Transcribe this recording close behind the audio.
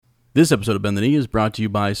This episode of Bend the Knee is brought to you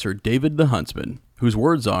by Sir David the Huntsman, whose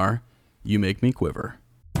words are, "You make me quiver."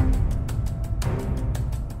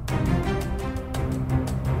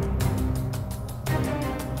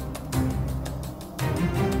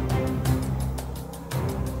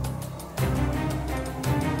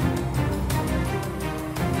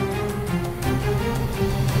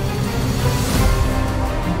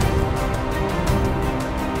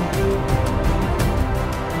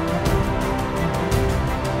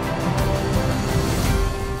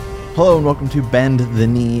 Hello and welcome to Bend the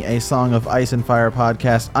Knee, a Song of Ice and Fire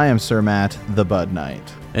podcast. I am Sir Matt, the Bud Knight.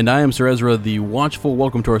 And I am Sir Ezra, the Watchful.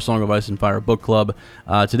 Welcome to our Song of Ice and Fire book club.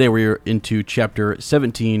 Today we're into chapter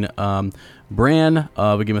 17, Bran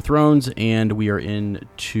of Game of Thrones, and we are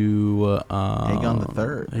into Aegon the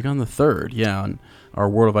Third. Aegon the Third, yeah, on our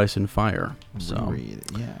World of Ice and Fire. So, reread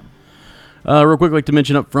it, yeah. Real quick, I'd like to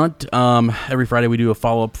mention up front, every Friday we do a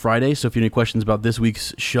follow-up Friday, so if you have any questions about this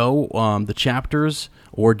week's show, the chapters,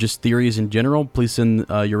 or just theories in general, please send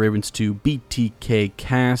your ravens to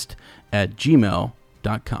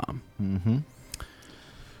btkcast@gmail.com. Mm-hmm.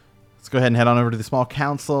 Let's go ahead and head on over to the small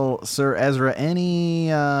council. Sir Ezra, any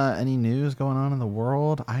news going on in the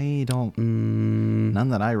world? I don't. None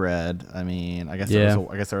that I read. I mean, I guess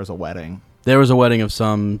there was a wedding. There was a wedding of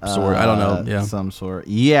some sort. I don't know. Yeah, some sort.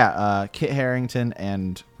 Yeah. Kit Harington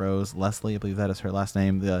and Rose Leslie, I believe that is her last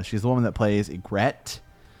name. She's the woman that plays Ygritte.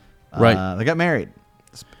 Right. They got married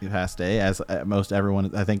this past day, as most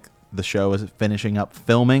everyone. I think the show is finishing up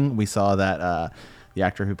filming. We saw that the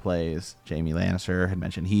actor who plays Jaime Lannister had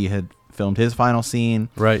mentioned he had filmed his final scene.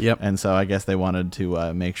 Right. Yep. And so I guess they wanted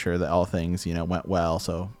to make sure that all things went well.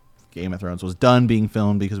 So Game of Thrones was done being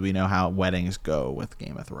filmed, because we know how weddings go with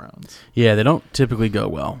Game of Thrones. Yeah, they don't typically go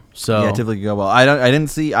well. So yeah, typically go well. I didn't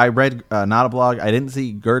see. I read not a blog. I didn't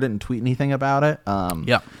see. Gur didn't tweet anything about it.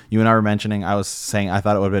 Yeah. You and I were mentioning. I was saying I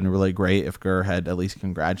thought it would have been really great if Gur had at least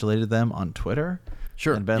congratulated them on Twitter.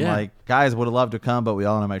 Sure. And been like, guys, would have loved to come, but we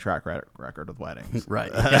all know my track record with weddings. Right.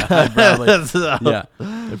 Yeah, So,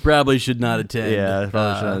 I probably should not attend. Yeah, I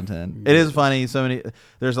probably should attend. It is funny.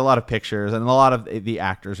 There's a lot of pictures, and a lot of the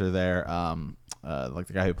actors are there. Like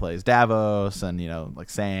the guy who plays Davos, and like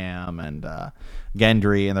Sam and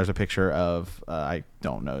Gendry, and there's a picture of I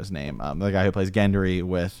don't know his name, the guy who plays Gendry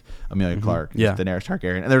with Emilia Clarke, Yeah. Daenerys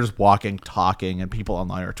Targaryen, and they're just walking, talking, and people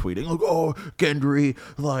online are tweeting like, "Oh, Gendry,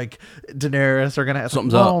 like Daenerys are gonna have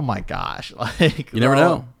something's up." Oh my gosh, like You never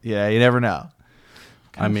know. Yeah, you never know.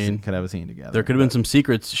 I mean, could have a scene together. There could have been some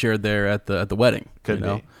secrets shared there at the wedding. Could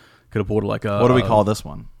be. Could have pulled like a. What do we call this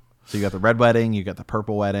one? So you got the red wedding, you got the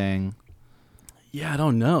purple wedding. Yeah, I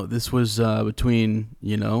don't know. This was between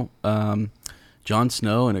Jon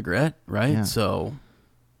Snow and Ygritte, right? Yeah. So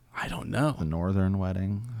I don't know. The northern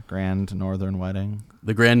wedding, grand northern wedding.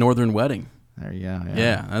 The Grand Northern Wedding. There you go.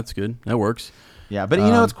 Yeah, that's good. That works. Yeah, but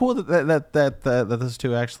it's cool that those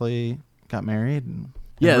two actually got married. In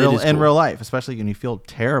real life, especially when you feel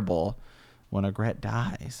terrible when Ygritte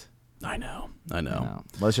dies. I know.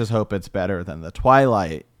 Let's just hope it's better than the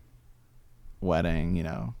Twilight wedding.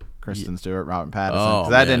 Kristen Stewart, Robert Pattinson. Oh,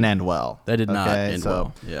 'cause that didn't end well. That did not end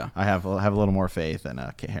well. Yeah, I have a little more faith in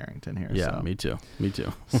Kit Harington here. Yeah, so. me too.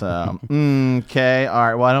 So okay, all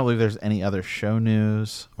right. Well, I don't believe there's any other show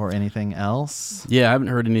news or anything else. Yeah, I haven't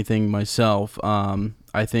heard anything myself.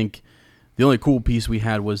 I think the only cool piece we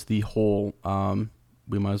had was the whole.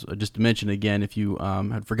 We might as well just mention again, if you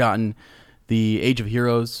had forgotten, the Age of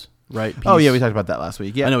Heroes. Right. Piece. Oh yeah, we talked about that last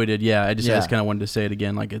week. Yeah, I know we did. Yeah, I just kind of wanted to say it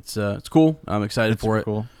again. Like it's cool. I'm excited for it.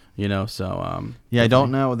 Cool. So yeah, I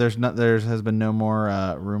don't know. There has been no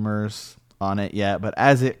more rumors on it yet, but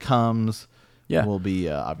as it comes, we'll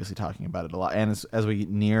be obviously talking about it a lot. And as we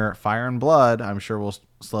near Fire and Blood, I'm sure we'll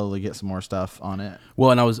slowly get some more stuff on it.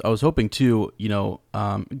 Well, and I was hoping too. We're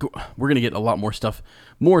gonna get a lot more stuff,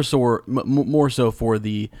 more so for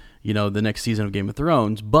the the next season of Game of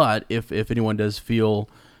Thrones. But if anyone does feel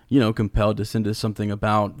compelled to send us something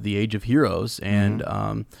about the Age of Heroes and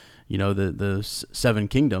the Seven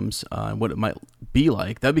Kingdoms, what it might be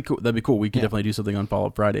like, that'd be cool. We could definitely do something on Follow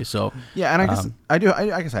Up Friday. So yeah, and I guess I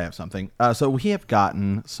guess I have something. So we have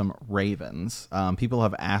gotten some ravens. People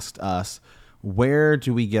have asked us, where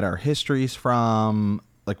do we get our histories from?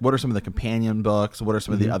 Like, what are some of the companion books? What are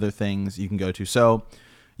some of the other things you can go to? So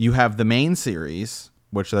you have the main series,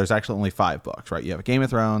 which there's actually only 5 books, right? You have Game of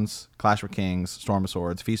Thrones, Clash of Kings, Storm of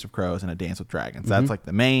Swords, Feast of Crows, and A Dance with Dragons. That's like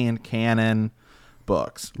the main canon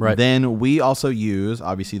books. Right. Then we also use,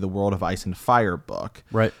 obviously, the World of Ice and Fire book.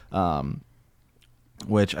 Right.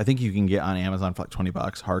 Which I think you can get on Amazon for like $20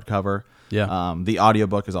 hardcover. Yeah. The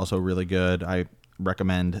audiobook is also really good. I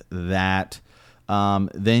recommend that.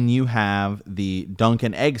 Then you have the Dunk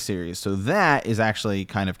and Egg series. So that is actually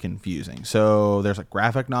kind of confusing. So there's like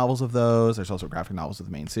graphic novels of those. There's also graphic novels of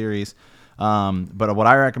the main series. But what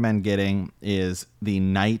I recommend getting is the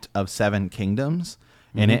Night of Seven Kingdoms.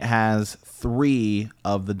 And it has 3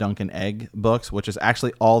 of the Dunk and Egg books, which is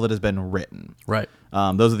actually all that has been written. Right.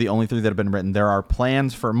 Those are the only 3 that have been written. There are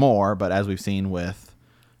plans for more, but as we've seen with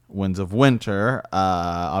Winds of Winter,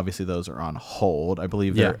 obviously those are on hold. I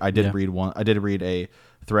believe I did read one. I did read a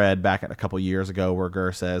thread back a couple years ago where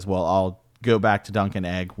Gurr says, "Well, I'll go back to Dunk and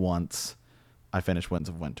Egg once I finish Winds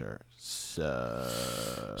of Winter."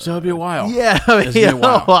 So it'll be a while. Yeah, It'll be a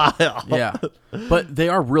while. Yeah, but they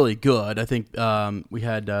are really good. I think we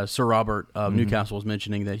had Sir Robert of Newcastle was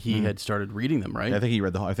mentioning that he had started reading them. Right? Yeah, I think he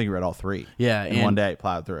read I think he read all 3. Yeah, in one day,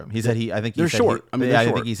 plowed through them. He said he. I think he they're said short. I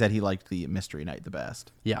think he said he liked the Mystery Knight the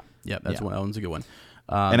best. Yeah, that's one. That one's a good one.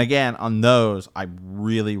 And again, on those, I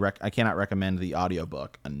really I cannot recommend the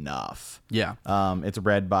audiobook enough. Yeah. It's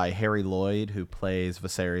read by Harry Lloyd, who plays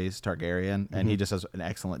Viserys Targaryen, and he just does an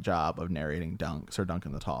excellent job of narrating Sir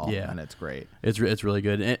Duncan the Tall. Yeah. And it's great. It's really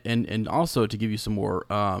good. And also to give you some more,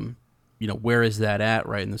 where is that at,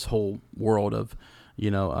 right, in this whole world of,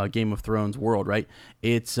 Game of Thrones world, right?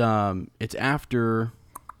 It's after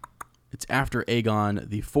Aegon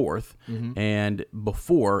the Fourth and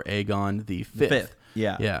before Aegon the Fifth.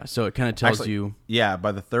 Yeah. Yeah. So it kind of tells you. Yeah.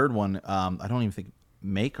 By the third one, I don't even think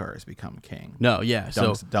Maker has become king. No. Yeah.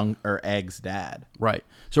 Egg's dad. Right.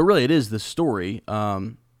 So really, it is the story. I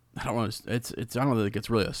don't want to. I don't think it's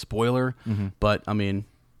really a spoiler, but I mean,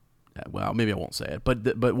 well, maybe I won't say it.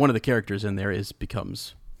 But one of the characters in there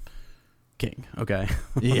becomes king. Okay.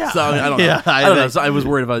 Yeah. So I don't know. Yeah, I don't know. So I was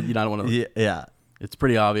worried about. I don't want to. Yeah. It's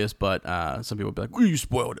pretty obvious, but some people will be like, well, you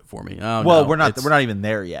spoiled it for me. Oh, well, no, we're not even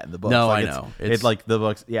there yet in the books. No, like, I know. It's like the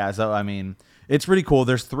books. Yeah. So, I mean, it's pretty cool.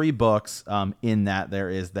 There's 3 books in that.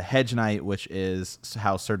 There is The Hedge Knight, which is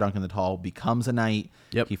how Sir Duncan the Tall becomes a knight.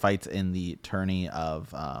 Yep. He fights in the tourney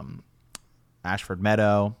of Ashford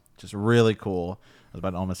Meadow, which is really cool. I was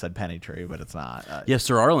about to almost said Pennytree, but it's not. Yes,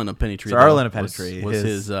 Sir Arlen of Pennytree. Sir Arlen of Pennytree was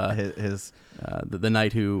his the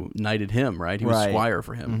knight who knighted him, right? He was squire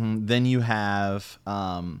for him. Then you have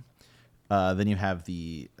the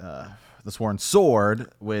Sworn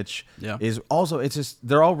Sword, which is also, it's just,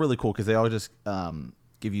 they're all really cool because they all just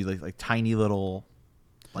give you like tiny little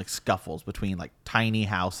like scuffles between like tiny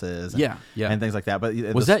houses and things like that. But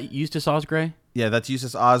was that Eustace Osgrey? Yeah, that's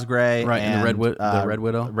Eustace Osgrey, right? And the Red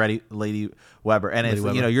Widow, Lady Weber, and it's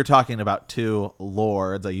you're talking about 2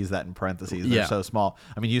 lords. I use that in parentheses. They're so small.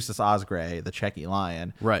 I mean, Eustace Osgrey, the Checky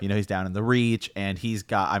Lion, right? He's down in the Reach, and he's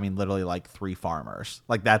got, literally like 3 farmers.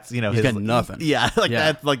 Like that's he's his, got nothing. Yeah,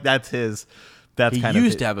 that's his. That's he kind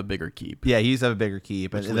used of to have a bigger keep. Yeah, he used to have a bigger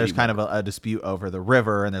keep, and there's kind of a dispute over the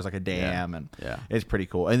river, and there's like a dam, and it's pretty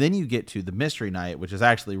cool. And then you get to the Mystery Knight, which is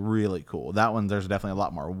actually really cool. That one, there's definitely a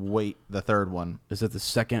lot more weight. The third one is it the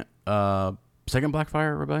second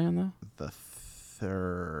Blackfire Rebellion though? The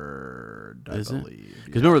third, is I believe.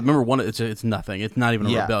 Because remember one, it's nothing. It's not even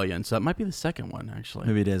a rebellion, so that might be the second one actually.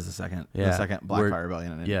 Maybe it is the second. The second Blackfire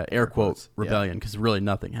Rebellion. Air quote rebellion, because really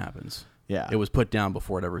nothing happens. Yeah, it was put down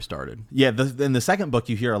before it ever started. Yeah, in the second book,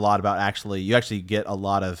 you hear a lot about you actually get a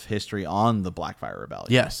lot of history on the Blackfire Rebellion.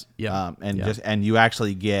 Yes, yeah, and you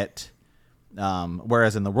actually get,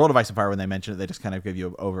 whereas in the World of Ice and Fire, when they mention it, they just kind of give you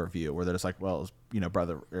an overview where they're just like, well,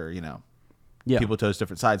 brother, or people chose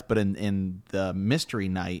different sides. But in the Mystery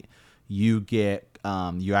Knight, you get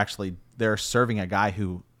they're serving a guy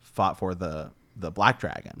who fought for the Black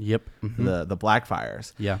Dragon. Yep. The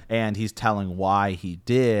Blackfires. Yeah. And he's telling why he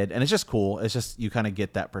did. And it's just cool. It's just, you kind of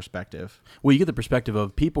get that perspective. Well, you get the perspective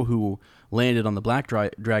of people who landed on the Black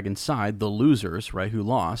Dragon side, the losers, right, who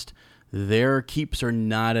lost. Their keeps are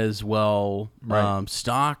not as well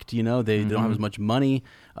stocked. They don't have as much money.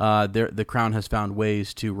 The crown has found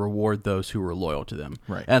ways to reward those who were loyal to them.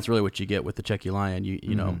 Right. That's really what you get with the Checky Lion.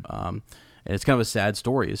 You know, and it's kind of a sad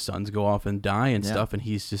story. His sons go off and die and stuff, and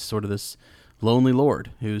he's just sort of this lonely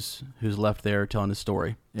lord who's left there telling his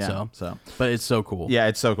story. Yeah. But it's so cool. Yeah,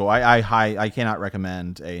 it's so cool. I cannot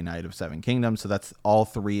recommend a Knight of Seven Kingdoms. So that's all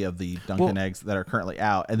 3 of the Duncan eggs that are currently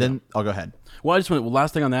out. And then I'll go ahead. Well, I just want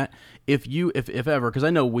last thing on that. If ever, because I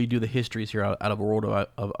know we do the histories here out of a World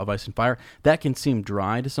of Ice and Fire, that can seem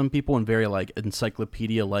dry to some people and very like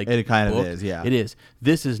encyclopedia like. It kind book. of is, yeah. It is.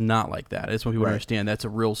 This is not like that. I just want people to understand that's a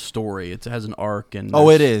real story. It has an arc and. Oh,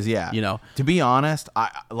 it is, yeah. To be honest,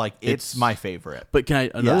 it's my favorite. But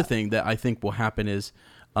another thing that I think will happen is,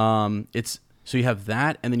 it's So you have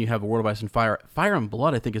that, and then you have a World of Ice and Fire. Fire and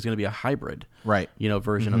Blood, I think, is going to be a hybrid, right?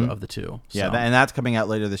 Version of the two. So. Yeah, and that's coming out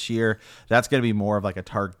later this year. That's going to be more of like a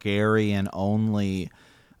Targaryen only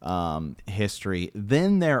history.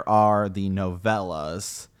 Then there are the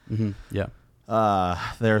novellas. Mm-hmm. Yeah.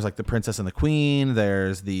 There's like the Princess and the Queen.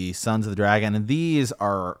 There's the Sons of the Dragon, and these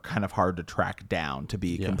are kind of hard to track down, to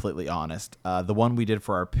be completely honest. The one we did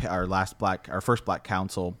for our first Black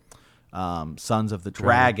Council, Sons of the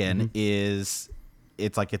Dragon, is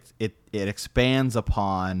it expands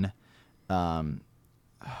upon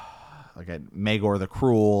Maegor the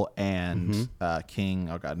Cruel and King.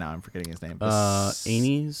 Oh God, now I'm forgetting his name.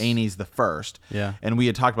 Aenys the First. Yeah, and we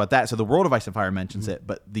had talked about that. So the World of Ice and Fire mentions it,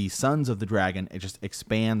 but the Sons of the Dragon, it just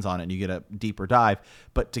expands on it, and you get a deeper dive.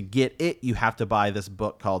 But to get it, you have to buy this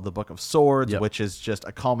book called The Book of Swords, which is just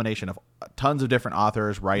a culmination of tons of different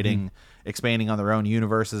authors writing, expanding on their own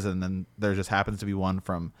universes, and then there just happens to be one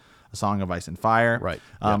from A Song of Ice and Fire. Right.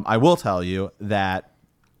 I will tell you that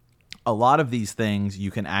a lot of these things you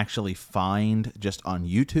can actually find just on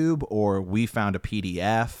YouTube, or we found a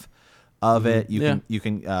PDF of it. You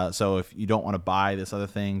can. So if you don't want to buy this other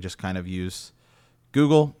thing, just kind of use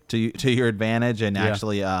Google to your advantage, and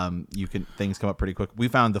actually, things come up pretty quick. We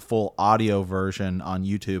found the full audio version on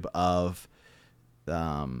YouTube of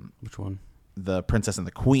which one? The Princess and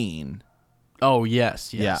the Queen. Oh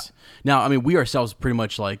yes. Yeah. Now, I mean, we ourselves pretty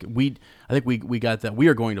much I think we got that. We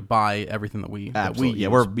are going to buy everything that we Absolutely.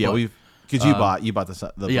 use, because you bought the Book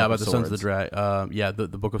about of the Swords. Sons of the Dragon.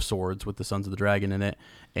 The Book of Swords with the Sons of the Dragon in it,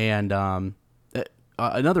 and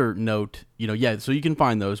another note, so you can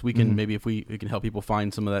find those. We can maybe if we can help people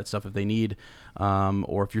find some of that stuff if they need,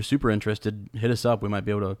 or if you're super interested, hit us up. We might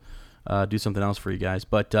be able to do something else for you guys.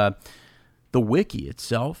 But the wiki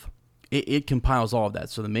itself. It compiles all of that.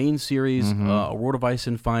 So the main series, A World of Ice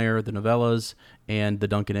and Fire, the novellas, and the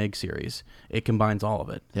Dunk and Egg series. It combines all of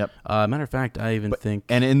it. Yep. Matter of fact, I think,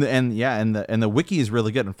 and the wiki is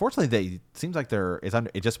really good. Unfortunately, it seems like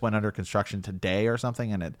it just went under construction today or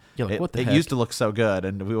something, and it used to look so good,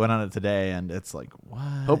 and we went on it today, and it's like, what?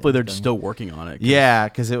 Hopefully, they're still working on it. Yeah,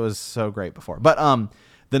 because it was so great before. But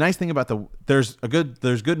the nice thing about there's good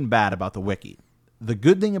and bad about the wiki. The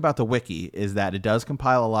good thing about the wiki is that it does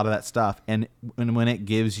compile a lot of that stuff, and when it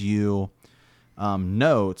gives you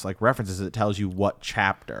notes, like references, it tells you what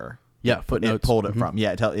chapter footnotes. It pulled it from.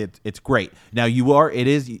 Yeah, it's great. Now it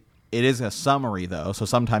is a summary though, so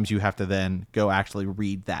sometimes you have to then go actually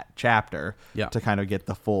read that chapter to kind of get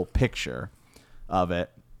the full picture of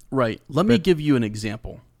it. Right. Let me give you an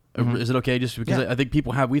example. Is it okay? Just because I think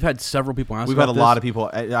we've had several people ask. We've had a lot of people.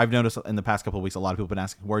 I've noticed in the past couple of weeks, a lot of people have been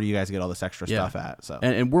asking, "Where do you guys get all this extra stuff at?" So,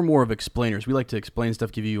 and we're more of explainers. We like to explain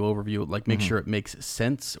stuff, give you an overview, make sure it makes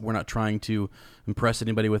sense. We're not trying to impress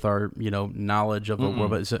anybody with our knowledge of the world.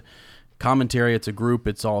 But it's a commentary. It's a group.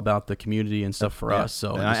 It's all about the community and stuff for us.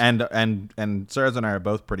 So, and Sarah and I are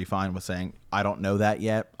both pretty fine with saying, "I don't know that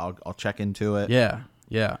yet. I'll check into it." Yeah.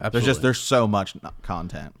 Yeah, absolutely. There's so much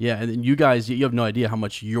content. Yeah, and you guys, you have no idea how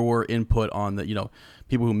much your input on the,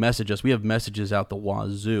 people who message us. We have messages out the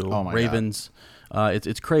wazoo. Oh my Ravens. God.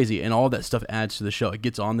 It's crazy, and all that stuff adds to the show. It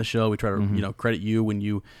gets on the show. We try to credit you when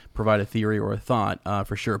you provide a theory or a thought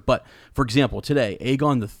for sure. But for example, today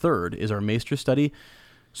Aegon the Third is our Maester study.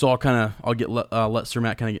 So I'll let Sir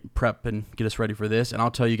Matt kind of prep and get us ready for this, and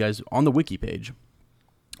I'll tell you guys on the wiki page.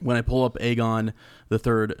 When I pull up Aegon the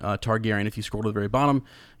Third Targaryen, if you scroll to the very bottom,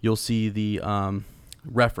 you'll see the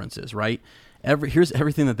references. Right, here's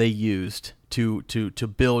everything that they used to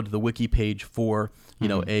build the wiki page for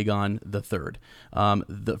Aegon the Third.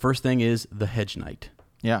 The first thing is the Hedge Knight.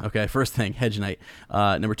 Yeah. Okay. First thing, Hedge Knight.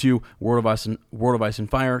 Number 2, World of Ice and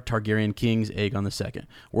Fire, Targaryen Kings, Aegon the Second.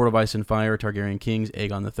 World of Ice and Fire, Targaryen Kings,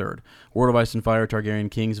 Aegon the Third. World of Ice and Fire,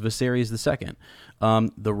 Targaryen Kings, Viserys the Second.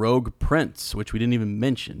 The Rogue Prince, which we didn't even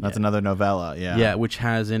mention. That's another novella. Yeah. Yeah, which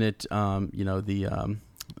has in it, the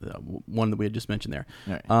one that we had just mentioned there.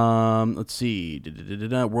 Right. Let's see.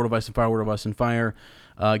 World of Ice and Fire, World of Ice and Fire.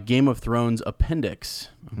 Game of Thrones Appendix.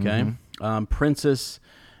 Okay. Princess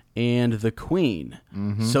and the Queen.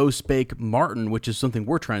 So spake Martin, which is something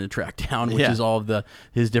we're trying to track down, which is all of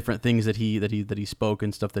his different things that he spoke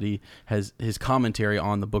and stuff that he has his commentary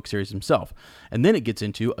on the book series himself. And then it gets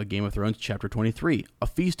into a Game of Thrones chapter 23, A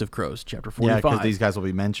Feast of Crows chapter 45. Yeah, because these guys will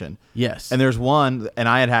be mentioned. Yes. And there's one, and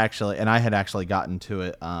I had actually gotten to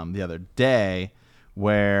it the other day,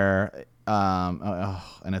 where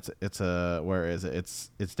and where is it?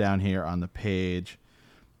 It's down here on the page.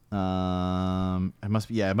 It must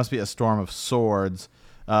be A Storm of Swords.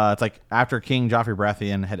 It's like after King Joffrey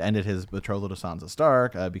Baratheon had ended his betrothal to Sansa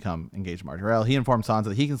Stark, become engaged to Marjorie, he informed Sansa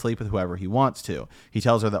that he can sleep with whoever he wants to. He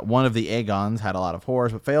tells her that one of the Aegons had a lot of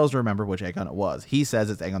whores, but fails to remember which Aegon it was. He says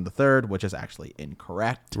it's Aegon III, which is actually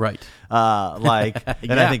incorrect. Right. I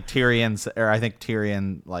Yeah. think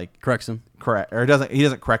Tyrion like Corrects him. correct, or he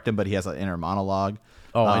doesn't correct him, but he has an inner monologue.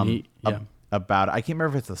 Oh, and about it. I can't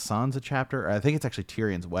remember if it's the Sansa chapter. I think it's actually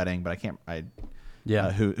Tyrion's wedding, but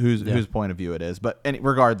whose point of view it is. But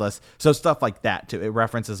regardless, so stuff like that too. It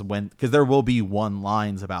references because there will be one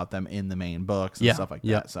lines about them in the main books and stuff like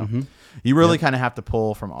that. So you really kind of have to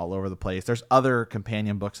pull from all over the place. There's other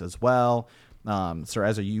companion books as well. Sir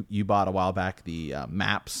Ezra, you bought a while back the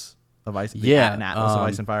maps of Ice, an Atlas of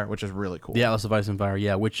Ice and Fire, which is really cool. The Atlas of Ice and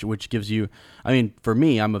Fire, which gives you. I mean, for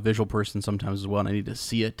me, I'm a visual person sometimes as well, and I need to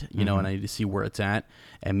see it, and I need to see where it's at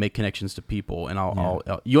and make connections to people. And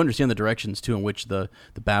I'll you understand the directions too in which the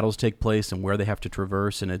battles take place and where they have to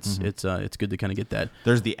traverse, and it's good to kind of get that.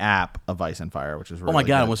 There's the app of Ice and Fire, which is really oh my god,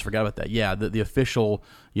 good. I almost forgot about that. Yeah, the official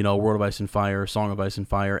World of Ice and Fire, Song of Ice and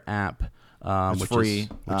Fire app. It's which free.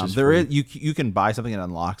 Is there free. is you can buy something and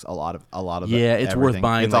unlocks a lot of it's worth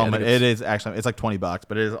buying. It's almost, it is actually it's like $20,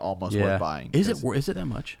 but it is almost worth buying. Is it that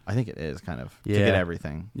much? I think it is kind of to get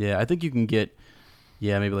everything. Yeah, I think you can get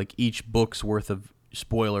maybe like each book's worth of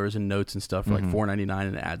spoilers and notes and stuff for like $4.99,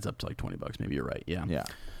 and it adds up to like $20. Maybe you're right. Yeah. Yeah.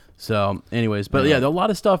 So, anyways, but there's a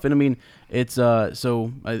lot of stuff, and I mean, it's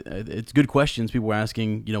it's good questions. People were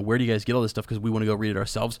asking, where do you guys get all this stuff? Because we want to go read it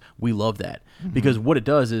ourselves. We love that because what it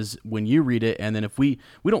does is when you read it, and then if we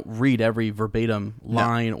don't read every verbatim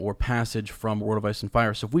line or passage from World of Ice and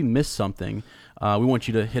Fire. So if we miss something, we want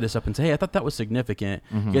you to hit us up and say, hey, I thought that was significant.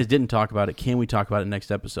 You guys didn't talk about it. Can we talk about it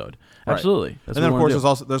next episode? Right. Absolutely. That's and then what of we course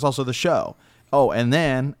wanna do. there's also the show. Oh, and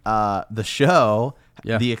then the show.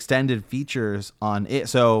 Yeah. The extended features on it.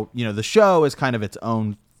 So, the show is kind of its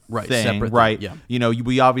own thing, separate right? thing, yeah.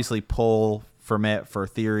 We obviously pull from it for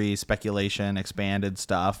theory, speculation, expanded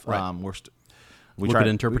stuff. Right. We look at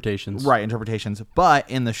interpretations. Right, interpretations. But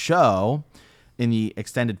in the show, in the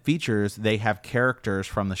extended features, they have characters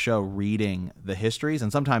from the show reading the histories,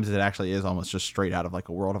 and sometimes it actually is almost just straight out of like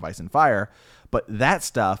a World of Ice and Fire. But that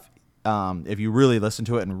stuff, if you really listen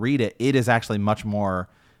to it and read it, it is actually much more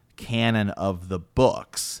canon of the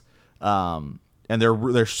books, and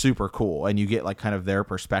they're super cool, and you get like kind of their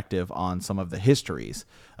perspective on some of the histories.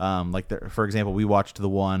 For example, we watched the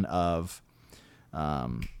one of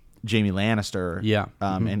Jaime Lannister,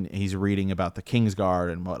 and he's reading about the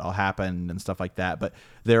Kingsguard and what all happened and stuff like that. But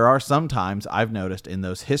there are sometimes I've noticed in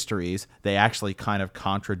those histories they actually kind of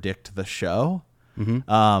contradict the show.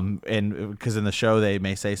 And because in the show they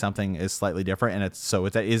may say something is slightly different, and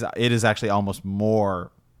it is actually almost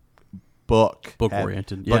more book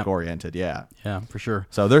oriented, yeah, for sure.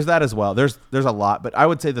 So there's that as well. There's a lot, but I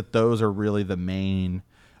would say that those are really the main.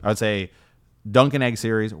 I would say Dunk and Egg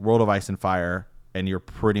series, World of Ice and Fire, and you're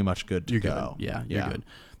pretty much good to go. Good. Yeah, you're good.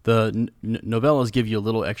 The novellas give you a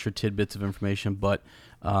little extra tidbits of information, but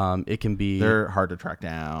it can be they're hard to track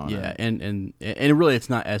down. Yeah, and really it's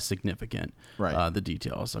not as significant. Right. The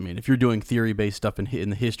details. I mean, if you're doing theory based stuff in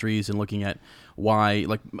the histories and looking at why,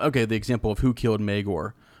 like, okay, the example of who killed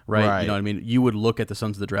Maegor. Right. You know what I mean? You would look at the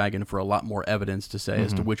Sons of the Dragon for a lot more evidence to say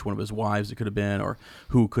as to which one of his wives it could have been, or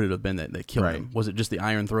who could it have been that killed him. Was it just the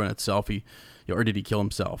Iron Throne itself? Or did he kill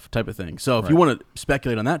himself? Type of thing. So if you want to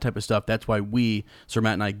speculate on that type of stuff, that's why Sir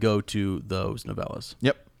Matt and I, go to those novellas.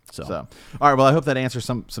 Yep. So all right. Well, I hope that answers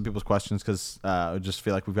some people's questions, because I just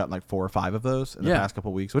feel like we've gotten like 4 or 5 of those in the past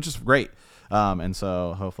couple of weeks, which is great. And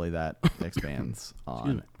so hopefully that expands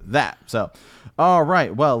on that. So, all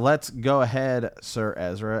right. Well, let's go ahead, Sir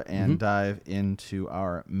Ezra, and dive into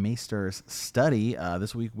our Maester's study.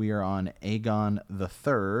 This week we are on Aegon the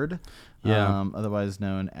Third, otherwise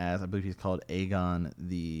known as, I believe he's called Aegon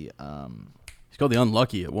the. He's called the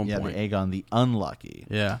Unlucky at one point. Yeah, the Aegon the Unlucky.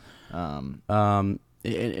 Yeah.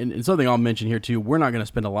 And something I'll mention here too, we're not going to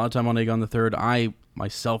spend a lot of time on Aegon III. I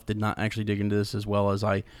myself did not actually dig into this as well as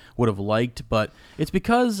I would have liked, but it's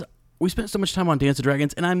because we spent so much time on Dance of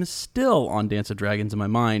Dragons, and I'm still on Dance of Dragons in my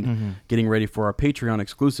mind, getting ready for our Patreon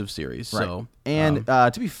exclusive series. Right. So, and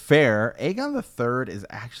to be fair, Aegon III is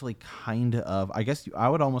actually kind of, I guess I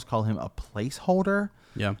would almost call him a placeholder.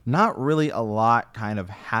 Yeah. Not really a lot kind of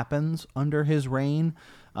happens under his reign.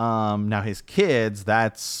 Now his kids,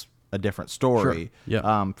 that's a different story. Sure.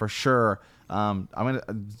 Yeah. For sure. I'm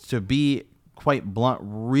to be quite blunt,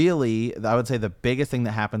 really, I would say the biggest thing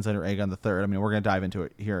that happens under Aegon III, I mean, we're going to dive into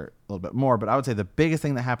it here a little bit more, but I would say the biggest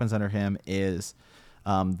thing that happens under him is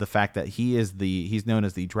the fact that he's known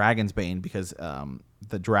as the Dragon's Bane, because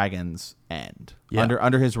the dragons end. Yeah.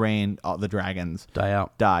 Under his reign, all the dragons Die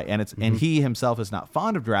out. and it's and he himself is not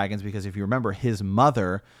fond of dragons because if you remember, his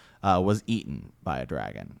mother was eaten by a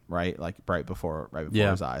dragon, right? Like right before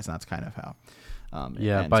his eyes, and that's kind of how.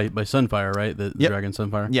 By Sunfire, right? The dragon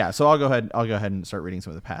Sunfire. Yeah, so I'll go ahead and start reading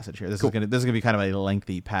some of the passage here. This is gonna be kind of a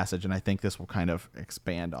lengthy passage, and I think this will kind of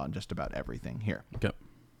expand on just about everything here. Okay.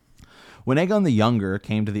 When Aegon the Younger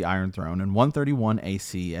came to the Iron Throne in 131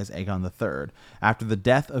 AC as Aegon III, after the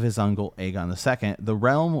death of his uncle Aegon II, the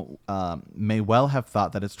realm may well have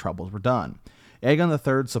thought that its troubles were done. Aegon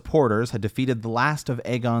III's supporters had defeated the last of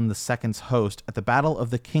Aegon II's host at the Battle of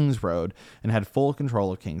the King's Road and had full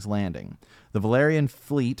control of King's Landing. The Valyrian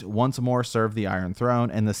fleet once more served the Iron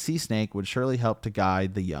Throne, and the Sea Snake would surely help to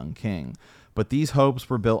guide the young king. But these hopes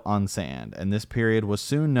were built on sand, and this period was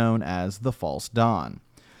soon known as the False Dawn.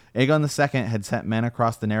 Aegon II had sent men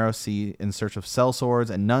across the narrow sea in search of sellswords,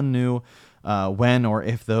 and none knew when or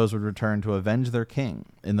if those would return to avenge their king.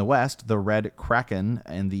 In the west, the Red Kraken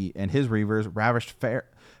and his reavers ravished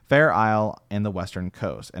Fair Isle and the western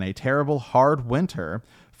coast, and a terrible hard winter,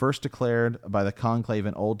 first declared by the conclave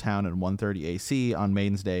in Old Town in 130 AC on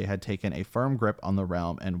Maiden's Day, had taken a firm grip on the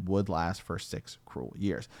realm and would last for 6 cruel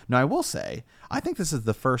years. Now, I will say, I think this is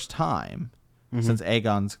the first time since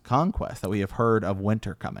Aegon's conquest that we have heard of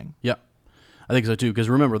winter coming. Yeah. I think so too, because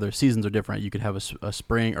remember, their seasons are different. You could have a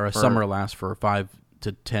spring or a summer last for 5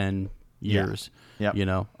 to 10 years. Yeah. You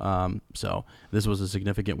know, so this was a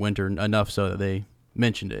significant winter enough so that they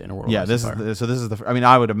mentioned it in a World. Yeah, this is the. I mean,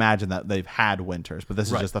 I would imagine that they've had winters, but this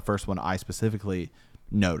is just the first one I specifically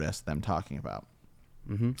noticed them talking about.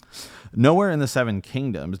 Mm-hmm. Nowhere in the Seven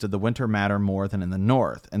Kingdoms did the winter matter more than in the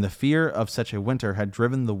north, and the fear of such a winter had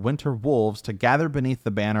driven the winter wolves to gather beneath the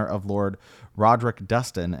banner of Lord Roderick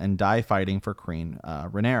Dustin and die fighting for Queen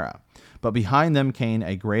Rhaenyra. But behind them came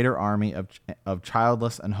a greater army of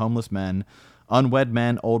childless and homeless men, unwed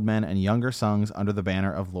men, old men, and younger sons under the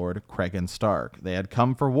banner of Lord Cregan Stark. They had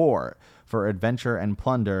come for war, for adventure and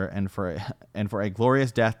plunder, and for a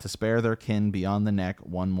glorious death to spare their kin beyond the neck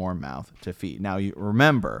one more mouth to feed. Now, you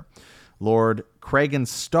remember, Lord Cregan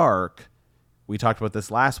Stark, we talked about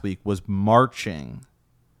this last week, was marching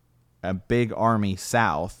a big army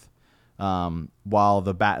south while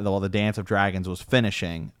the Dance of Dragons was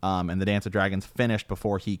finishing, and the Dance of Dragons finished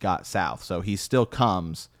before he got south. So he still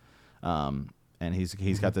comes, and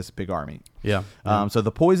he's got this big army. Yeah. So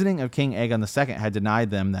the poisoning of King Aegon II had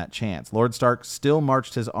denied them that chance. Lord Stark still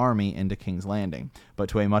marched his army into King's Landing, but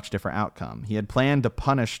to a much different outcome. He had planned to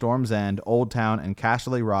punish Storm's End, Old Town, and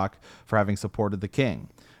Casterly Rock for having supported the king.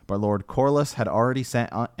 But Lord Corlys had already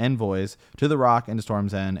sent envoys to the Rock and to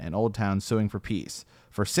Storm's End and Old Town suing for peace.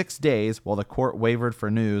 For 6 days, while the court wavered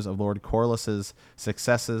for news of Lord Corlys's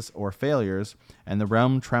successes or failures, and the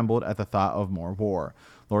realm trembled at the thought of more war,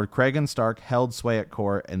 Lord Cregan Stark held sway at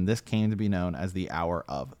court, and this came to be known as the Hour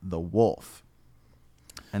of the Wolf.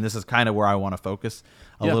 And this is kind of where I want to focus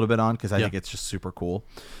a little bit on, because I think it's just super cool.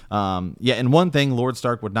 And one thing, Lord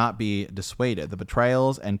Stark would not be dissuaded. The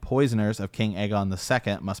betrayals and poisoners of King Aegon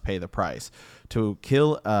II must pay the price. To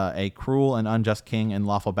kill a cruel and unjust king in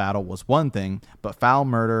lawful battle was one thing, but foul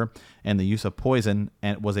murder and the use of poison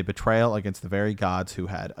was a betrayal against the very gods who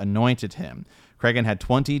had anointed him. Cregan had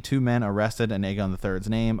 22 men arrested in Aegon III's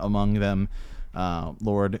name, among them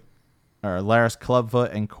Larys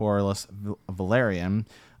Clubfoot and Corlys Velaryon.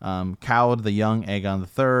 Cowed, the young Aegon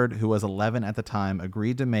III, who was 11 at the time,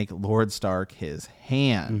 agreed to make Lord Stark his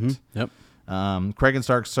hand. Mm-hmm. Yep. Cregan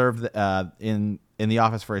Stark served in the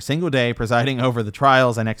office for a single day, presiding over the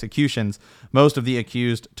trials and executions. Most of the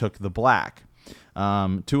accused took the black.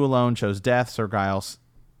 2 alone chose death: Sir Giles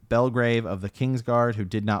Belgrave of the Kingsguard, who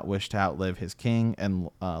did not wish to outlive his king, and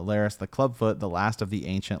Larys the Clubfoot, the last of the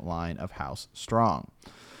ancient line of House Strong.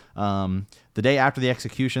 The day after the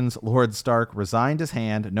executions, Lord Stark resigned his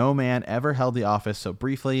hand. No man ever held the office so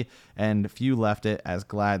briefly, and few left it as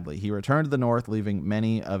gladly. He returned to the north, leaving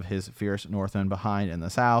many of his fierce Northmen behind in the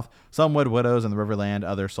south. Some wed widows in the Riverland,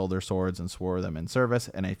 others sold their swords and swore them in service,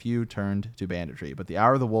 and a few turned to banditry. But the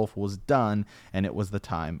Hour of the Wolf was done, and it was the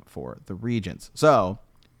time for the regents. So,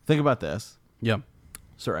 think about this. Yeah.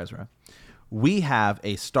 Sir Ezra. We have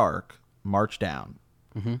a Stark march down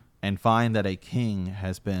and find that a king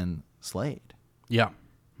has been slayed. Yeah.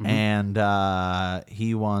 Mm-hmm. And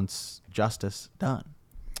he wants justice done.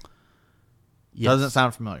 Yes. Doesn't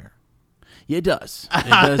sound familiar. Yeah, it does. It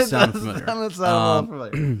does sound familiar. Doesn't sound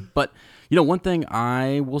familiar. But, one thing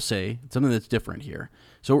I will say, something that's different here.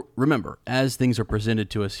 So remember, as things are presented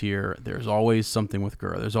to us here, there's always something with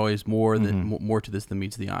Gur. There's always more to this than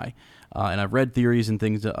meets the eye. And I've read theories and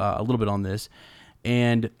things a little bit on this.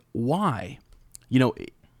 And why? you know,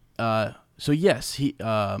 so yes,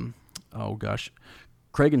 oh gosh,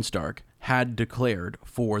 Cregan Stark had declared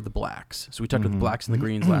for the blacks. So we talked about the blacks and the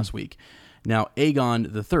greens last week. Now,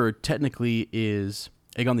 Aegon the Third technically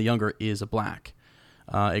Aegon the Younger is a black.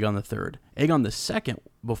 Aegon the Third. Aegon the Second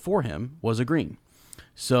before him was a green.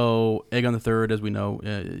 So Aegon the Third, as we know,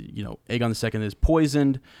 Aegon the Second is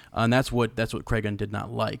poisoned, and that's what Cregan did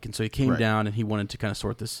not like, and so he came down and he wanted to kind of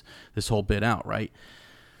sort this whole bit out, right?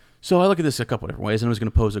 So I look at this a couple different ways, and I was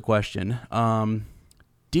going to pose a question.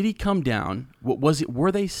 Did he come down?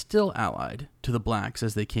 Were they still allied to the blacks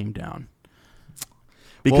as they came down?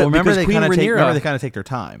 Because they kind of take their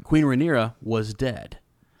time. Queen Rhaenyra was dead.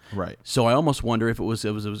 Right. So I almost wonder if it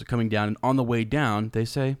was coming down, and on the way down, they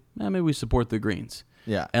say, maybe we support the Greens.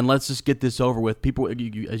 Yeah. And let's just get this over with. People,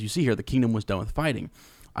 as you see here, the kingdom was done with fighting.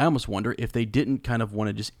 I almost wonder if they didn't kind of want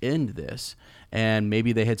to just end this, and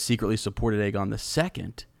maybe they had secretly supported Aegon the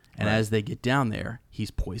Second, and as they get down there,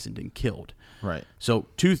 he's poisoned and killed. Right. So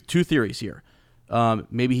two theories here.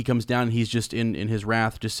 Maybe he comes down and he's just in his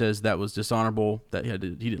wrath just says that was dishonorable, that he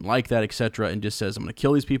didn't like that, etc., and just says I'm going to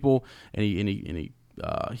kill these people, and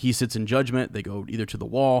he sits in judgment. They go either to the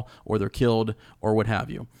wall or they're killed or what have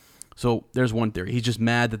you. So there's one theory. He's just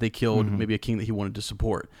mad that they killed maybe a king that he wanted to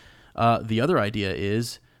support. The other idea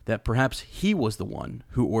is that perhaps he was the one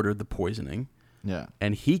who ordered the poisoning. Yeah.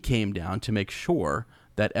 And he came down to make sure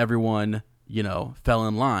that everyone, fell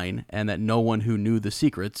in line and that no one who knew the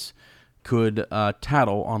secrets could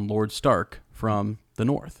tattle on Lord Stark from the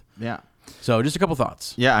north. Yeah. So just a couple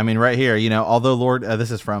thoughts. Yeah, I mean, right here, although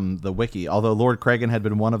this is from the wiki, although Lord Cregan had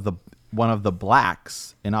been one of the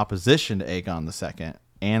blacks in opposition to Aegon II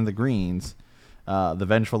and the Greens, the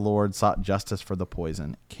vengeful lord sought justice for the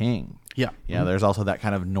poison king. Yeah. Yeah. There's also that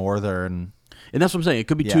kind of northern. And that's what I'm saying. It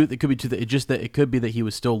could be two. It could be two. It just that it could be that he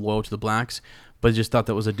was still loyal to the blacks, but just thought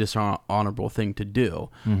that was a dishonorable thing to do.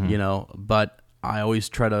 But I always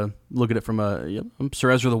try to look at it from I'm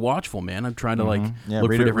Sir Ezra the Watchful, man. I'm trying to look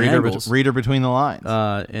for different angles. Reader between the lines.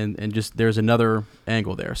 And just there's another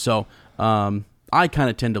angle there. So I kind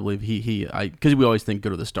of tend to believe because we always think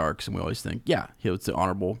good of the Starks, and we always think it's the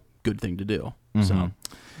honorable good thing to do. So.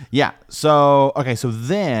 Yeah. So, okay. So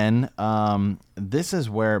then this is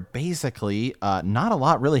where basically not a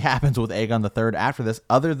lot really happens with Aegon III after this,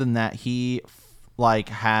 other than that he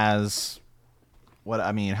has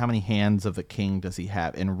how many hands of the king does he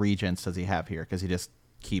have and regents does he have here? Because he just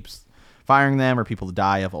keeps firing them, or people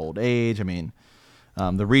die of old age. I mean,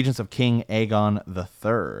 the regents of King Aegon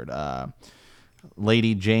III.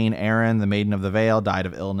 Lady Jane Eyre, the Maiden of the Vale, died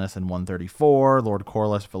of illness in 134. Lord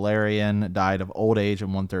Corlys Valerian died of old age in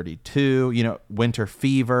 132. Winter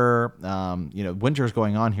fever. Winter's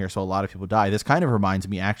going on here, so a lot of people die. This kind of reminds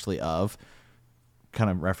me actually of, kind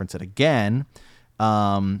of reference it again,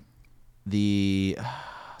 the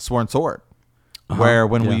Sworn Sword, where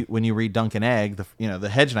when you read Dunk and Egg, the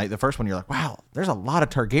Hedge Knight, the first one, you're like, wow, there's a lot of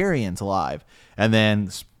Targaryens alive, and then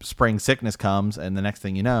spring sickness comes, and the next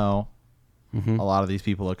thing you know. A lot of these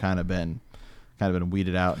people have kind of been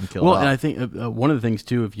weeded out and killed off. And I think one of the things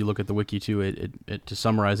too, if you look at the wiki too, it to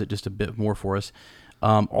summarize it just a bit more for us,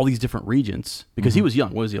 all these different regents, because he was young.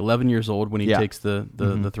 What was he, 11 years old when he takes the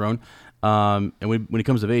throne? And when he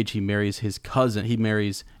comes of age, he marries his cousin. He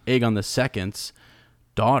marries Aegon II's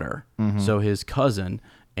daughter, so his cousin,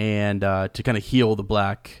 and to kind of heal the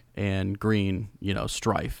black and green,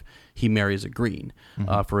 strife. He marries a green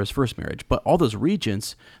for his first marriage. But all those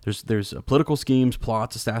regents, there's political schemes,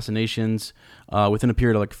 plots, assassinations. Within a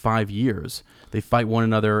period of 5 years, they fight one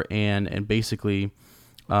another, and basically,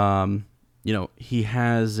 he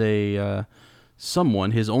has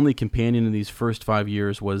someone. His only companion in these first 5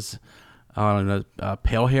 years was, I don't know,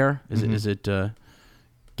 Pale Hair. Is it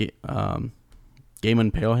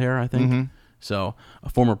Gaiman Pale Hair? I think so. A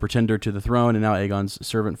former pretender to the throne, and now Aegon's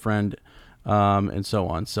servant friend. And so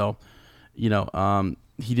on. So, he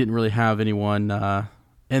didn't really have anyone,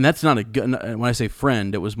 and that's not a good, when I say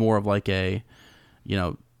friend, it was more of because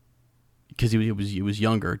he was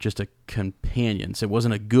younger, just a companion. So it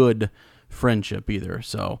wasn't a good friendship either.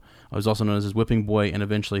 So I was also known as his whipping boy and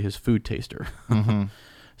eventually his food taster.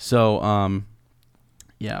 So,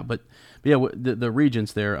 the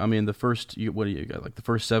regents there, I mean, the first, what do you got? The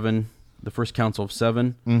first seven, the first council of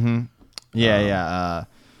seven.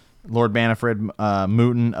 Lord Banifred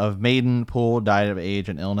Mooton of Maidenpool died of age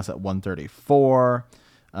and illness at 134.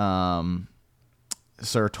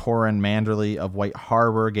 Sir Torrin Manderley of White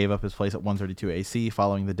Harbor gave up his place at 132 AC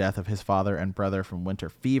following the death of his father and brother from winter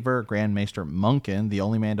fever. Grand Maester Munkin, the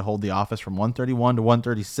only man to hold the office from 131 to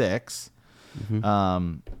 136.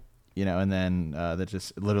 and then that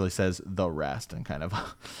just literally says the rest and kind of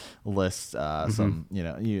lists some,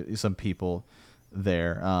 some people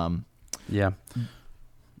there. Yeah.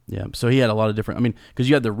 Yeah. So he had a lot of different, because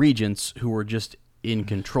you had the regents who were just in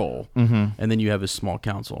control, and then you have his small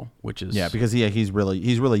council, which is because he's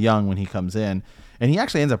really young when he comes in, and he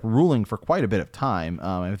actually ends up ruling for quite a bit of time.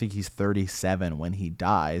 I think he's 37 when he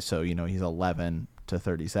dies, so he's 11 to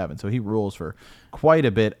 37, so he rules for quite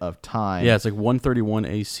a bit of time. Yeah, it's like 131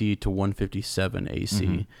 AC to 157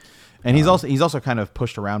 AC. And he's also kind of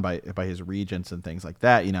pushed around by his regents and things like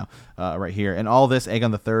that, right here. And all this,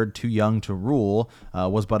 Aegon III, too young to rule,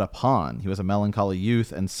 was but a pawn. He was a melancholy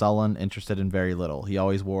youth and sullen, interested in very little. He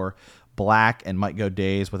always wore black and might go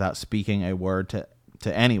days without speaking a word to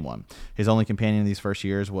anyone. His only companion in these first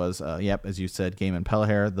years was, as you said, Gaiman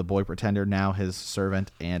Pelahar, the boy pretender, now his servant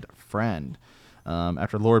and friend.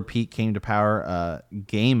 After Lord Pete came to power,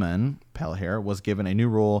 Gaiman Pelahar was given a new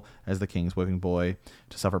role as the king's whipping boy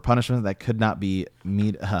to suffer punishment that could not be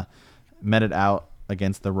meted out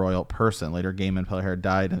against the royal person. Later, Gaiman Pelahar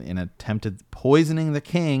died in attempted poisoning the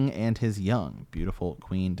king and his young, beautiful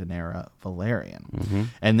Queen Daenerys Valerian.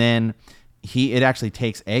 And then it actually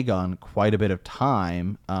takes Aegon quite a bit of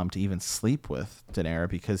time to even sleep with Daenerys,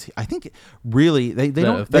 because I think really they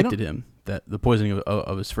don't affected him. That the poisoning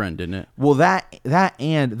of his friend, didn't it? Well, that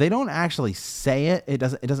and they don't actually say it. It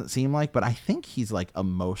doesn't seem like, but I think he's like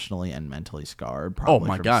emotionally and mentally scarred.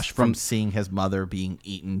 Probably from seeing his mother being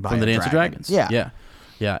eaten by the Dance of Dragons. Yeah.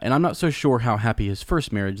 And I'm not so sure how happy his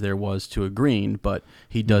first marriage there was to Ygritte, but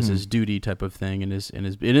he does his duty type of thing, and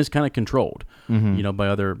is kind of controlled, by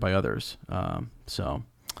others. So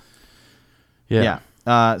yeah.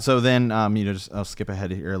 So then, I'll skip ahead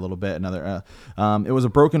here a little bit. It was a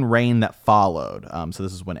broken reign that followed. So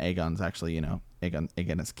this is when Aegon's actually,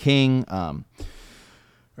 Aegon is king.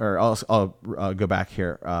 I'll go back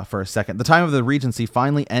here for a second. The time of the regency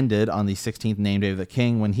finally ended on the 16th name day of the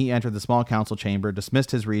king, when he entered the small council chamber, dismissed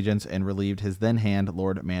his regents, and relieved his then hand,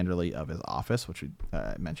 Lord Manderley, of his office, which we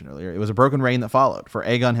mentioned earlier. It was a broken reign that followed, for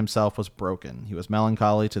Aegon himself was broken. He was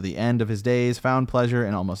melancholy to the end of his days, found pleasure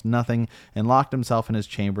in almost nothing, and locked himself in his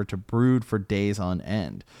chamber to brood for days on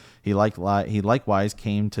end. He likewise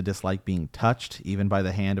came to dislike being touched, even by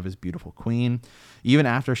the hand of his beautiful queen. Even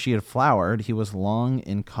after she had flowered, he was long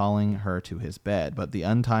in calling her to his bed.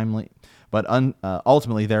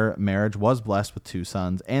 Ultimately, their marriage was blessed with 2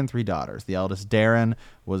 sons and 3 daughters. The eldest, Darren,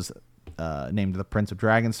 was named the Prince of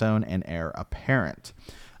Dragonstone and heir apparent.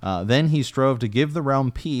 Then he strove to give the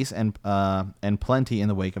realm peace and plenty in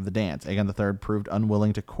the wake of the dance. Aegon III proved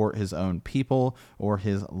unwilling to court his own people or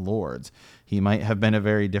his lords. He might have been a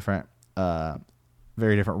very different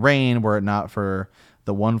reign were it not for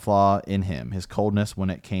the one flaw in him, his coldness when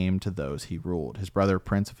it came to those he ruled. His brother,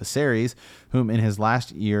 Prince Viserys, whom in his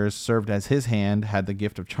last years served as his hand, had the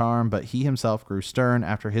gift of charm, but he himself grew stern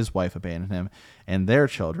after his wife abandoned him and their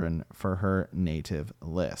children for her native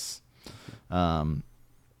lists. Yet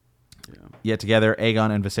together, Aegon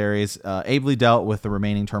and Viserys ably dealt with the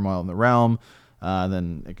remaining turmoil in the realm.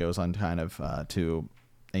 Then it goes on kind of to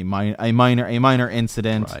a minor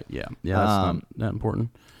incident. Right. Yeah. That's not that important.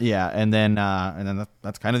 Yeah, and then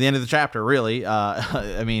that's kind of the end of the chapter, really.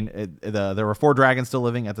 There were 4 dragons still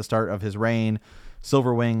living at the start of his reign: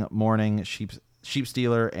 Silverwing, Mourning, Sheep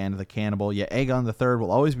Stealer, and the Cannibal. Yet Aegon III will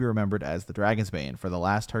always be remembered as the Dragonsbane, for the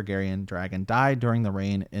last Targaryen dragon died during the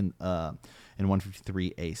reign in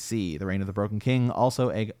 153 AC. The reign of the Broken King, also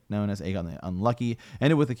known as Aegon the Unlucky,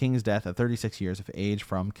 ended with the king's death at 36 years of age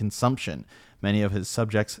from consumption. Many of his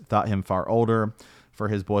subjects thought him far older, for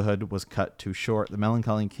his boyhood was cut too short. The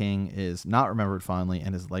melancholy king is not remembered fondly,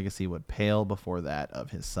 and his legacy would pale before that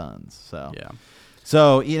of his sons.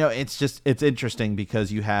 So it's interesting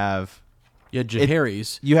because you have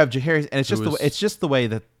Jaehaerys. You have Jaehaerys, and it's just the way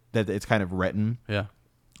that it's kind of written. Yeah.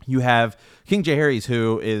 You have King Jaehaerys,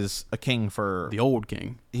 who is a king for... The old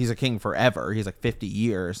king. He's a king forever. He's like 50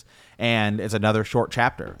 years, and it's another short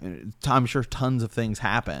chapter. I'm sure tons of things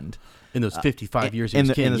happened. In those 55 years he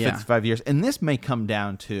was king, in those 55 years. And this may come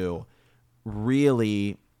down to,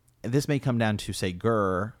 say,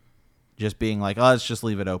 Gur just being like, let's just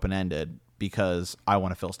leave it open-ended because I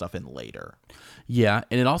want to fill stuff in later. Yeah,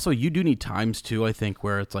 and it also, you do need times, too, I think,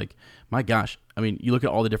 where it's like, my gosh, you look at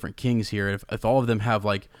all the different kings here. If all of them have,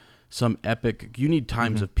 like, some epic, you need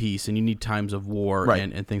times of peace and you need times of war, right,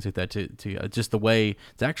 and things like that to just the way,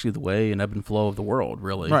 it's actually the way and ebb and flow of the world,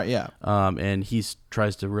 really. Right, yeah. And he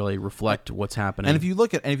tries to really reflect what's happening. And if you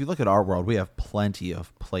look at our world, we have plenty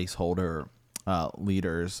of placeholder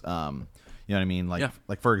leaders. You know what I mean?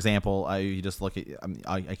 Like for example, you just look at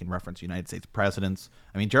I can reference United States presidents.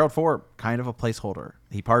 I mean, Gerald Ford, kind of a placeholder.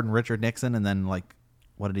 He pardoned Richard Nixon, and then like,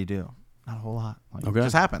 what did he do? Not a whole lot. Like, it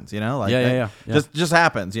just happens, you know. Like, just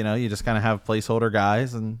happens, you know. You just kind of have placeholder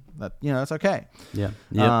guys, and that, you know, that's okay. Yeah.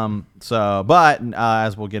 Yep. But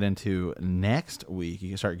as we'll get into next week, you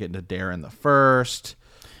can start getting to Darren the First.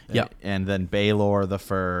 Yeah. And then Baelor the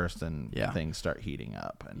First, and things start heating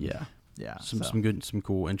up. And some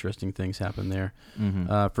cool, interesting things happen there,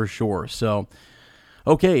 for sure. So,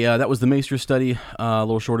 okay, that was the Maester study, a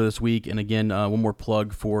little shorter this week. And again, one more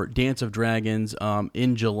plug for Dance of Dragons.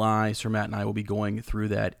 In July, Sir Matt and I will be going through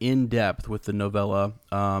that in depth with the novella,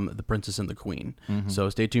 The Princess and the Queen. So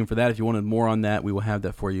stay tuned for that. If you wanted more on that, we will have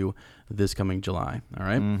that for you this coming July. All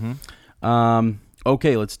right.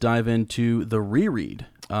 Okay, let's dive into the reread.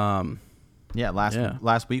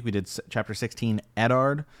 Last week we did chapter 16,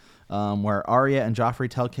 Eddard, where Arya and Joffrey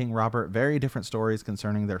tell King Robert very different stories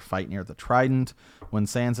concerning their fight near the Trident. When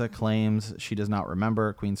Sansa claims she does not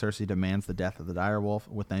remember, Queen Cersei demands the death of the direwolf.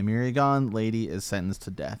 With Nymeria gone, Lady is sentenced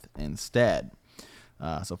to death instead.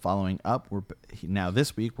 So following up,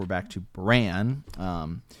 this week we're back to Bran.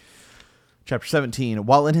 Chapter 17.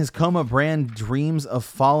 While in his coma, Bran dreams of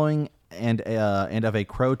following and of a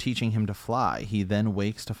crow teaching him to fly. He then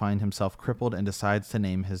wakes to find himself crippled and decides to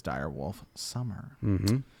name his direwolf Summer.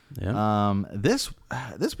 Yeah. This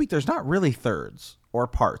week there's not really thirds or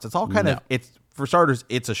parts. It's all kind of, it's, for starters,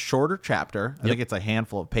 it's a shorter chapter. I think it's a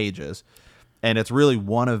handful of pages, and it's really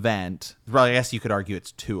one event. Well, I guess you could argue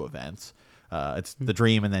it's two events. It's the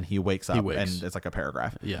dream, and then he wakes up, and it's like a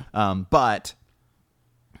paragraph. Yeah. But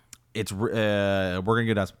it's we're gonna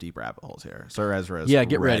get down some deep rabbit holes here. Sir Ezra's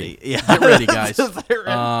get ready. Get ready, guys.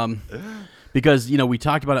 Because, you know, we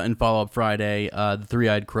talked about it in Follow-Up Friday, the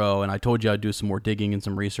Three-Eyed Crow, and I told you I'd do some more digging and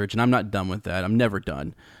some research, and I'm not done with that. I'm never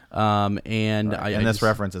done. This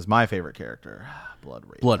reference is my favorite character,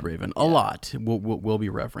 Blood Raven. A lot will be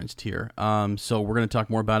referenced here. So we're going to talk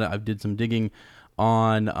more about it. I did some digging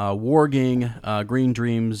on warging, green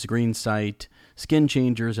dreams, green sight, skin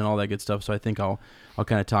changers, and all that good stuff. So I think I'll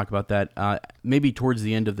kind of talk about that. Maybe towards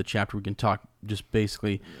the end of the chapter, we can talk just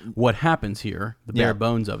basically what happens here, the bare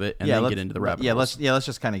bones of it, and then get into the rabbit holes. Let's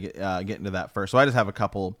just kind of get into that first. So I just have a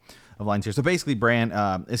couple of lines here. So basically, Bran,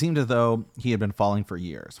 it seemed as though he had been falling for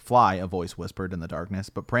years. Fly, a voice whispered in the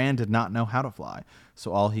darkness, but Bran did not know how to fly,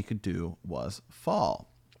 so all he could do was fall.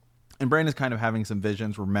 And Bran is kind of having some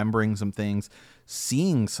visions, remembering some things,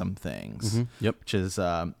 seeing some things, which is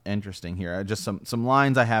interesting here. Just some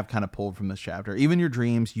lines I have kind of pulled from this chapter. Even your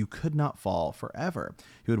dreams, you could not fall forever.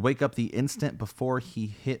 He would wake up the instant before he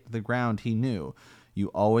hit the ground, he knew. You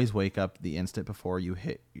always wake up the instant before you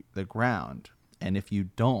hit the ground. And if you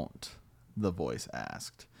don't, the voice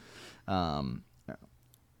asked. And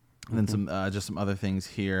then some other things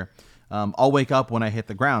here. I'll wake up when I hit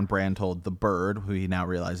the ground, Bran told the bird, who he now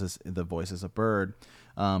realizes the voice is a bird.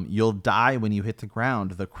 You'll die when you hit the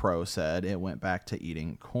ground, the crow said. It went back to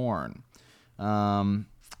eating corn.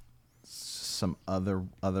 Some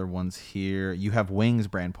other ones here. You have wings,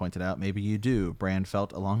 Bran pointed out. Maybe you do. Bran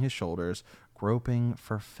felt along his shoulders, groping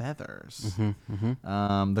for feathers.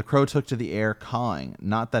 The crow took to the air, cawing.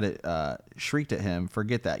 Not that it shrieked at him.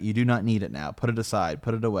 Forget that. You do not need it now. Put it aside.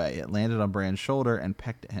 Put it away. It landed on Bran's shoulder and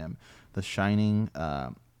pecked at him. The shining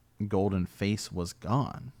golden face was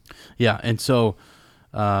gone. Yeah, and so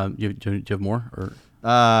do you have more? Or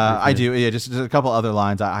I do. Yeah, just a couple other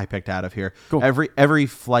lines I picked out of here. Cool. Every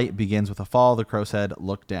flight begins with a fall. The crow said,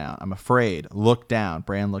 "Look down. I'm afraid. Look down."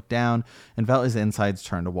 Bran looked down and felt his insides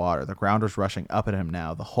turn to water. The ground was rushing up at him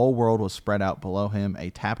now. The whole world was spread out below him, a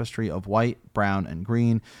tapestry of white, brown, and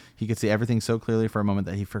green. He could see everything so clearly for a moment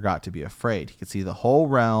that he forgot to be afraid. He could see the whole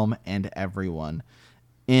realm and everyone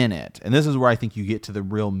in it. And this is where I think you get to the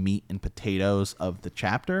real meat and potatoes of the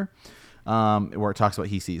chapter. Where it talks about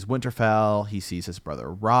he sees Winterfell, he sees his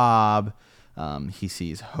brother Robb, he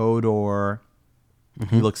sees Hodor.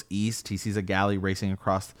 He looks east, he sees a galley racing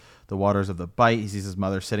across the waters of the Bight. He sees his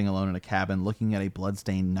mother sitting alone in a cabin looking at a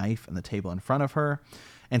bloodstained knife on the table in front of her.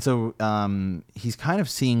 And so he's kind of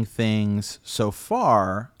seeing things so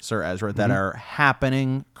far, Sir Ezra, that are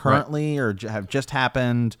happening currently or have just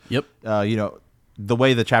happened. Yep. The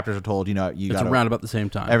way the chapters are told, it's around about the same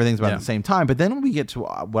time. Everything's about the same time. But then when we get to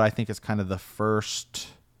what I think is kind of the first,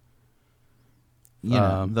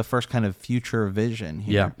 the first kind of future vision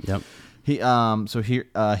here. Yeah. Yep. So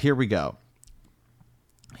here we go.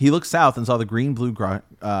 He looked south and saw the green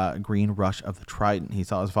rush of the trident. He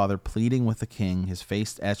saw his father pleading with the king, his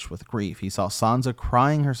face etched with grief. He saw Sansa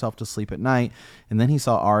crying herself to sleep at night, and then he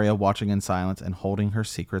saw Arya watching in silence and holding her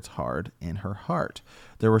secrets hard in her heart.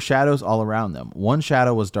 There were shadows all around them. One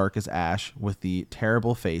shadow was dark as ash, with the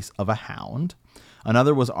terrible face of a hound.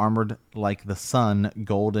 Another was armored like the sun,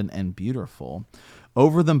 golden and beautiful.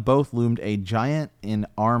 Over them both loomed a giant in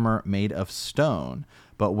armor made of stone.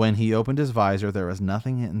 But when he opened his visor, there was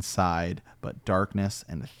nothing inside but darkness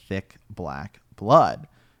and thick black blood.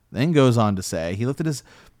 Then goes on to say, he lifted his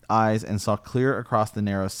eyes and saw clear across the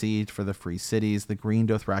narrow sea for the free cities, the green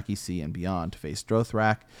Dothraki Sea and beyond, to face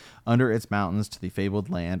Dothrak, under its mountains to the fabled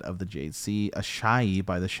land of the Jade Sea, Asshai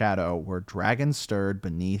by the shadow, where dragons stirred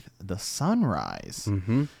beneath the sunrise.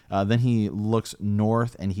 Then he looks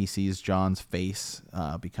north and he sees Jon's face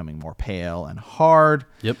becoming more pale and hard.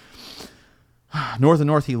 Yep. North and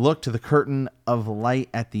north he looked to the curtain of light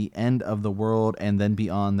at the end of the world, and then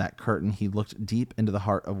beyond that curtain he looked deep into the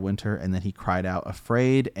heart of winter, and then he cried out,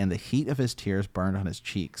 afraid, and the heat of his tears burned on his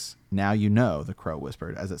cheeks. Now you know, the crow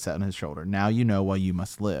whispered as it sat on his shoulder. Now you know why you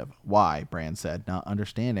must live. Why? Bran said, not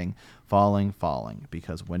understanding. Falling,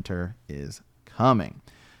 because winter is coming.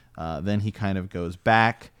 Then he kind of goes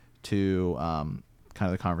back to kind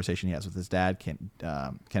of the conversation he has with his dad. Can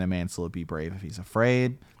a man still be brave if he's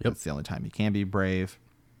afraid? Yep. It's the only time he can be brave.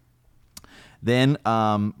 Then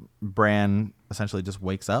Bran essentially just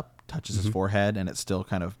wakes up, touches his forehead, and it still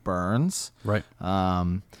kind of burns. Right.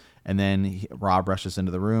 And then Robb rushes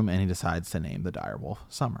into the room, and he decides to name the direwolf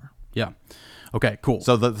Summer. Yeah. Okay, cool.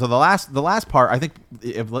 So the last part, I think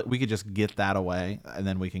if we could just get that away, and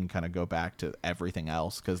then we can kind of go back to everything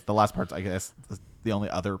else, because the last part's, I guess, the only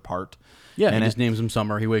other part. Yeah, he just names him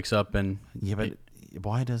Summer. He wakes up and... Yeah, but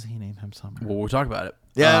why does he name him Summer? Well, we'll talk about it.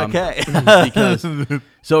 Yeah, okay.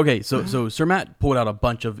 So Sir Matt pulled out a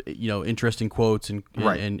bunch of interesting quotes and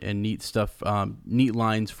neat stuff, neat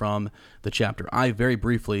lines from the chapter. I very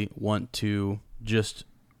briefly want to just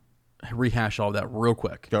rehash all that real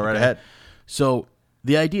quick. Go right ahead. So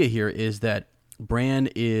the idea here is that Bran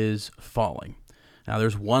is falling. Now,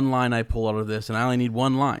 there's one line I pull out of this, and I only need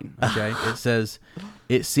one line. Okay, it says,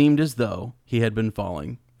 "It seemed as though he had been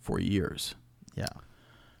falling for years." Yeah.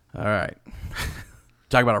 All right.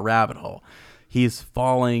 Talk about a rabbit hole. He's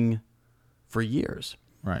falling for years.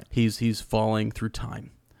 Right. He's falling through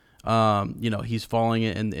time. He's falling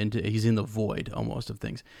and he's in the void almost of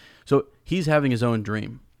things. So he's having his own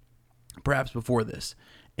dream, perhaps before this,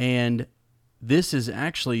 and this is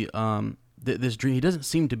actually this dream. He doesn't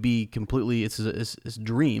seem to be completely. His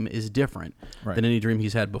dream is different than any dream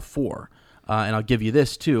he's had before. And I'll give you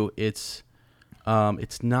this too. It's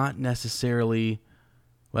not necessarily.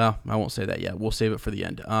 Well, I won't say that yet. We'll save it for the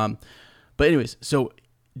end. But anyways, so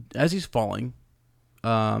as he's falling,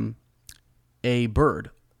 a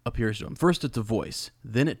bird appears to him. First, it's a voice.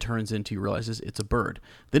 Then it turns into, he realizes it's a bird.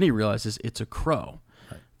 Then he realizes it's a crow.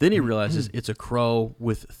 Right. Then he realizes it's a crow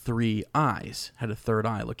with 3 eyes, had a third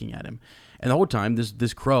eye looking at him. And the whole time,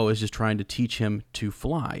 this crow is just trying to teach him to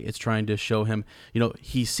fly. It's trying to show him,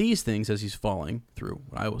 he sees things as he's falling through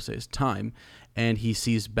what I will say is time, and he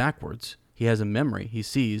sees backwards. He has a memory. He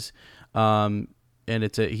sees, and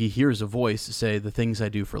he hears a voice say, "The things I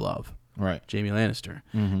do for love." Right. Jaime Lannister.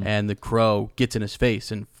 Mm-hmm. And the crow gets in his face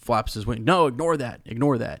and flaps his wing. No, ignore that.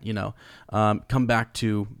 Come back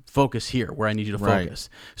to focus here where I need you to focus.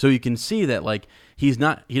 Right. So you can see that he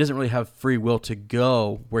doesn't really have free will to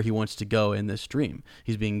go where he wants to go in this dream.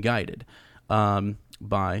 He's being guided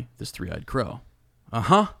by this 3-eyed crow.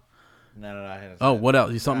 Uh-huh. No. Oh, what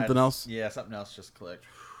else? Something else? Yeah, something else just clicked.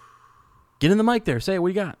 Get in the mic there. Say it. What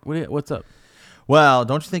do you got? What's up? Well,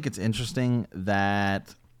 don't you think it's interesting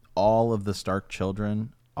that all of the Stark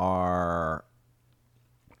children are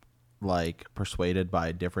persuaded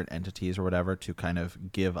by different entities or whatever to kind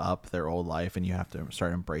of give up their old life, and you have to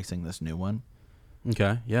start embracing this new one?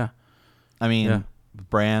 Okay, yeah. I mean,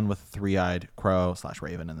 Bran with 3-eyed crow /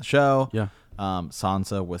 Raven in the show. Yeah.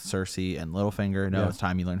 Sansa with Cersei and Littlefinger. No, it's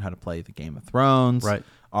time you learn how to play the Game of Thrones. Right.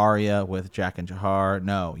 Arya with Jack and Jahar.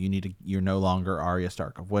 No, you're no longer Arya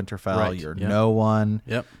Stark of Winterfell. Right. You're no one.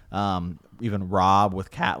 Yep. Even Robb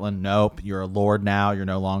with Catelyn. Nope. You're a lord now. You're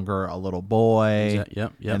no longer a little boy.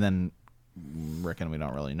 Yep. And then Rickon, we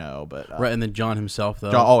don't really know, but right. And then Jon himself,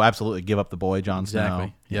 though. Absolutely. Give up the boy, Jon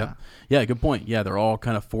Snow. Exactly. Yeah. Good point. Yeah, they're all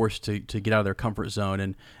kind of forced to get out of their comfort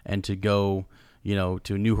zone and to go,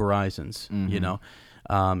 to new horizons.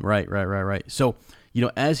 Mm-hmm. Right. So,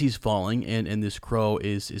 as he's falling and this crow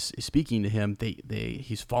is speaking to him,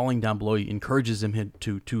 he's falling down below. He encourages him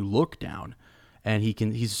to look down, and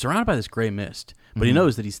he's surrounded by this gray mist, but he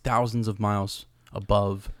knows that he's thousands of miles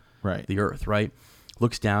above Right. the earth, right?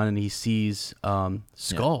 Looks down and he sees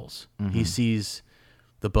skulls. Yeah. He sees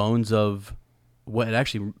the bones of what it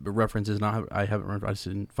actually references. Not I haven't remembered. I just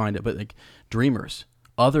didn't find it, but like dreamers,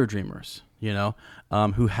 other dreamers,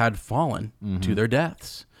 who had fallen to their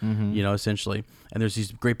deaths, essentially. And there's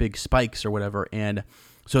these great big spikes or whatever, and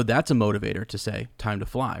so that's a motivator to say time to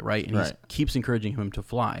fly, right? And he keeps encouraging him to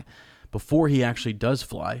fly. Before he actually does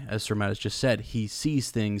fly, as Sir Matt has just said, he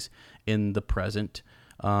sees things in the present.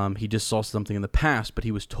 He just saw something in the past, but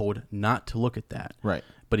he was told not to look at that. Right.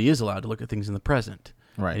 But he is allowed to look at things in the present.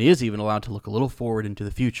 Right. And he is even allowed to look a little forward into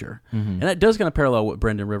the future. And that does kind of parallel what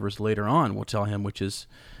Brendan Rivers later on will tell him, which is,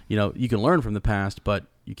 you can learn from the past, but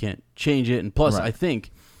you can't change it. And plus, I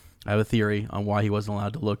think I have a theory on why he wasn't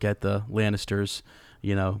allowed to look at the Lannisters,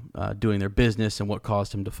 doing their business and what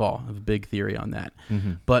caused him to fall. I have a big theory on that.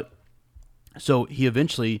 But so he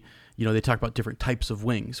eventually, they talk about different types of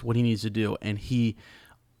wings, what he needs to do. And he,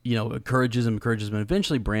 encourages him. And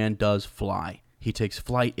eventually Bran does fly. He takes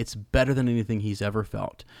flight. It's better than anything he's ever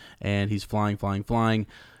felt. And he's flying.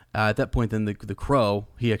 At that point, then the crow,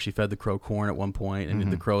 he actually fed the crow corn at one point,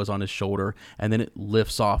 and the crow is on his shoulder. And then it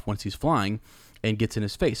lifts off once he's flying and gets in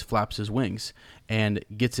his face, flaps his wings, and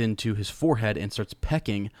gets into his forehead and starts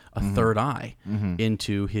pecking a third eye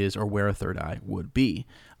into his, or where a third eye would be,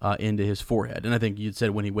 into his forehead. And I think you'd said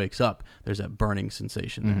when he wakes up, there's that burning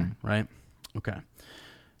sensation there, right? Okay.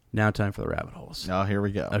 Now time for the rabbit holes. Oh, here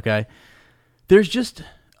we go. Okay. There's just,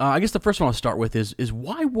 I guess the first one I'll start with is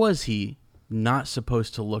why was he not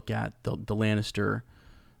supposed to look at the Lannister,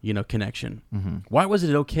 connection? Why was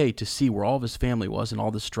it okay to see where all of his family was and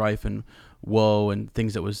all the strife and woe and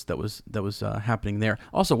things that was happening there?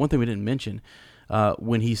 Also, one thing we didn't mention,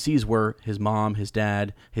 when he sees where his mom, his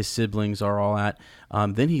dad, his siblings are all at,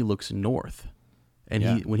 then he looks north,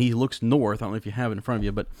 and when he looks north, I don't know if you have it in front of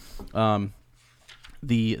you, but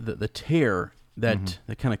the tear that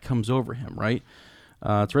kind of comes over him, right?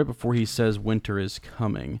 It's right before he says winter is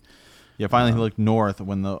coming. Yeah, finally he looked north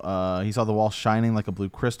when he saw the wall shining like a blue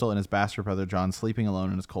crystal and his bastard brother Jon sleeping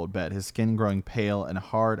alone in his cold bed, his skin growing pale and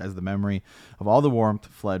hard as the memory of all the warmth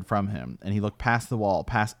fled from him. And he looked past the wall,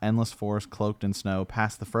 past endless forest cloaked in snow,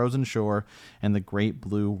 past the frozen shore and the great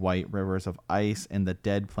blue-white rivers of ice and the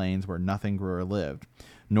dead plains where nothing grew or lived.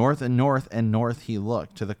 North and north and north he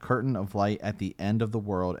looked, to the curtain of light at the end of the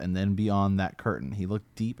world, and then beyond that curtain. He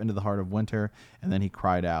looked deep into the heart of winter, and then he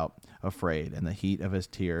cried out, afraid, and the heat of his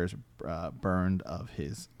tears burned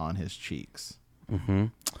on his cheeks.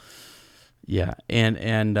 Yeah,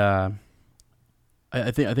 and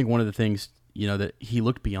I think one of the things, that he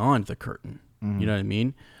looked beyond the curtain. You know what I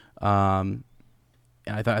mean? And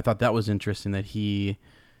I thought that was interesting that he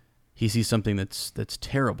sees something that's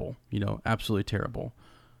terrible, absolutely terrible.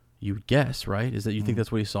 You would guess, right? Is that you think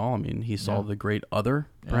that's what he saw? I mean, he saw the great other,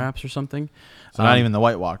 perhaps, or something. So not even the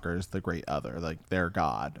White Walkers, the great other, like their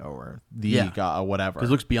god or the god or whatever. Because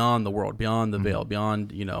it looks beyond the world, beyond the veil,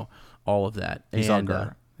 beyond, all of that. He saw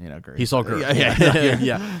Gur. He saw Gur.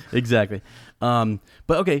 Yeah, exactly. But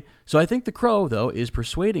okay, so I think the crow, though, is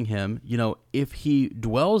persuading him, if he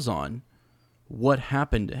dwells on what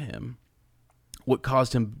happened to him, what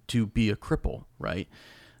caused him to be a cripple, right?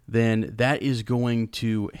 Then that is going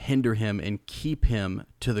to hinder him and keep him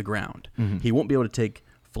to the ground. He won't be able to take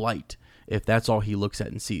flight if that's all he looks at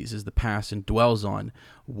and sees is the past and dwells on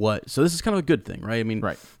what. So this is kind of a good thing, right? I mean,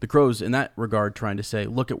 the crow's in that regard trying to say,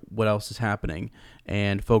 look at what else is happening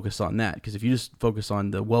and focus on that. Because if you just focus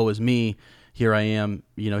on the woe is me, here I am,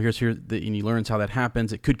 and he learns how that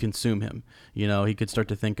happens, it could consume him. He could start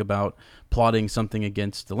to think about plotting something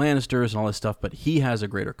against the Lannisters and all this stuff, but he has a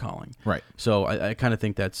greater calling. Right. So I kind of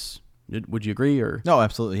think would you agree or? No,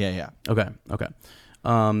 absolutely. Yeah. Okay.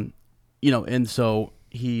 And so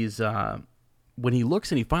he's, when he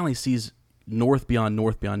looks and he finally sees north beyond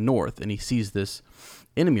north, and he sees this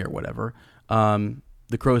enemy or whatever,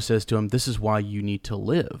 the crow says to him, this is why you need to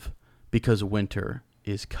live, because winter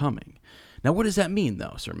is coming. Now, what does that mean,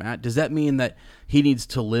 though, Sir Matt? Does that mean that he needs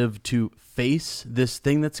to live to face this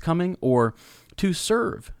thing that's coming or to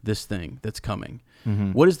serve this thing that's coming?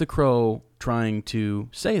 What is the crow trying to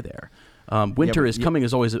say there? Winter is coming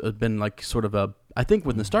has always been like sort of I think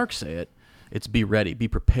when the Starks say it, it's be ready, be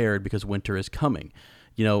prepared because winter is coming.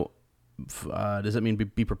 Does that mean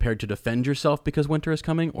be prepared to defend yourself because winter is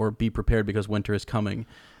coming, or be prepared because winter is coming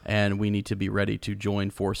and we need to be ready to join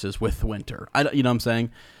forces with winter? You know what I'm saying?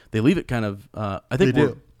 They leave it kind of, I think they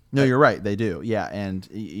do. No, you're right. They do. Yeah.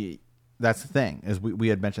 And that's the thing is we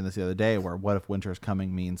had mentioned this the other day where what if winter is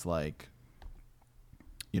coming means like,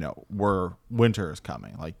 winter is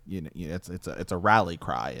coming. Like, it's a rally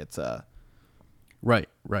cry. It's a, Right.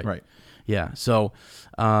 Yeah. So,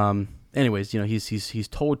 anyways, he's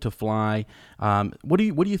told to fly. What do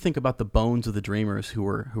you think about the bones of the dreamers who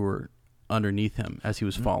were underneath him as he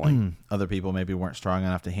was falling? Other people maybe weren't strong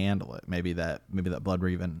enough to handle it. Maybe that Blood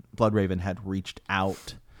Raven had reached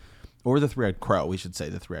out, or the three-eyed crow. We should say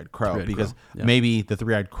the three-eyed crow, because maybe the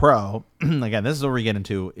three-eyed crow. Again, this is where we get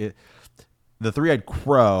into it. The three-eyed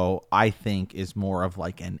crow, I think, is more of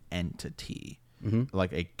like an entity,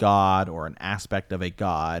 like a god or an aspect of a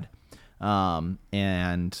god.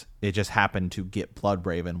 And it just happened to get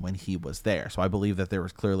Bloodraven when he was there. So I believe that there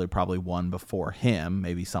was clearly probably one before him,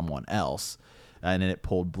 maybe someone else. And then it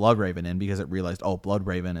pulled Bloodraven in because it realized,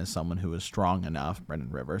 Bloodraven is someone who is strong enough,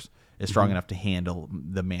 Brendan Rivers, is strong enough to handle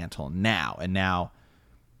the mantle now. And now,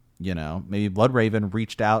 maybe Bloodraven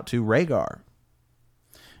reached out to Rhaegar.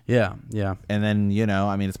 Yeah, yeah. And then,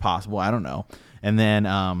 it's possible. I don't know. And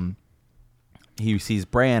then he sees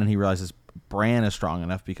Bran and he realizes Bran is strong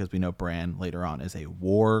enough because we know Bran later on is a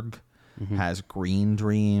warg, has green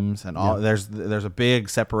dreams, and all. There's a big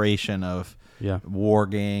separation of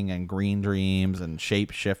warging and green dreams and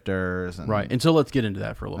shapeshifters. And, right. And so let's get into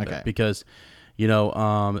that for a little bit, because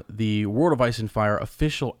the World of Ice and Fire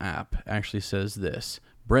official app actually says this: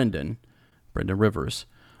 Brendan Rivers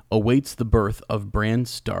awaits the birth of Bran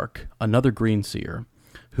Stark, another green seer,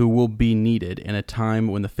 who will be needed in a time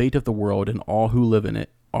when the fate of the world and all who live in it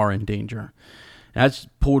are in danger. And that's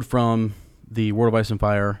pulled from the World of Ice and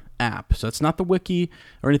Fire app. So it's not the wiki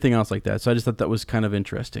or anything else like that. So I just thought that was kind of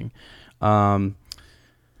interesting.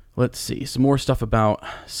 Let's see. Some more stuff about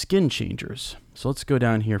skin changers. So let's go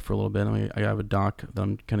down here for a little bit. I have a doc that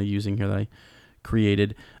I'm kind of using here that I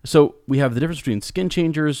created. So we have the difference between skin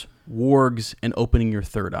changers, wargs, and opening your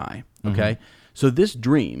third eye. Okay? So this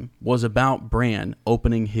dream was about Bran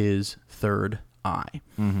opening his third eye.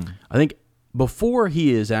 I think before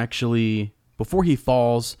he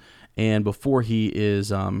falls and before he is,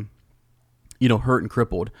 hurt and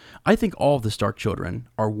crippled, I think all of the Stark children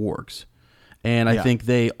are wargs. And I think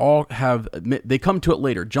they all they come to it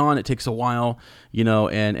later. Jon, it takes a while,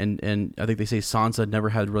 and I think they say Sansa never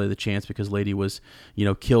had really the chance because Lady was,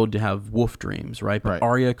 killed to have wolf dreams, right? But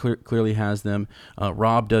Arya clearly has them.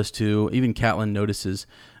 Robb does too. Even Catelyn notices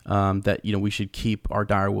that, we should keep our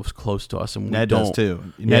direwolves close to us. And Ned does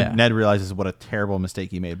too. Ned realizes what a terrible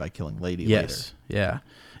mistake he made by killing Lady later. Yeah.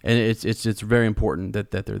 And it's very important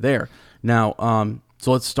that they're there. Now,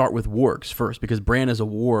 so let's start with wargs first, because Bran is a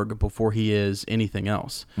warg before he is anything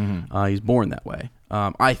else. He's born that way,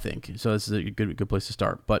 I think. So this is a good place to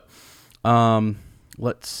start. But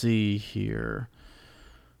let's see here.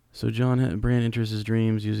 So Bran enters his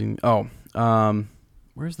dreams using...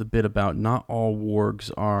 where's the bit about not all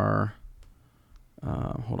wargs are...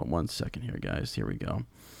 hold on one second here, guys. Here we go.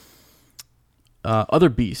 Other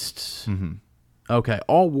beasts. Okay,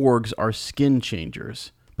 all wargs are skin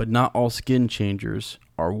changers, but not all skin changers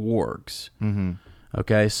are wargs.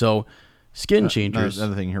 Okay, so skin changers...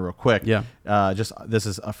 Another thing here real quick. Yeah. This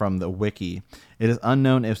is from the wiki. It is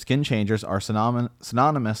unknown if skin changers are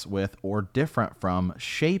synonymous with or different from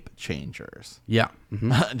shape changers. Yeah.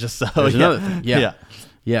 Just so... There's another thing. Yeah.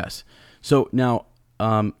 Yes. So now...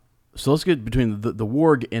 So let's get between the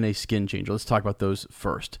warg and a skin changer. Let's talk about those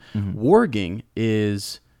first. Warging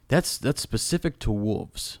is... That's specific to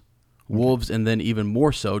wolves. Wolves, and then even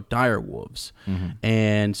more so, dire wolves.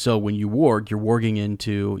 And so when you warg, you're warging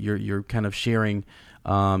into, you're kind of sharing,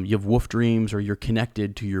 you have wolf dreams, or you're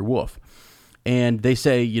connected to your wolf. And they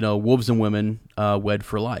say, wolves and women wed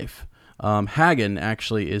for life. Hagen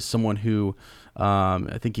actually is someone who,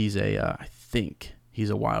 I think he's a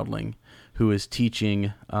wildling who is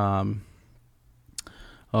teaching,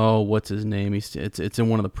 what's his name? It's in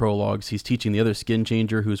one of the prologues. He's teaching the other skin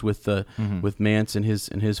changer who's with with Mance and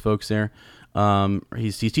his folks there.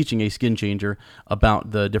 He's teaching a skin changer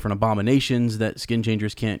about the different abominations that skin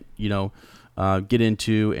changers can't get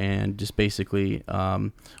into, and just basically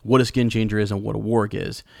what a skin changer is and what a warg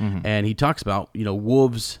is. And he talks about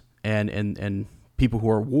wolves and people who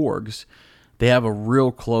are wargs. They have a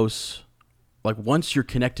real close, like, once you're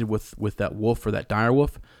connected with that wolf or that dire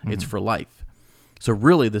wolf, it's for life. So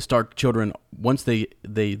really, the Stark children, once they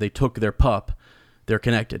took their pup, they're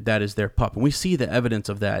connected. That is their pup. And we see the evidence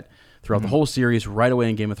of that throughout the whole series, right away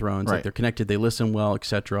in Game of Thrones. Like, they're connected, they listen well,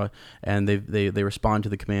 etc., and they respond to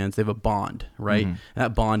the commands. They have a bond, right? And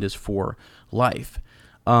that bond is for life.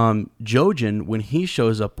 Jojen, when he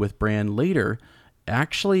shows up with Bran later,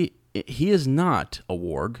 actually, he is not a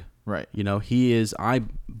warg. Right. He is, I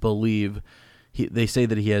believe... they say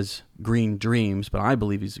that he has green dreams, but I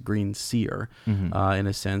believe he's a green seer in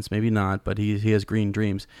a sense. Maybe not, but he has green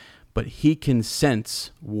dreams. but he can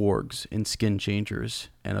sense wargs and skin changers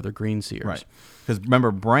and other green seers. Right. Because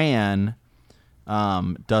remember, Bran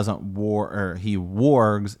doesn't he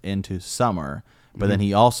wargs into summer, but then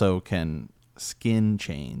he also can skin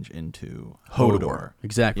change into Hodor.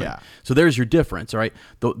 Exactly. Yeah. So there's your difference, all right?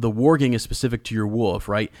 The warging is specific to your wolf,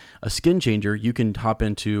 right? A skin changer, you can hop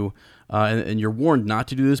into, and you're warned not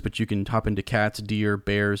to do this, but you can hop into cats, deer,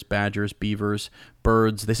 bears, badgers, beavers,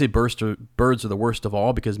 birds. They say birds are the worst of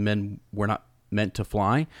all because men were not meant to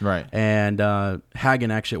fly. Right. And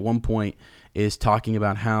Hagen actually at one point is talking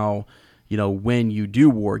about how, when you do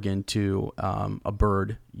warg into a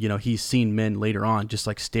bird, he's seen men later on just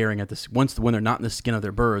like staring at this when they're not in the skin of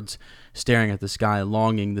their birds, staring at the sky,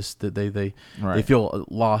 longing. They feel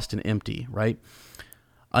lost and empty, right?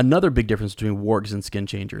 Another big difference between wargs and skin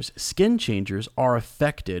changers. Skin changers are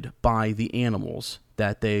affected by the animals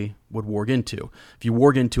that they would warg into. If you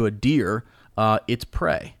warg into a deer, it's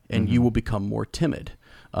prey, and you will become more timid.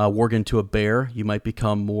 Warg into a bear, you might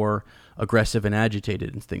become more aggressive and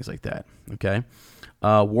agitated and things like that. Okay,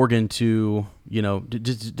 warg into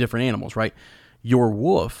just different animals, right? Your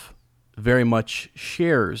wolf very much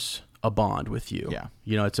shares a bond with you. Yeah,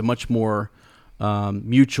 it's a much more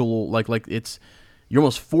mutual. Like you're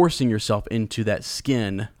almost forcing yourself into that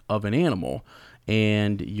skin of an animal,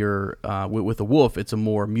 and you're with a wolf, it's a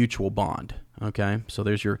more mutual bond. Okay, so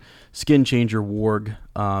there's your skin changer warg.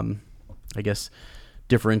 I guess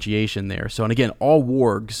differentiation there. So, and again, all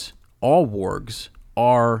wargs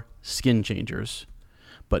are skin changers,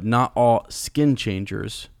 but not all skin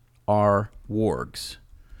changers are wargs.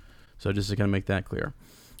 So just to kind of make that clear.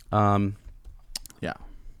 Yeah.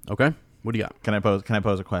 Okay. What do you got? Can I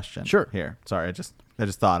pose a question? Sure. Here. Sorry, I just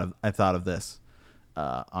thought of this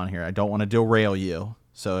on here. I don't want to derail you.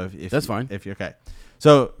 So if that's fine. If you're okay.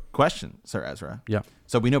 So question, Sir Ezra. Yeah.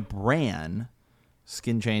 So we know Bran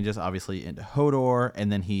skin changes obviously into Hodor,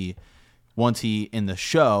 and then once he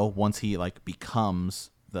like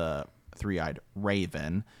becomes the three-eyed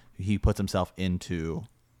raven, he puts himself into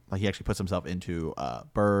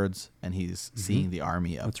birds, and he's seeing the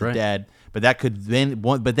army of the dead. But that could then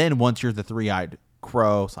once you're the three-eyed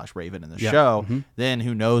crow / raven in the show, then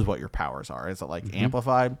who knows what your powers are? Is it like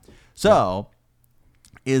amplified? So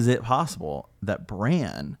is it possible that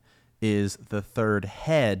Bran is the third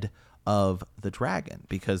head of the dragon?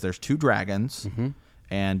 Because there's two dragons,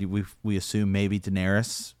 and we assume maybe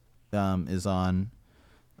Daenerys is on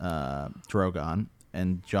Drogon,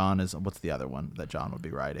 and Jon is, what's the other one that Jon would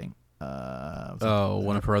be riding?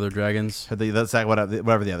 One of her other dragons. That's like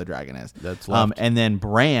whatever the other dragon is. That's left. And then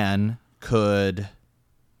Bran could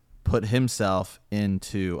put himself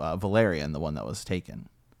into Valerian, the one that was taken.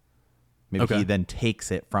 Maybe he then takes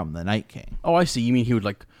it from the Night King. Oh, I see. You mean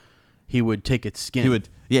he would take its skin? He would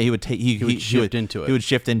shift into it. He would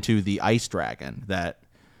shift into the ice dragon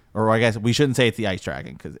or I guess we shouldn't say it's the ice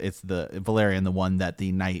dragon because it's the Valerian, the one that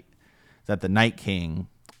the Night King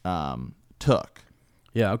took.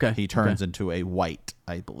 Yeah. Okay. He turns into a white,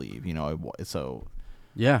 I believe. So.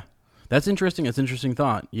 Yeah, that's interesting. That's an interesting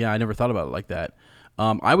thought. Yeah, I never thought about it like that.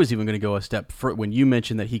 I was even going to go a step further when you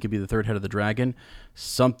mentioned that he could be the third head of the dragon.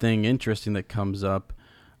 Something interesting that comes up.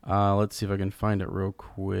 Let's see if I can find it real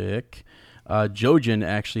quick. Jojen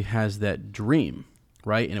actually has that dream,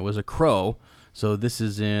 right? And it was a crow. So this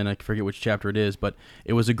is I forget which chapter it is, but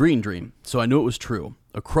it was a green dream. So I knew it was true.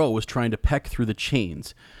 A crow was trying to peck through the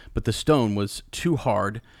chains, but the stone was too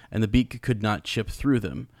hard, and the beak could not chip through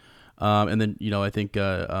them. And then, I think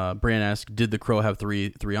Bran asked, did the crow have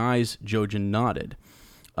three eyes? Jojen nodded.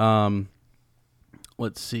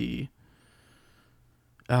 Let's see.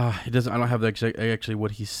 It doesn't. I don't have actually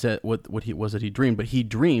what he said. What he was that he dreamed, but he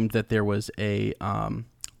dreamed that there was a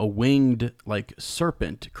winged like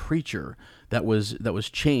serpent creature that was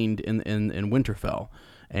chained in Winterfell,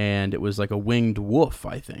 and it was like a winged wolf.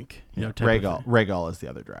 I think. Rhaegal is the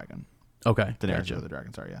other dragon. Okay, Daenerys gotcha. is the other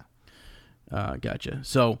dragon. Sorry, yeah. Gotcha.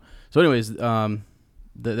 So anyways, I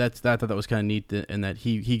thought that was kind of neat, and that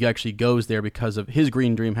he actually goes there because of his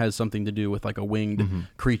green dream has something to do with like a winged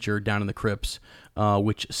creature down in the crypts,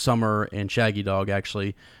 which Summer and Shaggy Dog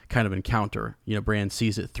actually kind of encounter. Bran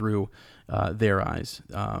sees it through their eyes.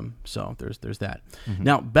 So there's that.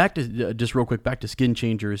 Now back to just real quick, back to skin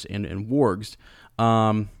changers and wargs.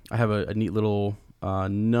 I have a neat little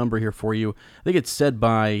number here for you. I think it's said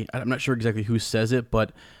by, I'm not sure exactly who says it,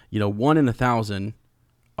 but 1 in 1,000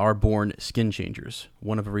 are born skin changers.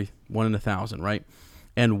 One in 1,000, right?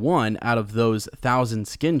 And 1 out of those 1,000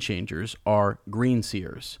 skin changers are green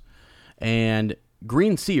seers. And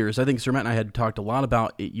green seers, I think Sir Matt and I had talked a lot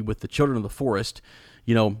about it with the Children of the Forest.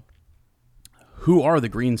 who are the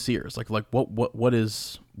green seers? Like what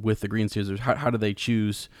is with the green seers? How do they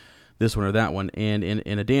choose this one or that one? And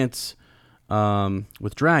in A Dance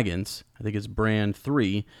with Dragons, I think it's Bran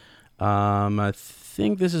 3. I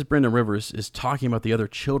think this is Brendan Rivers is talking about the other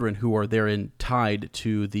children who are therein tied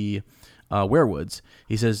to the werewoods.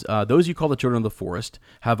 He says, those you call the children of the forest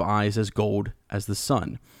have eyes as gold as the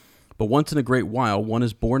sun. But once in a great while, one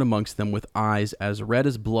is born amongst them with eyes as red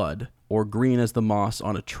as blood, or green as the moss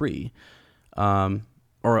on a tree, or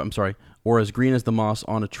as green as the moss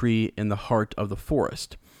on a tree in the heart of the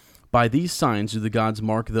forest. By these signs do the gods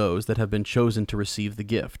mark those that have been chosen to receive the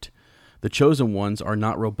gift. The chosen ones are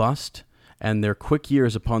not robust, and their quick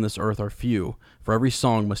years upon this earth are few, for every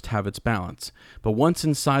song must have its balance. But once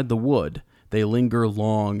inside the wood, they linger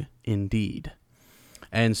long indeed.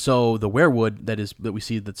 And so the werewood that we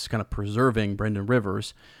see that's kind of preserving Brendan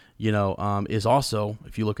Rivers, is also,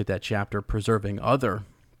 if you look at that chapter, preserving other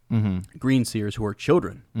green seers who are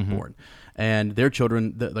children born. And their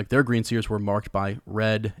children, their green seers were marked by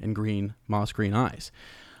red and green, moss green eyes.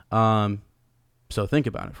 So think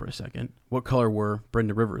about it for a second. What color were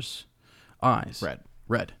Brendan Rivers' eyes?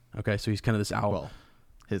 Red. Okay, so he's kind of this owl. Well,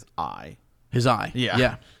 his eye. His eye. Yeah.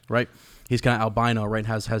 Yeah, right? He's kind of albino, right?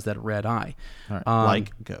 Has that red eye. Right.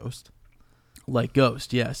 Like Ghost. Like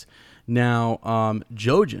Ghost, yes. Now,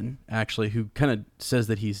 Jojen, actually, who kind of says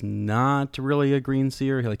that he's not really a green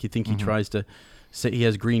seer. Like, you think he tries to say he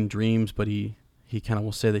has green dreams, but he kind of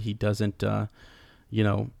will say that he doesn't, I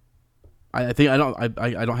don't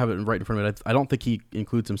have it right in front of me. I don't think he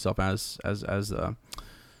includes himself as a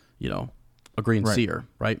green seer,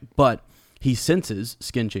 right? But he senses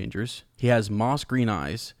skin changers. He has moss green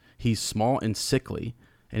eyes. He's small and sickly,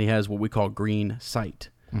 and he has what we call green sight.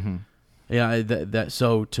 Mm-hmm. Yeah,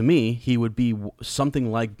 so to me, he would be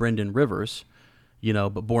something like Brendan Rivers,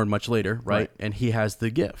 but born much later, right? And he has the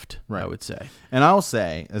gift, I would say. And I'll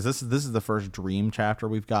say, as this is the first dream chapter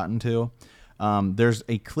we've gotten to, there's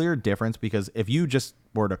a clear difference, because if you just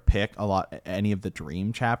were to pick any of the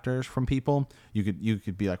dream chapters from people, you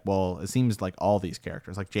could be like, well, it seems like all these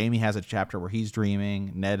characters, like Jaime has a chapter where he's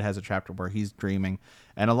dreaming, Ned has a chapter where he's dreaming,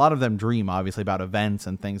 and a lot of them dream obviously about events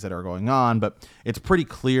and things that are going on, but it's pretty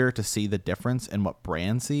clear to see the difference in what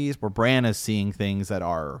Bran sees, where Bran is seeing things that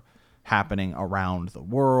are happening around the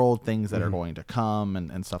world, things that are going to come,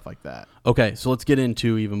 and stuff like that. Okay, so let's get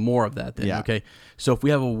into even more of that then. Yeah. Okay, so if we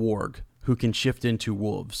have a warg who can shift into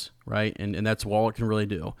wolves, right? And that's all it can really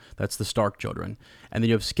do. That's the Stark children. And then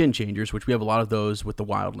you have skin changers, which we have a lot of those with the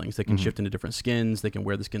wildlings. They can shift into different skins. They can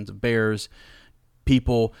wear the skins of bears,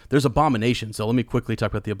 people. There's abominations. So let me quickly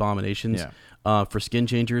talk about the abominations. Yeah. For skin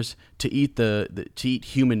changers, to eat to eat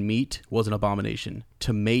human meat was an abomination.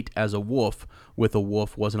 To mate as a wolf with a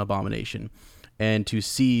wolf was an abomination. And to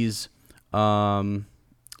seize the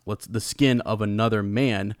skin of another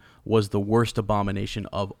man was the worst abomination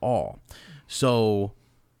of all. So,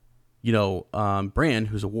 Bran,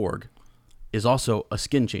 who's a warg, is also a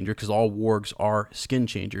skin changer, because all wargs are skin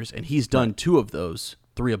changers, and he's done 2 of those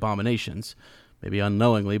 3 abominations, maybe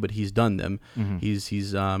unknowingly, but he's done them.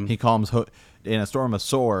 He calms in A Storm of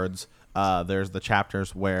Swords. There's the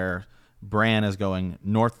chapters where Bran is going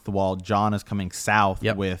north of the wall, Jon is coming south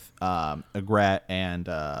with Ygritte and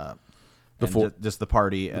just the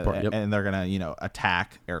party, and they're gonna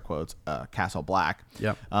attack, air quotes, Castle Black.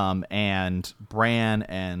 And Bran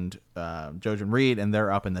and Jojen Reed, and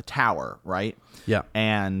they're up in the tower, right?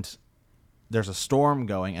 And there's a storm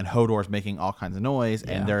going, and Hodor's making all kinds of noise,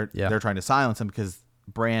 and they're trying to silence him, because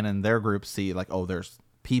Bran and their group see there's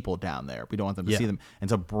people down there. We don't want them to see them, and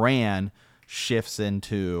so Bran shifts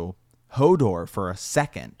into Hodor for a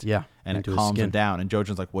second, and it calms him down. And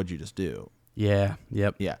Jojen's like, "What'd you just do?" Yeah.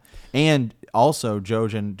 And also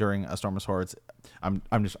Jojen during A Storm of Swords, I'm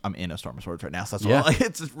in A Storm of Swords right now, so that's why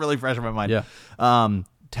it's just really fresh in my mind.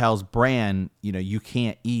 Tells Bran, you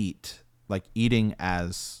can't eat. Like, eating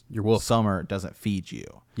as your wolf summer doesn't feed you.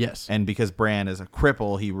 Yes. And because Bran is a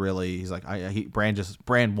cripple, he's like,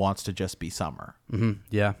 Bran wants to just be summer. Mm-hmm.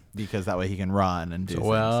 Yeah. Because that way he can run and do things.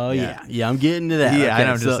 Well, yeah, I'm getting to that. Yeah, okay, I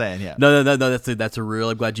know, I'm just saying, yeah. No, that's a real,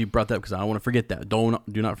 I'm glad you brought that up, because I don't want to forget that. Do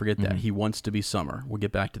not forget that. He wants to be summer. We'll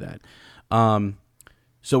get back to that.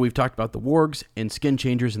 So we've talked about the wargs and skin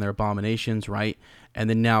changers and their abominations, right? And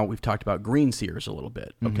then now we've talked about green seers a little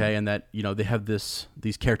bit, okay? And that, they have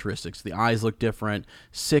these characteristics. The eyes look different,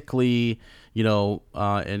 sickly,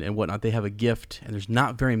 and whatnot. They have a gift, and there's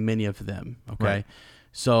not very many of them, okay? Right.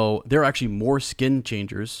 So there are actually more skin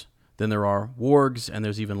changers than there are wargs, and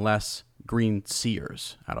there's even less green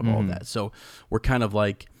seers out of all of that. So we're kind of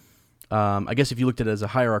like I guess if you looked at it as a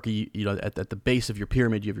hierarchy, at the base of your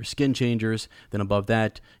pyramid, you have your skin changers. Then above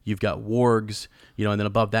that, you've got wargs. And then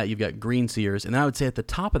above that, you've got green seers. And then I would say at the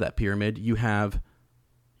top of that pyramid, you have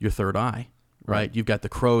your third eye. Right, you've got the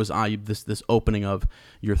crow's eye. This opening of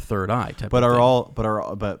your third eye.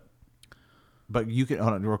 But you can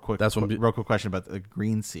hold on real quick. That's real quick question about the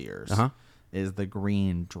green seers. Is the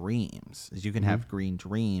green dreams? Is you can have green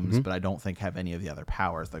dreams, but I don't think have any of the other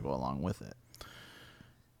powers that go along with it.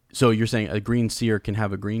 So you're saying a green seer can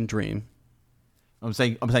have a green dream? I'm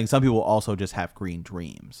saying some people also just have green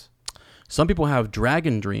dreams. Some people have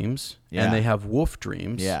dragon dreams, and they have wolf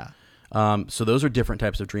dreams. Yeah. So those are different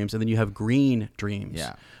types of dreams. And then you have green dreams,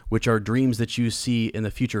 which are dreams that you see in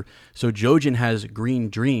the future. So Jojen has green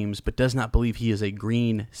dreams, but does not believe he is a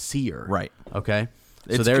green seer. Right. Okay.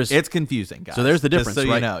 It's confusing, guys. So there's the difference, just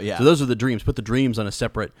so right? You know, yeah. So those are the dreams. Put the dreams on a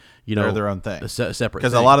separate, they're their own thing. Separate.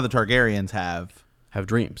 Because a lot of the Targaryens have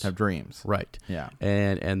dreams. Right. Yeah.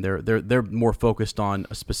 And they're more focused on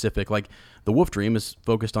a specific, like the wolf dream is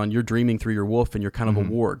focused on you're dreaming through your wolf and you're kind of a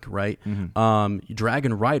warg, right?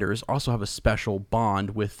 Dragon riders also have a special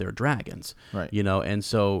bond with their dragons. Right. And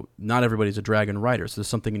so not everybody's a dragon rider. So there's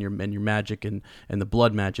something in your magic and the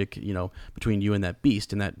blood magic, between you and that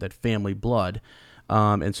beast and that family blood.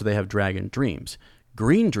 And so they have dragon dreams.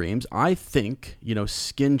 Green dreams, I think,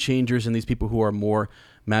 skin changers and these people who are more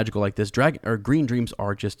magical like this, green dreams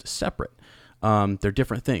are just separate. They're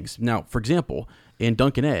different things. Now, for example, in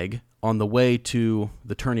Dunk and Egg, on the way to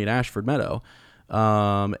the tourney at Ashford Meadow,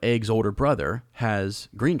 Egg's older brother has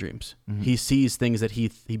green dreams. He sees things that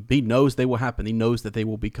he knows they will happen. He knows that they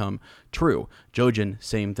will become true. Jojen,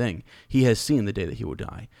 same thing. He has seen the day that he will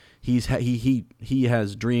die. He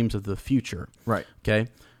has dreams of the future. Right. Okay.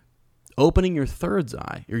 Opening your third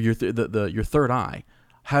eye, or your third eye,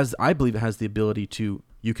 I believe it has the ability to.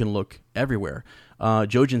 You can look everywhere.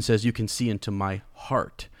 Jojen says you can see into my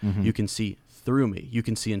heart. You can see through me. You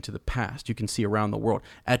can see into the past. You can see around the world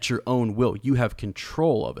at your own will. You have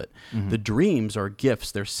control of it. The dreams are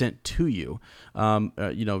gifts. They're sent to you,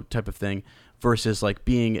 type of thing, versus like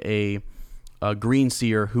being a green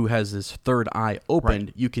seer who has his third eye opened.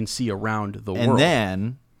 Right. You can see around the world. And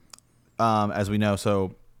then, as we know,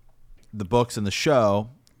 so the books and the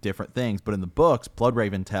show, different things. But in the books,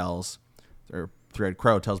 Bloodraven tells, or Three-Eyed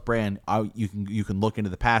Crow tells Bran, you can look into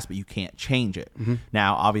the past, but you can't change it.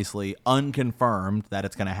 Now, obviously, unconfirmed that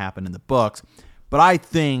it's going to happen in the books. But I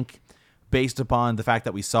think, based upon the fact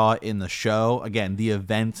that we saw it in the show, again, the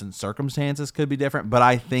events and circumstances could be different. But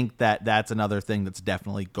I think that that's another thing that's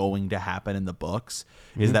definitely going to happen in the books,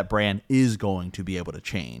 is that Bran is going to be able to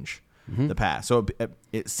change the past. So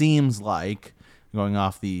it seems like, going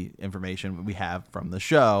off the information we have from the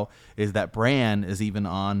show, is that Bran is even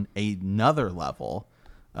on another level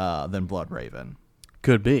than Bloodraven.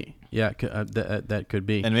 Could be. Yeah, that could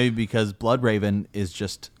be. And maybe because Bloodraven is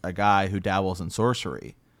just a guy who dabbles in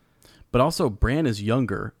sorcery. But also, Bran is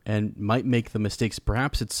younger and might make the mistakes.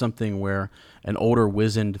 Perhaps it's something where an older,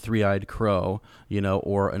 wizened, three-eyed crow,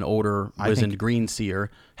 or an older, wizened green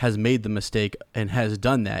seer has made the mistake and has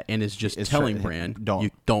done that and is just telling Bran,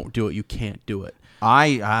 you don't do it, you can't do it.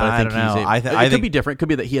 I don't know. I think it could be different. It could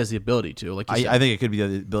be that he has the ability to. Like I think it could be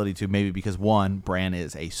the ability to, maybe because, one, Bran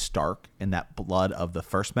is a Stark in that blood of the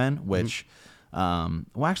First Men, which... well,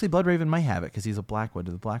 actually, Bloodraven might have it because he's a Blackwood.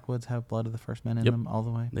 Do the Blackwoods have blood of the First Men in them all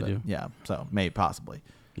the way? They do. Yeah, so maybe possibly.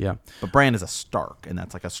 Yeah, but Bran is a Stark, and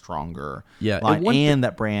that's like a stronger line. And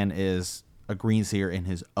that Bran is a green seer in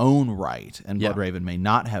his own right, and Bloodraven may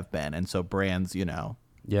not have been, and so Bran's,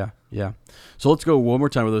 Yeah. So let's go one more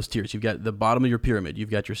time with those tiers. You've got the bottom of your pyramid. You've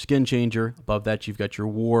got your skin changer. Above that, you've got your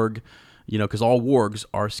warg. Because all wargs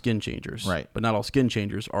are skin changers. Right. But not all skin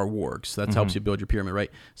changers are wargs. So that helps you build your pyramid, right?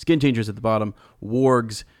 Skin changers at the bottom,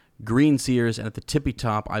 wargs, green seers, and at the tippy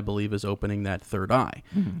top, I believe, is opening that third eye.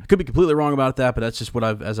 I could be completely wrong about that, but that's just what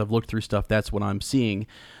as I've looked through stuff, that's what I'm seeing.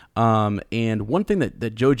 And one thing that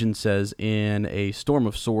Jojen says in A Storm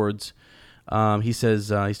of Swords, he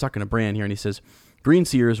says, he's talking to Bran here, and he says, green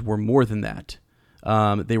seers were more than that.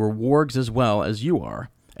 They were wargs as well as you are.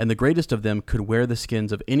 And the greatest of them could wear the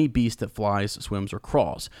skins of any beast that flies, swims, or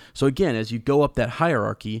crawls. So again, as you go up that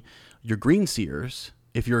hierarchy, your green seers,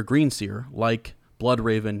 if you're a green seer, like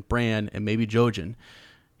Bloodraven, Bran, and maybe Jojen,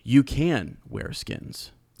 you can wear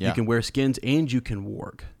skins. Yeah. You can wear skins and you can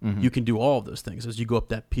warg. You can do all of those things as you go up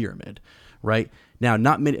that pyramid, right? Now,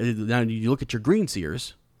 not many. Now you look at your green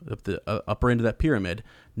seers up the upper end of that pyramid.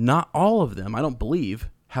 Not all of them, I don't believe,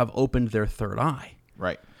 have opened their third eye.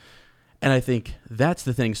 Right. And I think that's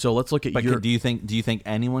the thing. So let's look at do you think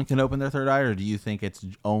anyone can open their third eye, or do you think it's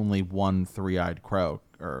only one three-eyed crow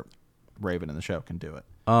or raven in the show can do it?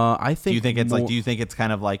 I think. Do you think it's like? Do you think it's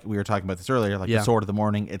kind of like we were talking about this earlier, like the Sword of the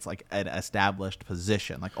Morning? It's like an established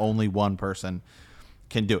position, like only one person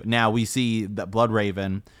can do it. Now we see that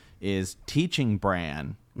Bloodraven is teaching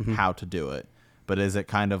Bran how to do it, but is it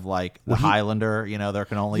kind of like the Highlander? You know, there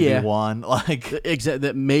can only be one. Like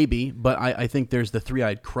that maybe, but I think there's the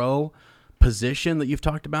three-eyed crow position that you've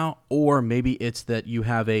talked about, or maybe it's that you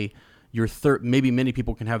have your third. Maybe many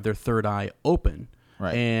people can have their third eye open.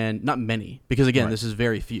 Right. And not many, because again, this is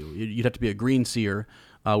very few. You'd have to be a green seer,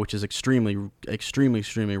 which is extremely, extremely,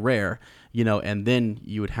 extremely rare, you know, and then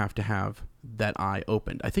you would have to have that eye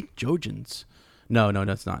opened. I think Jojen's. No,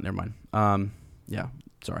 that's not. Never mind. Yeah,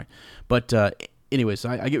 sorry. But anyways,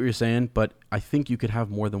 I get what you're saying, but I think you could have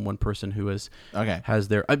more than one person who has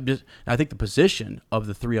their. I think the position of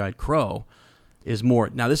the three-eyed crow is more.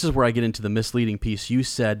 Now, this is where I get into the misleading piece. You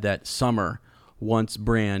said that Summer wants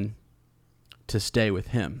Bran to stay with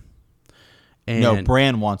him. And no,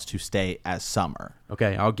 Bran wants to stay as Summer.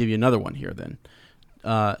 Okay, I'll give you another one here then.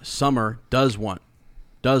 Summer does want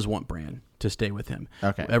Bran to stay with him.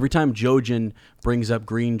 Okay. Every time Jojen brings up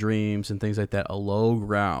green dreams and things like that, a low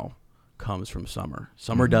growl comes from Summer.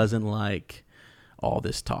 Summer doesn't like all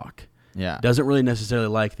this talk. Yeah. Doesn't really necessarily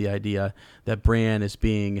like the idea that Bran is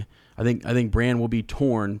being. I think Bran will be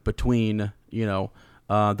torn between the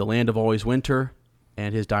land of always winter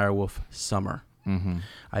and his direwolf Summer. Mm-hmm.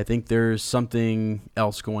 I think there's something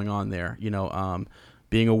else going on there.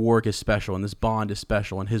 Being a warg is special, and this bond is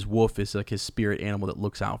special, and his wolf is like his spirit animal that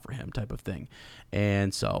looks out for him, type of thing.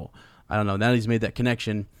 And so I don't know. Now that he's made that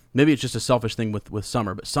connection, maybe it's just a selfish thing with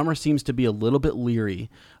Summer, but Summer seems to be a little bit leery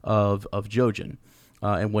of Jojen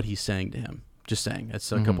and what he's saying to him. Just saying.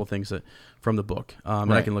 That's a couple of things from the book.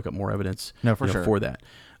 And I can look up more evidence for that.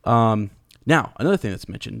 Now, another thing that's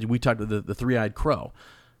mentioned, we talked about the three-eyed crow.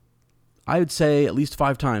 I would say at least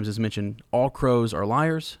 5 times is mentioned, all crows are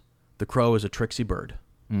liars. The crow is a tricksy bird.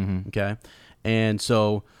 Mm-hmm. Okay? And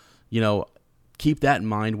so, keep that in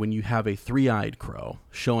mind when you have a three-eyed crow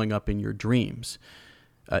showing up in your dreams.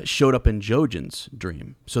 Showed up in Jojen's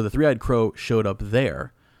dream. So the three-eyed crow showed up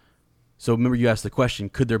there. So remember you asked the question,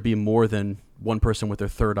 could there be more than one person with their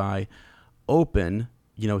third eye open?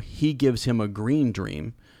 He gives him a green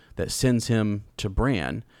dream that sends him to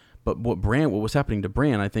Bran. But what was happening to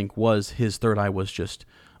Bran, I think, was his third eye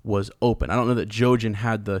was open. I don't know that Jojen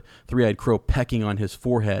had the three-eyed crow pecking on his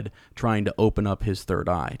forehead trying to open up his third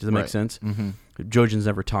eye. Does that make sense? Mm-hmm. Jojen's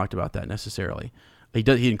never talked about that necessarily.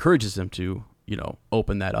 He encourages him to,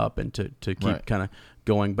 open that up and to keep kind of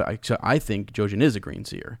going. But I think Jojen is a green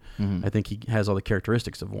seer. Mm-hmm. I think he has all the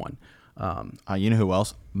characteristics of one. You know who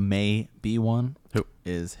else may be one? Who?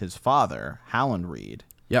 Is his father, Howland Reed.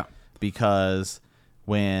 Yeah. Because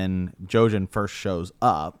when Jojen first shows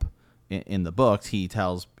up in the books, he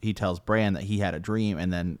tells Bran that he had a dream,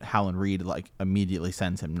 and then Howland Reed immediately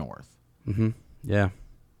sends him north. Mm-hmm. Yeah.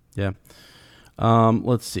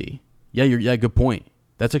 Let's see. Yeah, good point.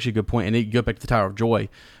 That's actually a good point. And then you go back to the Tower of Joy.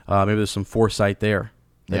 Maybe there's some foresight there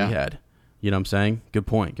that he had. You know what I'm saying? Good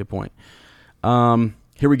point. Here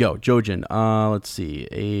we go. Jojen. Let's see.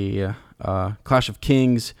 A Clash of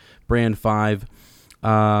Kings, Bran 5.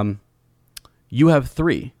 You have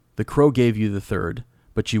 3. The crow gave you the third,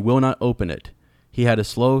 but you will not open it. He had a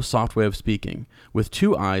slow, soft way of speaking. With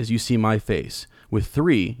 2 eyes, you see my face. With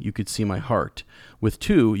 3, you could see my heart. With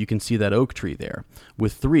 2, you can see that oak tree there.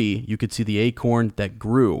 With 3, you could see the acorn that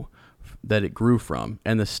it grew from,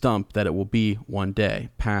 and the stump that it will be one day,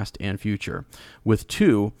 past and future. With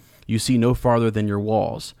 2, you see no farther than your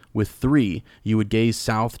walls. With 3, you would gaze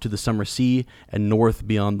south to the summer sea and north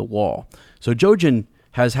beyond the wall. So Jojen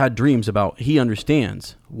has had dreams about, he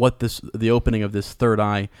understands what the opening of this third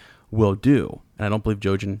eye will do. And I don't believe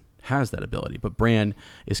Jojen has that ability, but Bran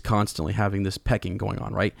is constantly having this pecking going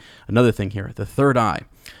on, right? Another thing here, the third eye.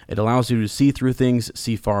 It allows you to see through things,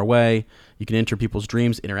 see far away. You can enter people's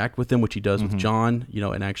dreams, interact with them, which he does with Jon,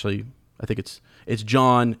 and actually I think it's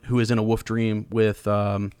Jon who is in a wolf dream with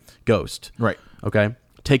Ghost. Right. Okay?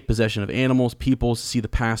 Take possession of animals, people, see the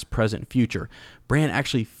past, present, and future. Bran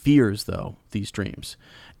actually fears, though, these dreams.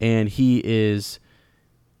 And he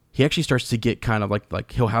actually starts to get kind of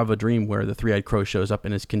like he'll have a dream where the three-eyed crow shows up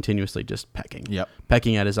and is continuously just pecking. Yep.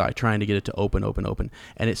 Pecking at his eye, trying to get it to open.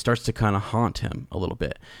 And it starts to kind of haunt him a little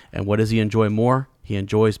bit. And what does he enjoy more? He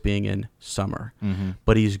enjoys being in summer. Mm-hmm.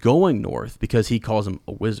 But he's going north because he calls him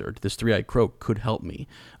a wizard. This three-eyed crow could help me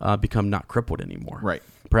become not crippled anymore. Right.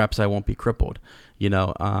 Perhaps I won't be crippled,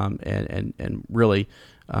 and really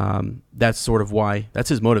that's sort of why, that's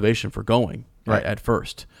his motivation for going right at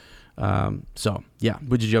first. So yeah,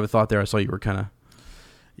 did you have a thought there? I saw you were kind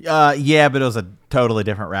of yeah, but it was a totally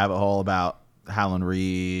different rabbit hole about Howland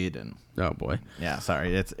Reed and oh boy, yeah.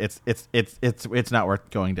 Sorry, it's not worth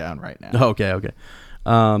going down right now. Okay.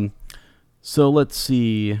 So let's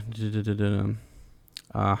see.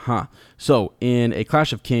 So in A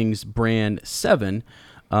Clash of Kings, Bran 7,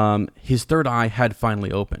 his third eye had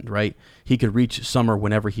finally opened, right? He could reach Summer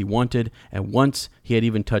whenever he wanted, and once he had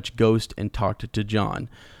even touched Ghost and talked to Jon,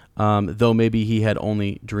 though maybe he had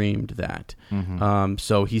only dreamed that.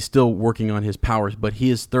 So he's still working on his powers, but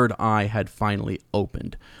his third eye had finally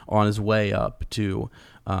opened on his way up to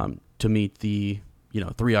meet the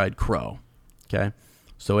three-eyed crow. Okay,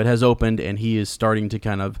 so it has opened, and he is starting to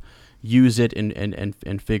kind of use it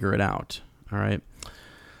and figure it out. All right.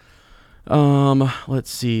 Let's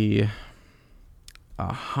see.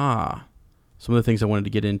 Some of the things I wanted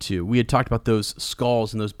to get into. We had talked about those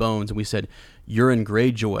skulls and those bones, and we said Euron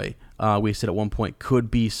Greyjoy, we said at one point, could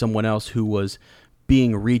be someone else who was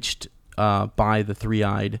being reached by the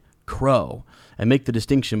three-eyed crow, and make the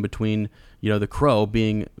distinction between the crow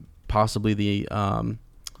being possibly the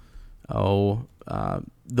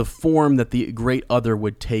form that the great other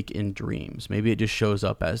would take in dreams. Maybe it just shows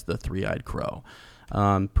up as the three-eyed crow,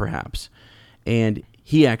 perhaps. And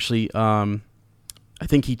he actually, I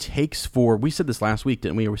think he takes we said this last week,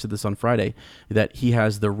 didn't we? Or we said this on Friday, that he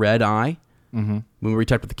has the red eye. Mm-hmm. When we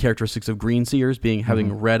talked about the characteristics of green seers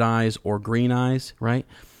having red eyes or green eyes, right?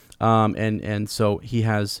 And so he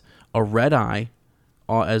has a red eye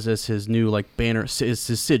as his new banner, his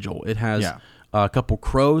sigil. It has a couple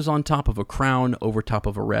crows on top of a crown over top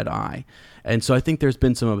of a red eye. And so I think there's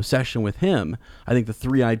been some obsession with him. I think the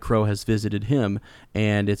three-eyed crow has visited him,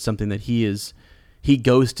 and it's something that he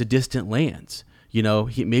goes to distant lands.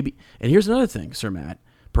 And here's another thing, Sir Matt.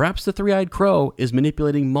 Perhaps the three-eyed crow is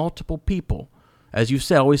manipulating multiple people. As you've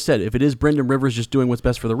always said, if it is Brendan Rivers just doing what's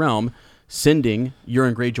best for the realm, sending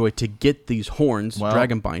Euron Greyjoy to get these horns,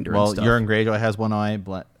 Dragonbinder and stuff. Euron Greyjoy has one eye,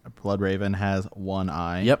 Bloodraven has one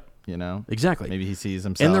eye. Yep. Exactly. Maybe he sees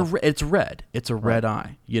himself. And it's red. It's a red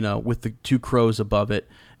eye, with the two crows above it,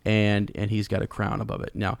 and he's got a crown above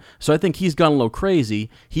it. Now, so I think he's gone a little crazy.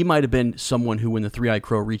 He might have been someone who, when the three-eyed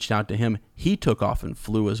crow reached out to him, he took off and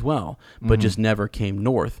flew as well, but just never came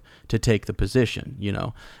north to take the position,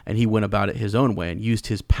 and he went about it his own way and used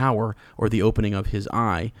his power or the opening of his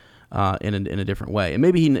eye in a different way. And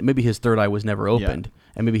maybe his third eye was never opened. Yeah.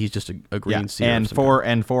 And maybe he's just a green seer. And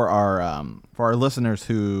for our listeners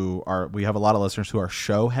we have a lot of listeners who are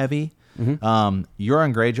show heavy. Euron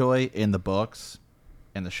Greyjoy in the books,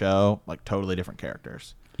 in the show, totally different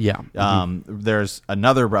characters. Yeah. There's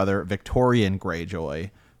another brother, Victorian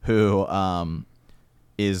Greyjoy, who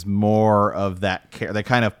is more of that. They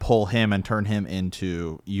kind of pull him and turn him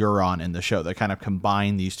into Euron in the show. They kind of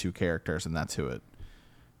combine these two characters, and that's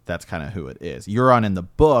kind of who it is. Euron in the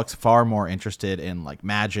books, far more interested in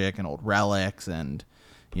magic and old relics and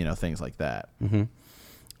things like that. Mm-hmm.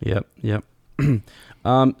 Yep.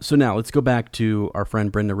 So now let's go back to our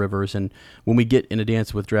friend Brenda Rivers, and when we get in A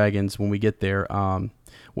Dance with Dragons, when we get there, some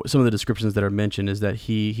of the descriptions that are mentioned is that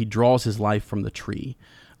he draws his life from the tree.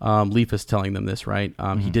 Leaf is telling them this, right?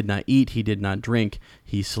 He did not eat, he did not drink,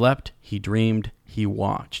 he slept, he dreamed, he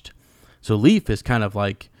watched. So Leaf is kind of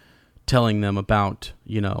telling them about,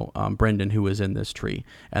 Brendan, who was in this tree.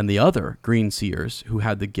 And the other green seers who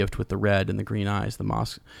had the gift with the red and the green eyes, the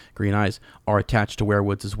moss green eyes, are attached to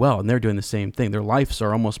werewoods as well. And they're doing the same thing. Their lives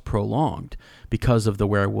are almost prolonged because of the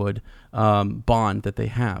werewood bond that they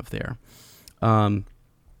have there. A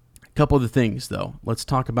couple of the things, though. Let's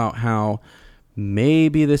talk about how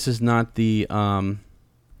maybe this is not the not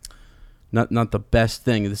the best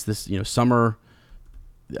thing. This Summer...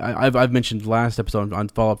 I've mentioned last episode on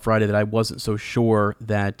Fall Out Friday that I wasn't so sure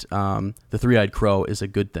that the three-eyed crow is a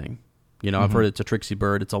good thing. I've heard it's a tricksy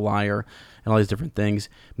bird, it's a liar, and all these different things.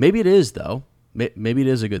 Maybe it is, though. Maybe it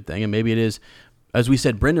is a good thing, and maybe it is, as we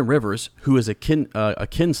said, Brendan Rivers, who is a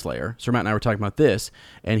kinslayer. Sir Matt and I were talking about this,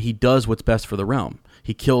 and he does what's best for the realm.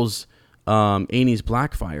 He kills Aenys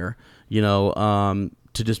Blackfire,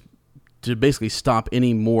 to basically stop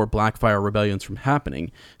any more Blackfire rebellions from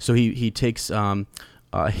happening. So he takes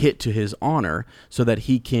a hit to his honor so that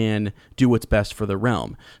he can do what's best for the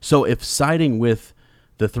realm. So if siding with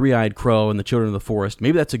the three-eyed crow and the children of the forest,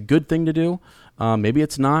 maybe that's a good thing to do. Maybe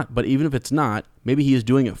it's not, but even if it's not, maybe he is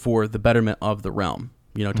doing it for the betterment of the realm,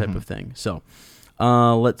 type of thing. So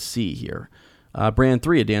let's see here. Bran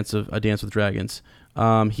 3, A Dance with Dragons.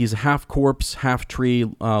 He's a half corpse, half tree.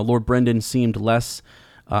 Lord Brendan seemed less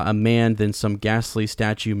a man than some ghastly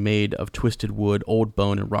statue made of twisted wood, old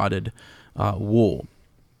bone, and rotted wool.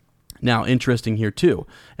 Now, interesting here, too.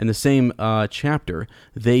 In the same chapter,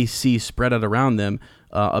 they see spread out around them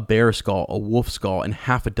a bear skull, a wolf skull, and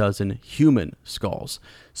half a dozen human skulls.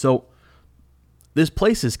 So this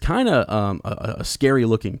place is kind of a scary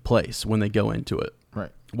looking place when they go into it.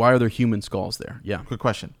 Right. Why are there human skulls there? Yeah. Quick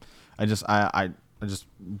question. I just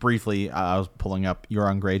briefly, I was pulling up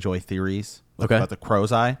Euron Greyjoy theories about the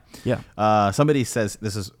crow's eye. Yeah. Somebody says,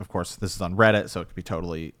 this is on Reddit, so it could be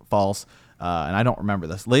totally false. And I don't remember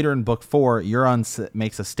this. Later in book 4, Euron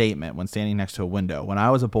makes a statement when standing next to a window. When I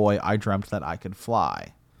was a boy, I dreamt that I could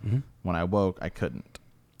fly. Mm-hmm. When I woke, I couldn't.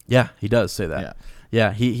 Yeah, he does say that.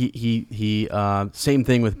 Yeah. He same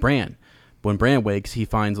thing with Bran. When Bran wakes, he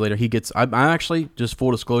finds later I'm actually, just full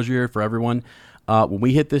disclosure here for everyone. When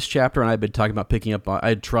we hit this chapter, and I've been talking about picking up, I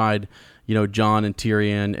had tried, Jon and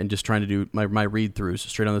Tyrion and just trying to do my read-throughs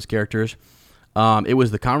straight on those characters. It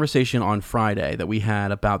was the conversation on Friday that we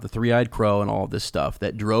had about the three-eyed crow and all of this stuff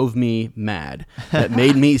that drove me mad, that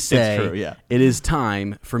made me say, it's true, yeah. It is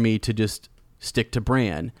time for me to just stick to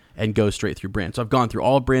Bran and go straight through Bran. So I've gone through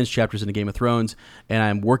all of Bran's chapters in the Game of Thrones, and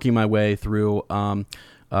I'm working my way through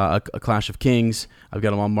a Clash of Kings. I've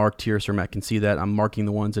got them all marked here, so Matt can see that. I'm marking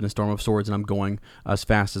the ones in A Storm of Swords, and I'm going as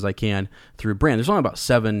fast as I can through Bran. There's only about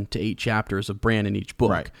 7 to 8 chapters of Bran in each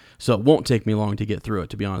book, right. So it won't take me long to get through it,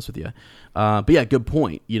 to be honest with you. But yeah, good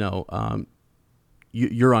point. Euron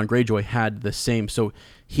Greyjoy had the same, so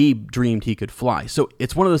he dreamed he could fly. So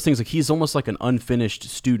it's one of those things, like he's almost like an unfinished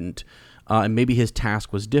student, and maybe his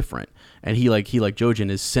task was different, and he like Jojen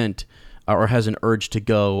is sent or has an urge to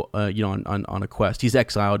go, on a quest. He's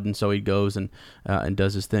exiled, and so he goes and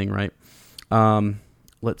does his thing, right?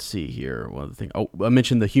 Let's see here. One other thing. Oh, I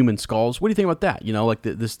mentioned the human skulls. What do you think about that? Like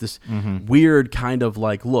this mm-hmm. weird kind of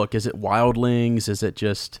like look. Is it wildlings? Is it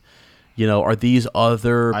just, are these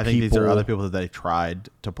other? I think these are other people that they tried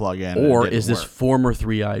to plug in, or is this former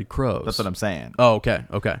three-eyed crows? That's what I'm saying. Oh, okay.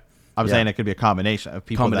 I'm saying it could be a combination of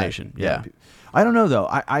people. Yeah. I don't know though.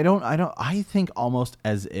 I think almost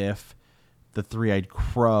as if the three-eyed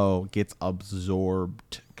crow gets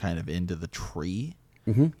absorbed kind of into the tree.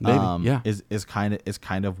 Mm-hmm, maybe, is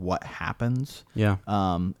kind of what happens. Yeah.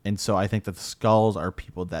 And so I think that the skulls are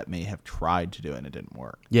people that may have tried to do it and it didn't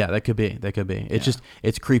work. Yeah, that could be.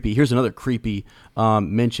 It's creepy. Here's another creepy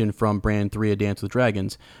mention from Bran 3: A Dance with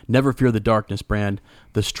Dragons. Never fear the darkness, Bran.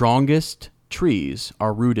 The strongest trees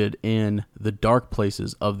are rooted in the dark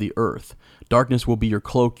places of the earth. Darkness will be your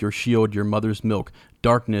cloak, your shield, your mother's milk.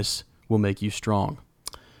 Darkness will make you strong.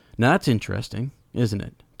 Now that's interesting, isn't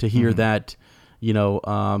it? To hear that,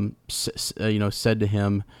 said to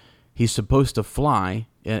him, he's supposed to fly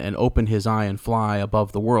and open his eye and fly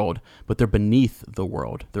above the world, but they're beneath the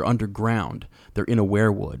world. They're underground. They're in a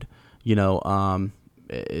werewood.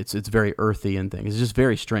 It's very earthy and things. It's just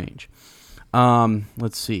very strange.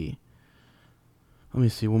 Let's see. Let me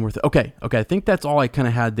see one more thing. Okay. I think that's all I kind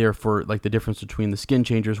of had there for like the difference between the skin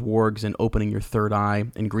changers, wargs, and opening your third eye,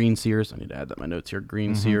 and green seers. I need to add that in my notes here.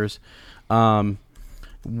 Green seers.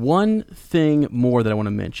 One thing more that I want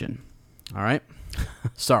to mention. All right.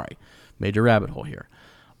 Sorry. Major rabbit hole here.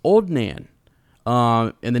 Old Nan,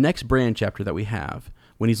 in the next Bran chapter that we have,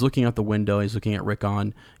 when he's looking out the window, he's looking at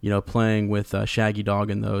Rickon, playing with Shaggy Dog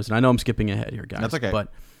and those. And I know I'm skipping ahead here, guys. That's okay.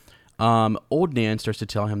 But Old Nan starts to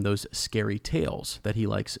tell him those scary tales that he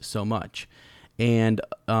likes so much. And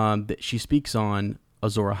she speaks on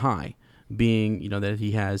Azor Ahai, being, that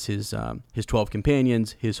he has his 12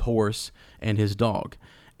 companions, his horse, and his dog.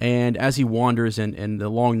 And as he wanders and the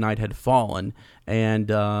long night had fallen and,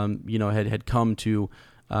 had come to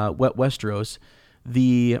Westeros,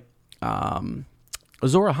 the Azor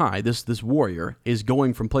Ahai, this warrior, is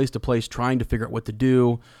going from place to place trying to figure out what to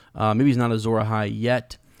do. Maybe he's not Azor Ahai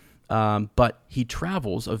yet, but he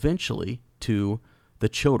travels eventually to the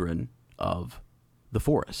children of the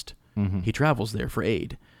forest. Mm-hmm. He travels there for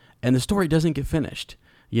aid. And the story doesn't get finished.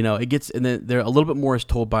 It gets, and then there a little bit more is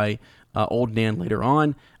told by Old Nan later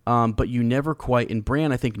on, but you never quite, and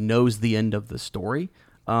Bran, I think, knows the end of the story,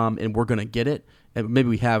 and we're going to get it. And maybe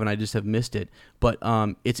we have, and I just have missed it. But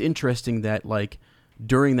it's interesting that, like,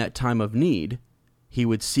 during that time of need, he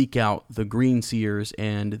would seek out the green seers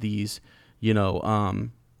and these,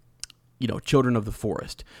 children of the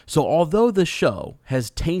forest. So although the show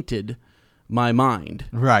has tainted my mind,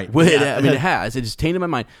 right? It has. It has tainted my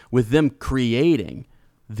mind with them creating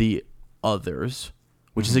the others,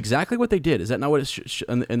 which is exactly what they did. Is that not what it's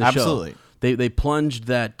in the show? Absolutely. They plunged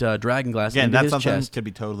that dragon glass into his chest. Something could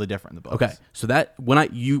be totally different in the books. Okay, so that when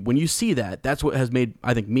you see that, that's what has made,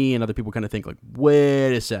 I think, me and other people kind of think like,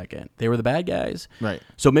 wait a second, they were the bad guys, right?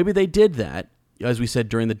 So maybe they did that, as we said,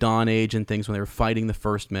 during the Dawn Age and things when they were fighting the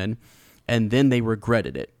First Men, and then they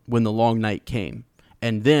regretted it when the long night came.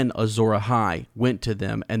 and then Azor Ahai went to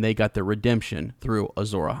them, and they got their redemption through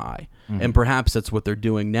Azor Ahai. And perhaps that's what they're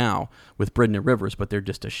doing now with Britain and Rivers, but they're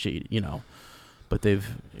just a shade, But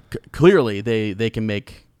clearly they can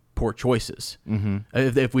make poor choices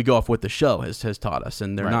if we go off what the show has taught us,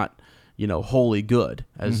 and they're not wholly good,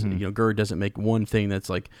 as Gerd doesn't make one thing that's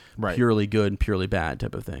like purely good and purely bad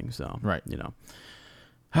type of thing. So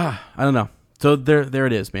I don't know. So there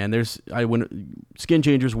it is, man. Skin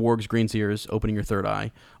changers, wargs, green seers, opening your third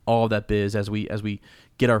eye, all of that biz as we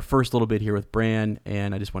get our first little bit here with Bran,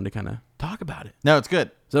 and I just wanted to kind of talk about it. No, it's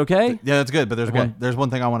good. Is it okay? Yeah, it's good. But there's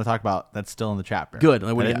one thing I want to talk about that's still in the chapter. Good.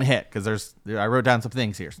 I didn't hit because I wrote down some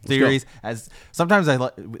things here, some theories. As sometimes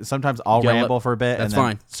I'll ramble for a bit. That's and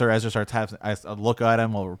then fine. Sir Ezra starts having. I look at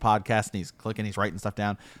him while we're podcasting. He's clicking. He's writing stuff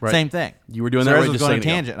down. Right. Same thing. You were doing Sir that. Ezra was going on a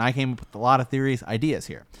tangent, and I came up with a lot of theories, ideas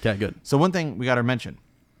here. Okay, good. So one thing we got to mention.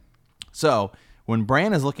 So when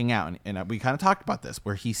Bran is looking out, and we kind of talked about this,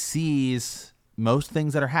 where he sees most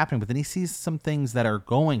things that are happening, but then he sees some things that are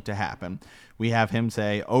going to happen. We have him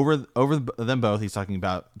say over them both. He's talking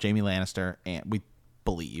about Jaime Lannister, and we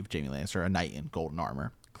believe Jaime Lannister, a knight in golden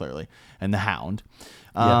armor, clearly, and the Hound.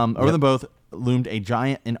 Over them both loomed a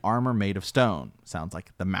giant in armor made of stone. Sounds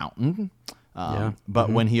like the Mountain. But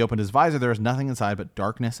when he opened his visor, there was nothing inside but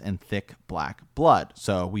darkness and thick black blood.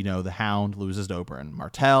 So we know the Hound loses to Oberyn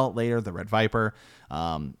Martell, later the Red Viper.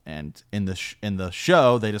 And in the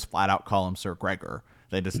show, they just flat out call him Sir Gregor.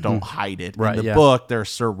 They just don't hide it. Right, in the book, there's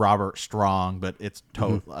Sir Robert Strong, but it's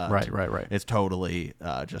right. It's totally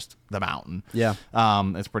just the Mountain. Yeah.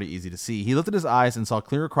 It's pretty easy to see. He lifted his eyes and saw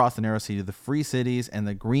clear across the narrow sea to the free cities and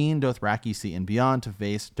the green Dothraki sea and beyond to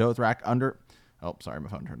face Dothrak under. Oh, sorry, my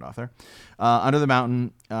phone turned off there. Under the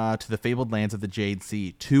mountain to the fabled lands of the Jade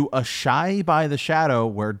Sea, to Ashai by the shadow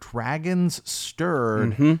where dragons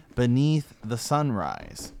stirred beneath the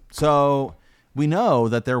sunrise. So we know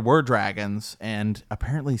that there were dragons and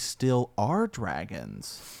apparently still are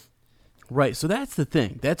dragons. Right, so that's the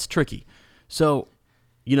thing. That's tricky. So,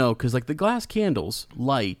 because like the glass candles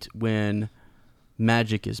light when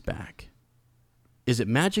magic is back. Is it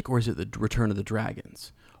magic or is it the return of the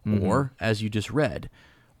dragons? Or, as you just read,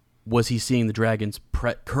 was he seeing the dragons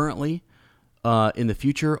currently in the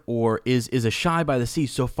future, or is Ashai by the sea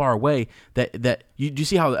so far away that you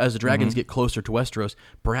see how as the dragons get closer to Westeros,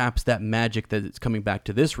 perhaps that magic that is coming back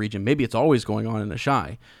to this region, maybe it's always going on in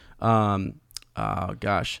Ashai. Well,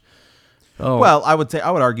 I would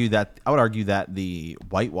argue that the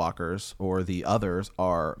White Walkers or the others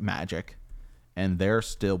are magic, and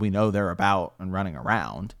we know they're about and running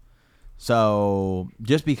around. So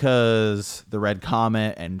just because the Red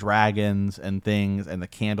Comet and dragons and things and the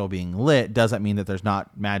candle being lit doesn't mean that there's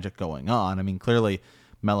not magic going on. I mean, clearly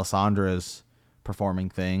Melisandre's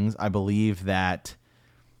performing things. I believe that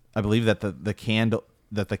the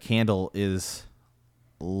candle is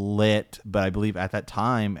lit, but I believe at that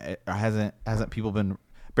time it hasn't people been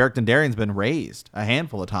Beric Dondarrion's been raised a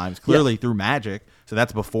handful of times, clearly through magic. So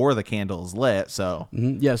that's before the candle is lit. So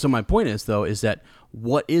So my point is that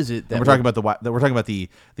what is it that we're talking about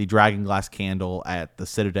the dragon glass candle at the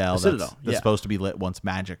Citadel. That's supposed to be lit once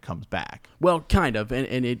magic comes back. Well, kind of,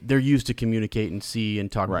 and they're used to communicate and see and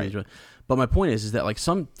talk. Right. But my point is that like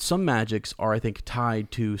some magics are, I think, tied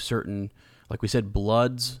to certain, like we said,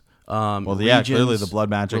 bloods. Regions, clearly the blood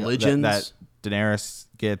magic religions that Daenerys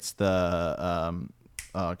gets the.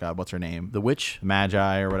 Oh God, what's her name? The witch,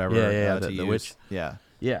 Magi or whatever. The witch. Yeah.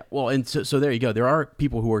 Well, and so there you go. There are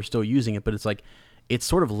people who are still using it, but it's like it's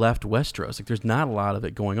sort of left Westeros. Like there's not a lot of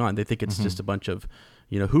it going on. They think it's just a bunch of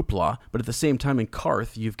hoopla. But at the same time, in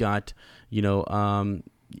Karth, you've got what are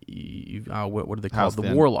they called? House the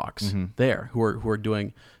Thin. warlocks there who are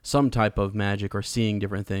doing some type of magic or seeing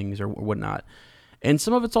different things or whatnot. And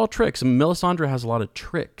some of it's all tricks. I mean, Melisandre has a lot of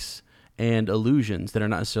tricks and illusions that are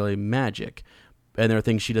not necessarily magic. And there are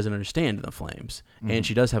things she doesn't understand in the flames, and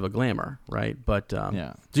she does have a glamour, right? But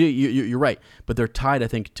so you're right. But they're tied, I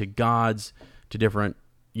think, to gods, to different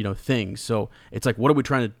things. So it's like, what are we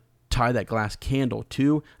trying to tie that glass candle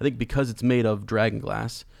to? I think because it's made of dragon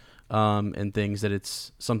glass and things, that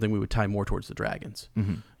it's something we would tie more towards the dragons.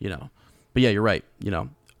 But yeah, you're right.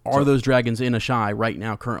 Are those dragons in Ashai right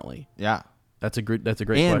now currently? Yeah. That's a great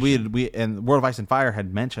question. And we World of Ice and Fire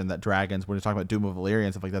had mentioned that dragons, when we were talking about Doom of Valyria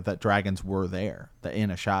and stuff like that dragons were there, that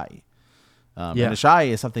in Ashai. And Ashai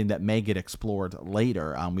is something that may get explored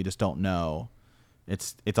later. We just don't know.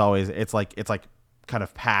 It's like kind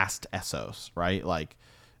of past Essos, right? Like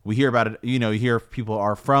we hear about it. You hear people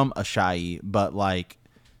are from Ashai, but like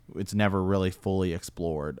it's never really fully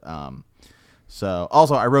explored. So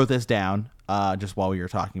also I wrote this down just while we were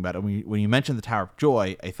talking about it. When you mentioned the Tower of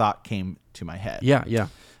Joy, a thought came to my head. Yeah.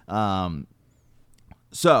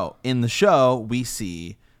 So in the show, we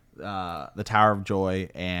see the Tower of Joy,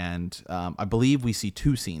 and I believe we see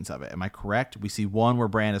 2 scenes of it. Am I correct? We see one where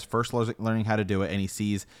Bran is first learning how to do it, and he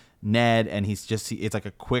sees Ned, and it's like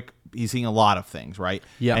a quick. He's seeing a lot of things, right?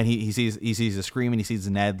 Yeah. And he sees the scream, and he sees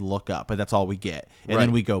Ned look up, but that's all we get. And Right.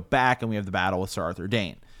 then we go back, and we have the battle with Sir Arthur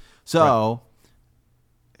Dayne. So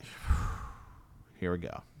here we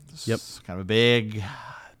go. This is kind of a big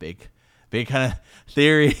kind of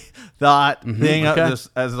theory thought thing. Okay.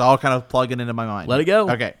 Just as it's all kind of plugging into my mind. Let it go.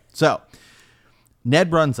 Okay. So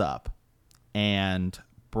Ned runs up, and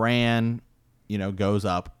Bran, goes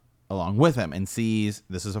up along with him and sees,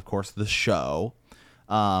 this is of course the show.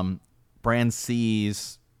 Bran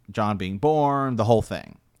sees Jon being born, the whole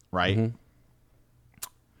thing, right? Mm-hmm.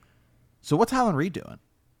 So what's Howland Reed doing?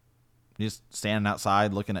 Just standing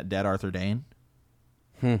outside looking at dead Arthur Dayne?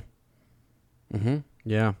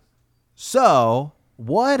 Yeah. So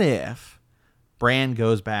what if Bran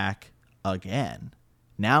goes back again,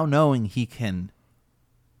 now knowing he can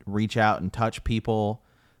reach out and touch people,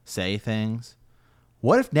 say things?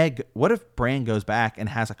 What if Bran goes back and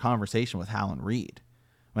has a conversation with Howland Reed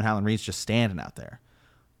when Howland Reed's just standing out there?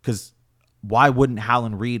 Because why wouldn't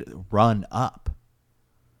Howland Reed run up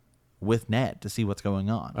with Ned to see what's going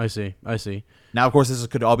on? I see. Now, of course, this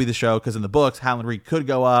could all be the show, because in the books, Howland Reed could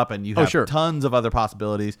go up, and you have sure. tons of other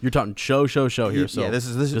possibilities. You're talking show here. So this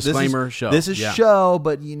is disclaimer. Show. This is yeah. show,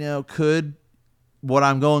 but could what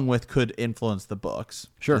I'm going with could influence the books.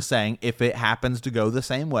 Sure. Just saying, if it happens to go the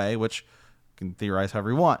same way, which you can theorize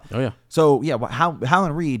however you want. Oh yeah. So yeah,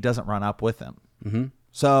 Howland Reed doesn't run up with him. Mm-hmm.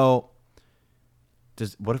 So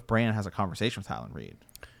what if Bran has a conversation with Howland Reed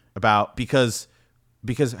about because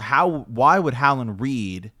why would Howland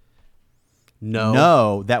Reed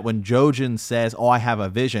know that when Jojen says, "Oh, I have a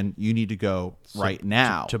vision," you need to go right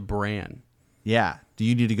now to Bran? Yeah. Do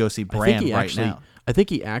you need to go see Bran now? I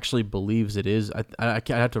think he actually believes it is. I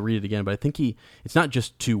have to read it again, but I think it's not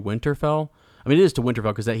just to Winterfell. I mean, it is to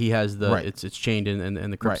Winterfell because that he has the it's chained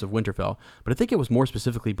in the crypts of Winterfell. But I think it was more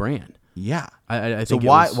specifically Bran. Yeah. I so think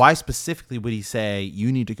why specifically would he say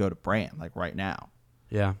you need to go to Bran like right now?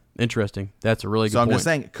 Yeah, interesting. That's a really good point. So I'm just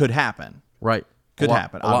saying it could happen. Right. Could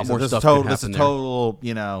happen. A lot more this stuff This is total,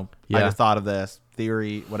 I just thought of this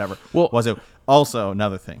theory, whatever. Well, was it also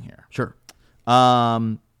another thing here? Sure.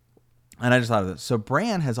 And I just thought of this. So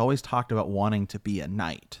Bran has always talked about wanting to be a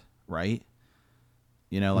knight, right?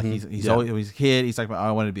 He's always a kid. He's like, oh,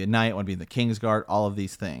 I want to be a knight. I want to be in the Kingsguard. All of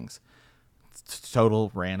these things. It's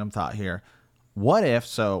total random thought here. What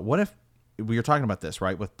if we were talking about this,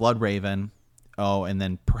 right? With Bloodraven. Oh, and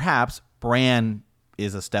then perhaps Bran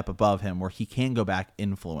is a step above him where he can go back,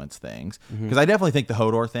 influence things. Because I definitely think the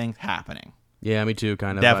Hodor thing's happening. Yeah, me too.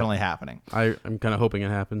 Kind of definitely happening. I'm kind of hoping it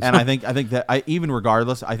happens. And I think that even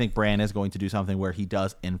regardless, I think Bran is going to do something where he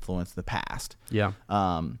does influence the past. Yeah.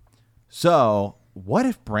 So what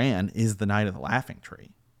if Bran is the Knight of the Laughing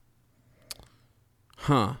Tree?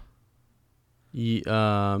 Huh.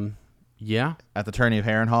 Yeah. At the tourney of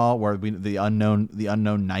Harrenhal, where the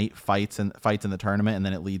unknown knight fights in the tournament, and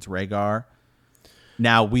then it leads Rhaegar.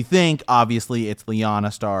 Now we think obviously it's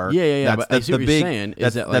Lyanna Stark. Yeah. That's the big.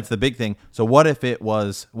 That's the big thing. So what if it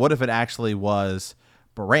actually was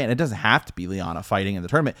Bran? It doesn't have to be Lyanna fighting in the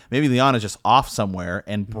tournament. Maybe Lyanna's just off somewhere,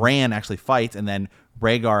 and Bran actually fights, and then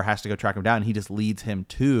Rhaegar has to go track him down, and he just leads him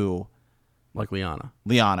to like Lyanna,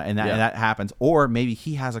 and that happens. Or maybe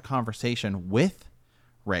he has a conversation with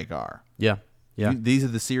Rhaegar. Yeah. These are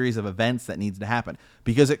the series of events that needs to happen,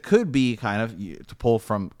 because it could be kind of, to pull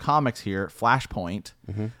from comics here, Flashpoint.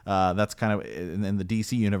 That's kind of in the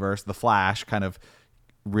DC universe. The Flash kind of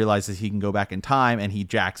realizes he can go back in time, and he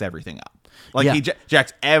jacks everything up. He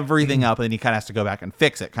jacks everything up, and then he kind of has to go back and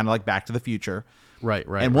fix it, kind of like Back to the Future. Right.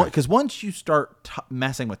 And because once you start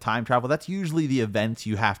messing with time travel, that's usually the events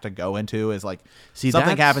you have to go into. Is like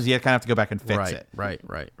something happens, you kind of have to go back and fix it. Right.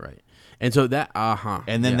 And so that,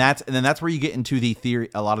 and then that's where you get into the theory.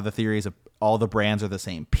 A lot of the theories of all the brands are the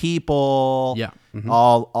same people. Yeah.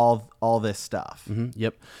 All this stuff.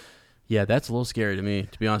 Yep. Yeah, that's a little scary to me,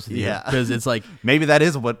 to be honest with you. Yeah, because it's like maybe that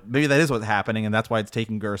is what's happening, and that's why it's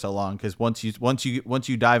taking Gur so long. Because once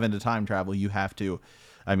you dive into time travel, you have to.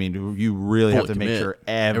 I mean, you really have to make sure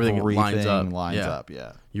everything lines up.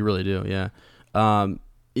 Yeah, you really do. Yeah.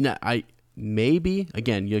 I maybe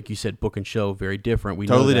again, like you said, book and show very different. We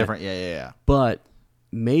totally know different. Yeah. But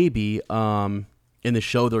maybe in the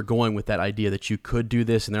show they're going with that idea that you could do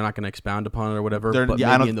this and they're not going to expound upon it or whatever. They're- But yeah,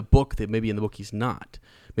 I maybe don't- in the book, he's not.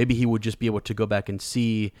 Maybe he would just be able to go back and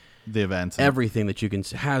see The events. everything that you can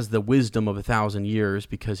has the wisdom of 1,000 years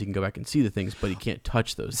because he can go back and see the things, but he can't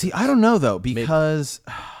touch those. See, things. I don't know though, because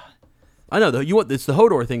I know though. It's the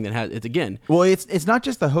Hodor thing that has it's again. well, it's not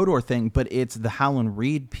just the Hodor thing, but it's the Howland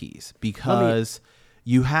Reed piece, because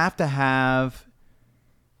you have to have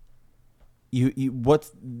you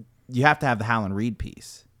have to have the Howland Reed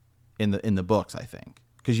piece in the books, I think.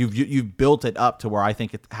 Because you've built it up to where I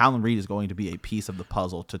think Howland Reed is going to be a piece of the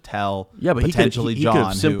puzzle to tell. Yeah, but potentially he could have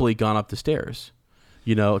Jon simply gone up the stairs,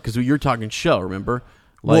 because you're talking show. Remember?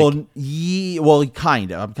 Well,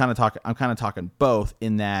 kind of. I'm kind of talking both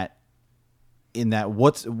in that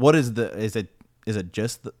what is it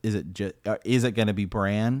going to be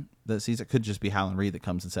Bran that sees it? Could just be Howland Reed that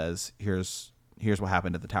comes and says, here's what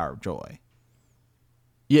happened at the Tower of Joy.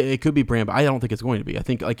 Yeah, it could be Bran, but I don't think it's going to be. I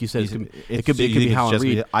think, like you said, it could be Howland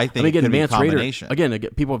Reed. I think it could be a combination. Again,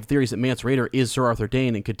 people have theories that Mance Rayder is Sir Arthur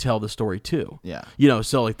Dayne and could tell the story too. Yeah.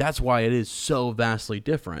 So like that's why it is so vastly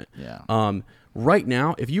different. Yeah. Right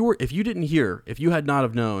now, if you had not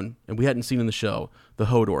have known, and we hadn't seen in the show the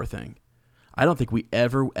Hodor thing, I don't think we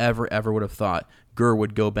ever would have thought Gur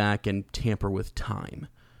would go back and tamper with time.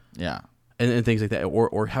 Yeah. And things like that,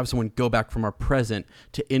 or have someone go back from our present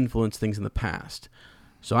to influence things in the past.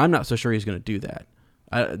 So I'm not so sure he's going to do that.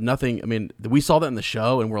 We saw that in the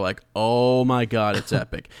show, and we're like, oh my God, it's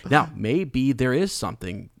epic. Now, maybe there is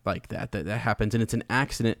something like that happens, and it's an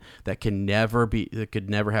accident that could never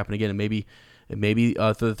happen again. And maybe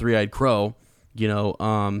the Three-Eyed Crow,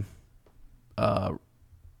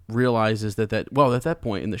 realizes that at that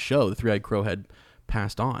point in the show, the Three-Eyed Crow had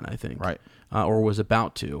passed on, I think, right, or was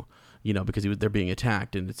about to, because they're being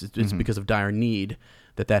attacked, and it's because of dire need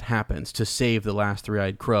that happens to save the last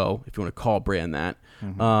Three-Eyed Crow, if you want to call Bran that.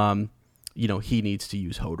 He needs to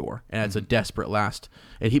use Hodor, and it's a desperate last.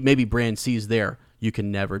 And maybe Bran sees there, you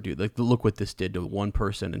can never do, like, look what this did to one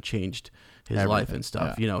person and changed his life and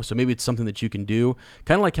stuff. Yeah. So maybe it's something that you can do,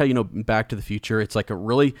 kind of like how Back to the Future. It's like a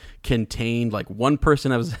really contained, like one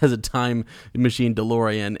person has a time machine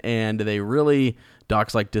DeLorean, and they really.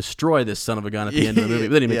 Doc's like, destroy this son of a gun at the end of the movie,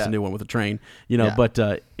 but then he makes a new one with a train. But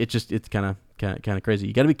it's kind of crazy.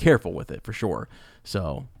 You got to be careful with it for sure.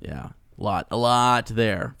 So yeah, a lot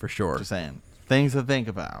there for sure. Just saying, things to think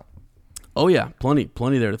about. Oh yeah, plenty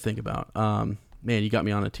there to think about. Man, you got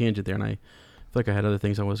me on a tangent there, and I feel like I had other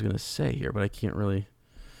things I was going to say here, but I can't really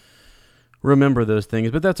remember those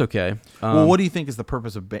things. But that's okay. Well, what do you think is the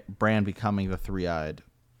purpose of Bran becoming the Three-Eyed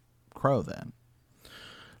Crow then?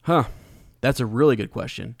 That's a really good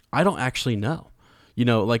question. I don't actually know.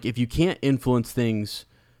 Like if you can't influence things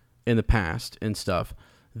in the past and stuff,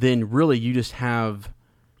 then really you're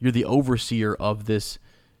the overseer of this,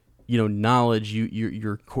 knowledge.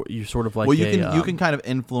 You're sort of like you can kind of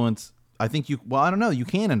influence. I think I don't know. You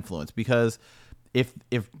can influence, because if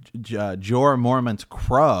Jorah Mormont's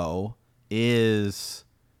crow is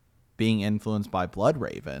being influenced by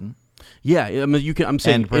Bloodraven. Yeah, you can. I'm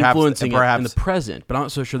saying perhaps, influencing it in the present, but I'm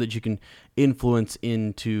not so sure that you can influence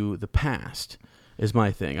into the past. Is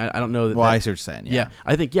my thing. I don't know. I see what you're saying. Yeah,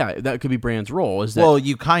 I think that could be Bran's role. Is that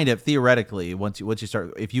you kind of theoretically once you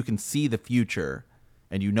start, if you can see the future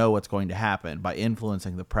and you know what's going to happen by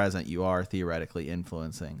influencing the present, you are theoretically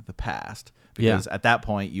influencing the past, because at that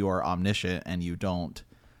point you are omniscient and you don't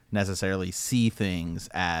necessarily see things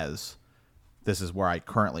as this is where I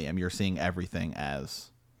currently am. You're seeing everything as.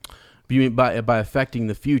 You mean by affecting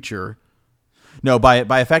the future? No, by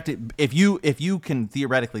affecting. If you can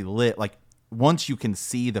theoretically once you can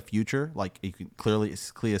see the future, like you can clearly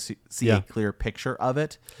see a clear picture of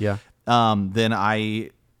it. Yeah. Then I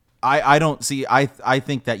don't see. I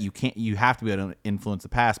think that you can't. You have to be able to influence the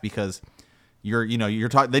past, because you're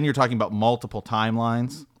talking about multiple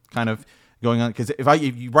timelines kind of going on. Because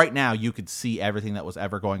if you right now you could see everything that was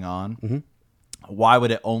ever going on. Mm-hmm. Why would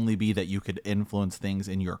it only be that you could influence things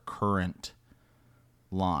in your current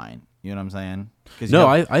line? You know what I'm saying? No,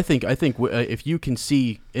 I think if you can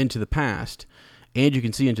see into the past and you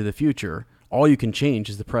can see into the future, all you can change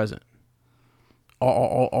is the present.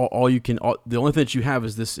 All you can. The only thing that you have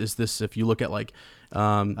is this. If you look at like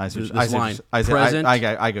this line, present, I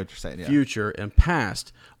get what you're saying. Yeah. Future and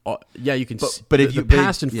past. You can. But if the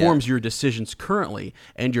past informs your decisions currently,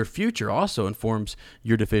 and your future also informs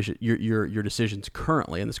your decisions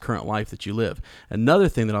currently in this current life that you live. Another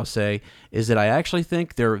thing that I'll say is that I actually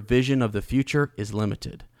think their vision of the future is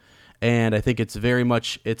limited, and I think it's very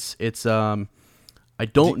much it's. I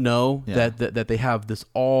don't know that they have this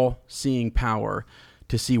all-seeing power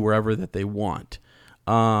to see wherever that they want.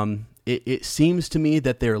 And it seems to me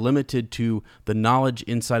that they're limited to the knowledge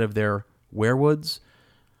inside of their werewoods.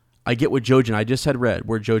 I get what Jojen, I just had read,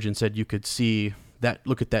 where Jojen said you could see that,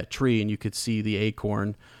 look at that tree and you could see the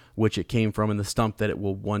acorn, which it came from, and the stump that it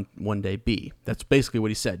will one day be. That's basically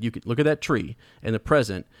what he said. You could look at that tree in the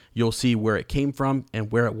present, you'll see where it came from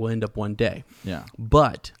and where it will end up one day. Yeah.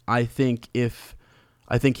 But I think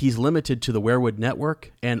he's limited to the Werewood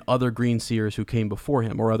Network and other green seers who came before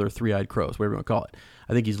him, or other three-eyed crows, whatever you want to call it.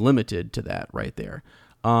 I think he's limited to that right there.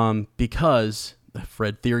 Because I've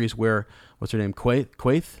read theories where, what's her name, Quaithe,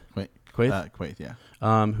 yeah.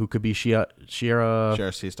 Who could be Shira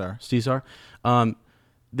Seastar.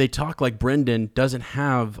 They talk like Brendan doesn't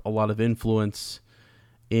have a lot of influence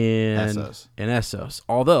in Essos.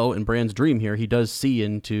 Although in Bran's dream here, he does see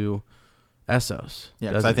into Essos.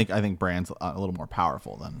 Yeah, because I think Bran's a little more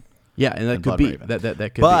powerful than. Yeah, and that could be that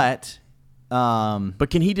could be. But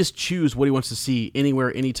can he just choose what he wants to see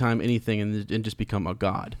anywhere, anytime, anything, and just become a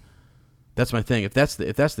god? That's my thing. If that's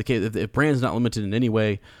the case, if Bran's not limited in any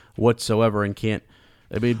way whatsoever and can't.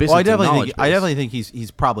 I mean, basically, I definitely think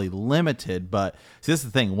he's probably limited, but see, this is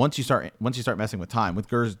the thing. Once you start messing with time, with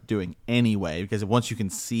Gur's doing anyway, because once you can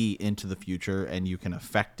see into the future and you can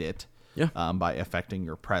affect it, by affecting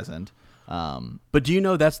your present. But do you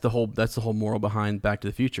know that's the whole moral behind Back to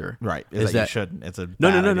the Future? Right? Is that you shouldn't? It's a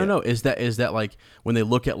no. Is that like when they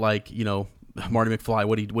look at like Marty McFly,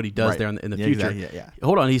 what he does there in the future? Exactly, yeah.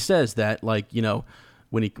 Hold on, he says that like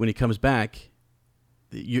when he comes back.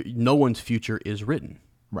 No one's future is written,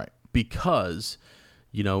 right? Because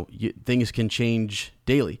things can change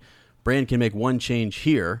daily. Bran can make one change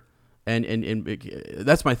here, and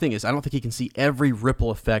that's my thing is I don't think he can see every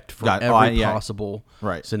ripple effect from every possible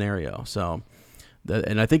scenario. So,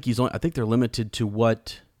 and I think they're limited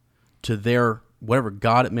to their whatever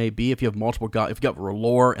god it may be. If you have multiple gods, if you've got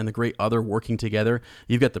R'hllor and the Great Other working together,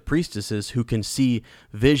 you've got the priestesses who can see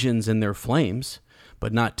visions in their flames.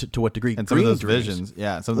 But not to what degree. And some of those visions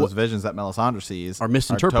that Melisandre sees are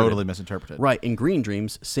misinterpreted. Totally misinterpreted. Right. In Green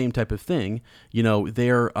Dreams, same type of thing.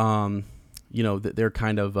 They're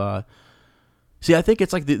kind of. See, I think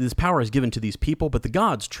it's like this power is given to these people, but the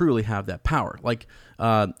gods truly have that power. Like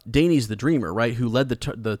Daenerys the Dreamer, right, who led the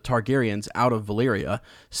Targaryens out of Valyria,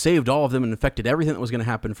 saved all of them and affected everything that was going to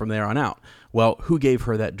happen from there on out. Well, who gave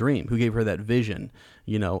her that dream? Who gave her that vision?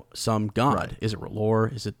 Some god. Right. Is it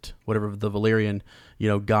R'hllor? Is it whatever the Valyrian,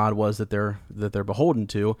 god was that they're beholden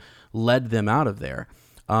to? Led them out of there.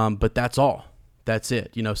 But that's all. That's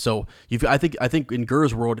it. So I think in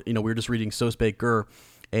Gur's world, we were just reading So Spake Gur.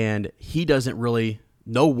 And he doesn't really.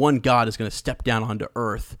 No one god is going to step down onto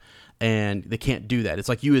Earth, and they can't do that. It's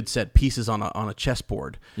like you had said, pieces on a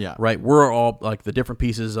chessboard. Yeah. Right. We're all like the different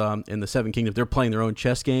pieces in the Seven Kingdoms. They're playing their own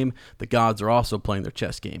chess game. The gods are also playing their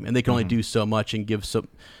chess game, and they can only do so much and give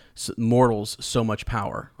mortals so much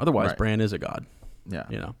power. Otherwise, Bran is a god.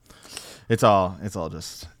 Yeah. It's all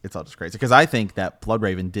just crazy. Because I think that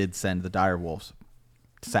Bloodraven did send the direwolves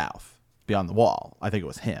south beyond the wall. I think it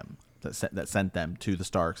was him that sent them to the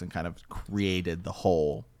Starks and kind of created the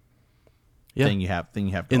whole thing you have in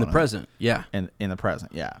the present. Yeah. In the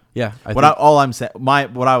present. Yeah. Yeah. What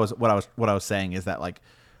I was saying is that like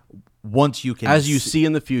once you can see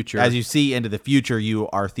into the future, you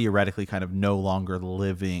are theoretically kind of no longer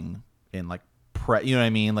living in like you know what I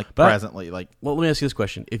mean? Like presently, like. Well, let me ask you this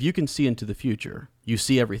question: if you can see into the future, you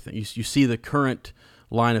see everything. You see the current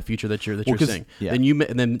line of future that you're seeing. Yeah.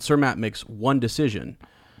 Then Sir Matt makes one decision.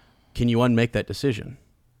 Can you unmake that decision?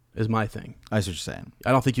 Is my thing. I see what you're saying.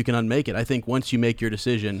 I don't think you can unmake it. I think once you make your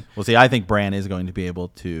decision... Well, see, I think Bran is going to be able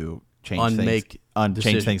to change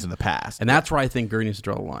things in the past. And that's where I think Gurney needs to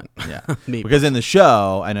draw the line. Yeah. Because in the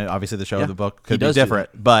show, I know obviously the show of the book could be different,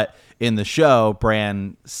 but in the show,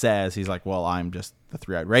 Bran says, he's like, well, I'm just the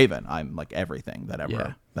three-eyed raven. I'm like everything that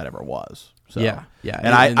ever was. So, yeah.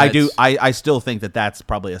 And I still think that that's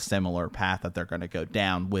probably a similar path that they're going to go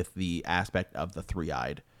down with the aspect of the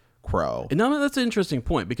three-eyed crow. And no, that's an interesting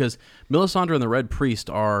point because Melisandre and the Red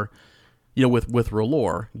Priest are, with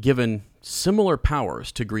R'hllor, given similar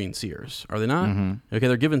powers to Green Seers, are they not? Mm-hmm. Okay,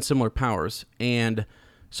 they're given similar powers, and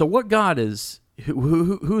so what god is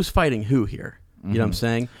who's fighting who here? You know what I'm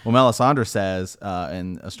saying? Well, Melisandre says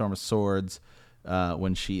in A Storm of Swords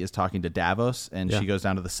when she is talking to Davos, and she goes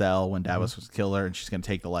down to the cell when Davos was killed her, and she's going to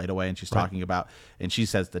take the light away, and she's talking about, and she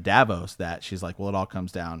says to Davos that she's like, well, it all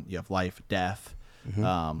comes down. You have life, death.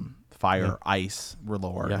 Fire, ice,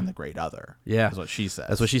 R'hllor, and the Great Other. Yeah, that's what she says.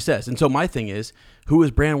 That's what she says. And so my thing is, who is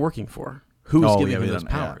Bran working for? Who's giving him those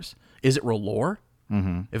powers? Yeah. Is it R'hllor?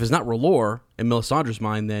 If it's not R'hllor in Melisandre's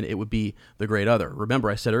mind, then it would be the Great Other. Remember,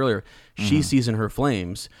 I said earlier, she sees in her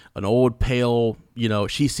flames an old, pale,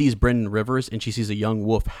 she sees Brendan Rivers, and she sees a young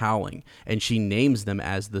wolf howling, and she names them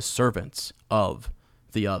as the servants of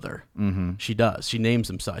the Other. She does. She names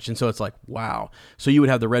them such. And so it's like, wow. So you would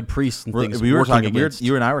have the Red Priests and things working against.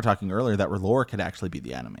 You and I were talking earlier that R'hllor could actually be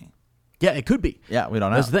the enemy. Yeah, it could be. Yeah, we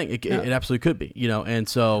don't know. That's the thing. It absolutely could be, and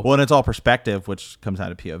so... Well, and it's all perspective, which comes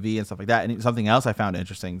out of POV and stuff like that. And something else I found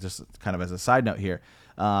interesting, just kind of as a side note here,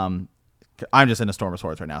 I'm just in a Storm of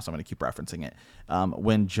Swords right now, so I'm going to keep referencing it.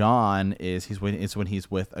 When Jon it's when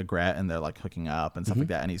he's with Ygritte and they're like hooking up and stuff like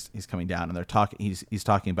that, and he's coming down and they're talking. He's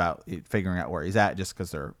talking about figuring out where he's at just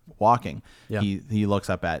because they're walking. Yeah. He looks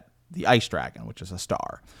up at the Ice Dragon, which is a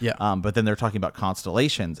star. Yeah. But then they're talking about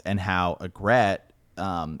constellations and how Ygritte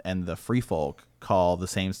and the Free Folk call the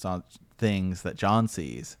same things that Jon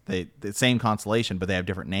sees. The same constellation, but they have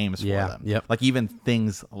different names for them. Yep. Like even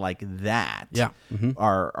things like that. Yeah.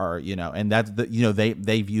 Are and that's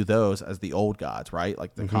they view those as the old gods, right?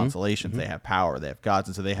 Like the constellations, they have power, they have gods,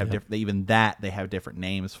 and so they have different. They have different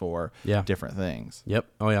names for different things. Yep.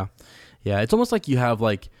 Oh yeah, yeah. It's almost like you have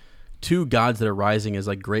like two gods that are rising as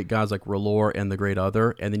like great gods, like R'hllor and the Great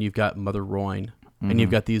Other, and then you've got Mother Royne. And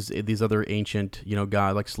you've got these other ancient,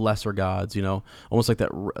 gods, like lesser gods, almost like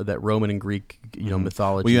that Roman and Greek,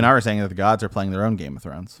 mythology. Well, you and I were saying that the gods are playing their own Game of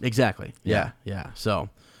Thrones. Exactly. Yeah. So,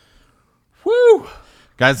 whoo,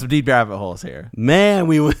 guys, some deep rabbit holes here. Man,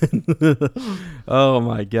 we went. Oh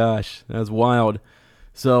my gosh, that's wild.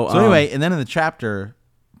 So anyway, and then in the chapter,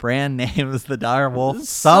 Bran names the dire wolf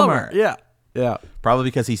Summer. Yeah. Probably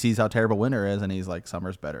because he sees how terrible winter is, and he's like,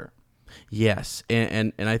 summer's better. Yes,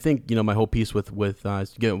 and I think my whole piece with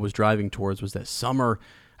was driving towards was that Summer,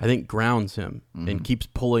 I think, grounds him and keeps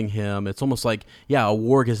pulling him. It's almost like a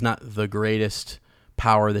warg is not the greatest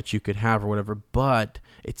power that you could have or whatever, but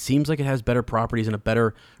it seems like it has better properties and a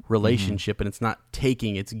better relationship, and it's not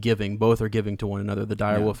taking, it's giving. Both are giving to one another. The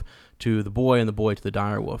direwolf to the boy, and the boy to the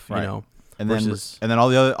direwolf. Right. And versus, then all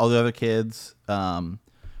the other kids.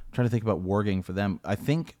 Trying to think about warging for them. I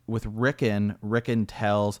think with Rickon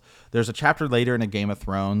tells. There's a chapter later in A Game of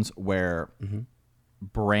Thrones where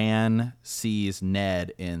Bran sees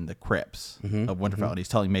Ned in the crypts of Winterfell, and he's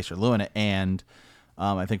telling Maester Luwin it, and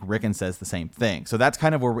I think Rickon says the same thing. So that's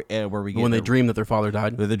kind of where we get when they dream that their father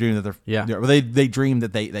died. They dream that they dream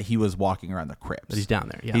that he was walking around the crypts. But he's down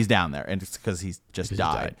there. Yeah, he's down there, and it's because he's just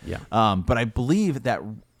died. Yeah. But I believe I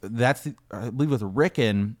believe with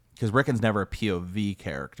Rickon. Because Rickon's never a POV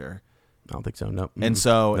character. I don't think so. Nope. And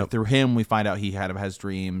so through him, we find out he has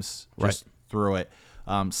dreams just through it.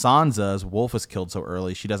 Sansa's wolf was killed so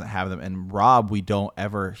early, she doesn't have them. And Robb, we don't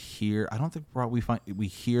ever hear. I don't think Robb, we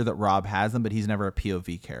hear that Robb has them, but he's never a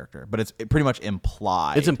POV character. But it's pretty much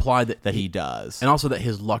implied. It's implied that he does, and also that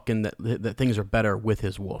his luck and that things are better with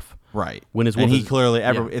his wolf. Right. When his wolf,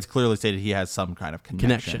 and it's clearly stated he has some kind of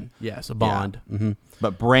connection. Yes, a bond. Yeah.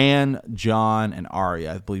 But Bran, Jon, and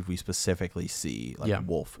Arya, I believe we specifically see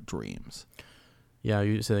wolf dreams. Yeah,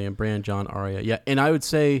 you say Bran, Jon, Arya. Yeah, and I would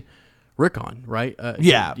say Rickon, right?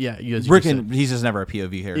 Rickon, he's just never a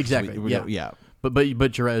POV here. Exactly.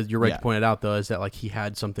 But you're right to point it out though, is that like he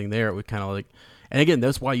had something there. It would kind of like, and again,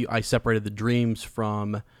 that's why I separated the dreams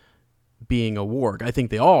from being a warg. I think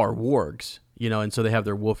they all are wargs, and so they have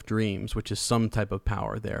their wolf dreams, which is some type of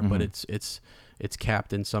power there, but it's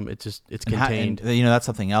capped in some. It's contained. That's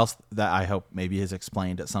something else that I hope maybe is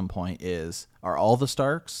explained at some point. Are all the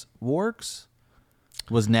Starks wargs?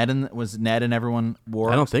 Was Ned and everyone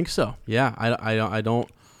wargs? I don't think so. Yeah, I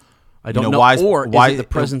don't know. Why is it the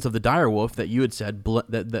presence of the direwolf that you had said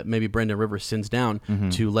that maybe Brendan Rivers sends down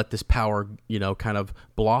to let this power, kind of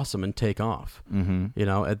blossom and take off.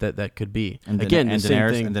 That could be. And again, and the same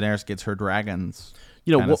thing. And Daenerys gets her dragons.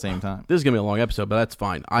 At the same time. This is gonna be a long episode, but that's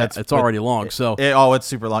fine. It's already long, so it's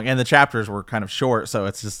super long, and the chapters were kind of short, so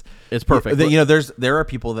it's perfect. There are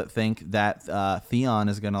people that think that Theon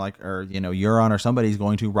is gonna Euron or somebody's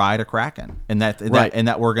going to ride a kraken, and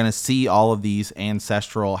that we're gonna see all of these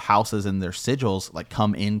ancestral houses and their sigils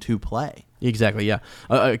come into play. Exactly, yeah.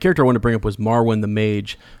 A character I wanted to bring up was Marwyn the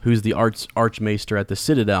Mage, who's the Archmaester at the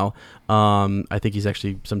Citadel. I think he's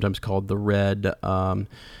actually sometimes called the Red,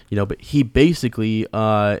 but he basically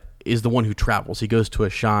is the one who travels. He goes to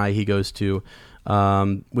Ashai, he goes to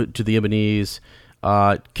the Ibbenese,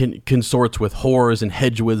 consorts with whores and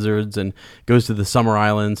hedge wizards, and goes to the Summer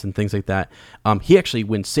Islands and things like that. He actually,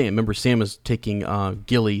 when Sam was taking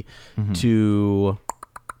Gilly to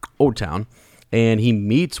Old Town, and he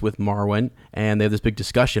meets with Marwyn, and they have this big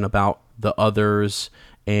discussion about the others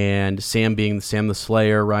and Sam being Sam the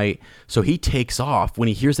Slayer, right? So he takes off. When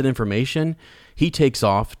he hears that information, he takes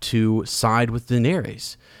off to side with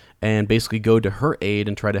Daenerys and basically go to her aid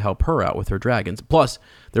and try to help her out with her dragons. Plus,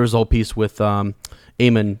 there was a whole piece with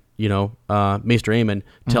Aemon, Maester Aemon,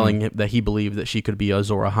 telling him that he believed that she could be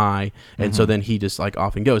Azor Ahai, and so then he just like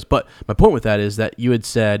off and goes. But my point with that is that you had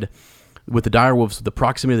said with the direwolves, the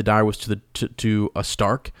proximity of the direwolves to a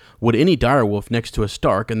Stark, would any direwolf next to a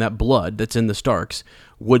Stark and that blood that's in the Starks,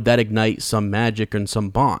 would that ignite some magic and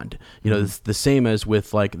some bond? It's the same as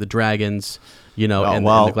with like the dragons, and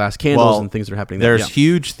the glass candles and things that are happening there. There's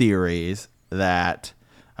huge theories that,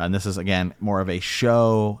 and this is again more of a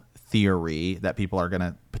show theory that people are going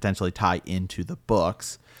to potentially tie into the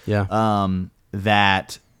books. Yeah.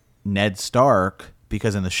 That Ned Stark,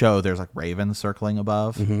 because in the show there's like ravens circling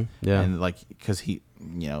above, and like because he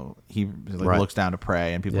looks down to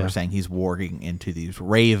pray, and people are saying he's warging into these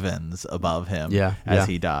ravens above him as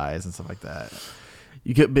he dies and stuff like that.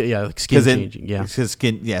 You could, like skin changing,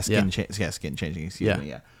 skin changing. Excuse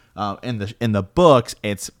me. In the books,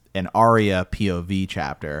 it's an Arya POV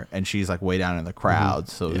chapter, and she's like way down in the crowd,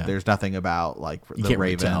 so there's nothing about like the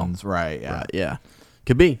ravens, right? Yeah, right, yeah.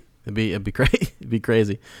 Could be. It'd be crazy. It'd be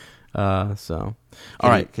crazy. All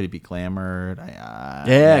right. Could it be glamored?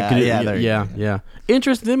 Yeah.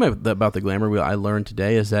 Interesting thing about the glamour I learned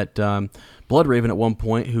today is that Bloodraven at one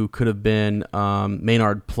point, who could have been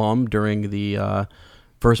Maynard Plum during the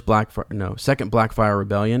second Blackfire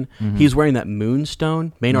Rebellion, he's wearing that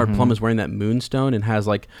moonstone. Maynard Plum is wearing that moonstone and has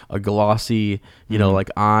like a glossy, like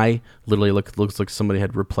eye. Literally looks like somebody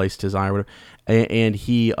had replaced his eye or whatever. And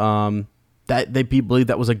he that they believe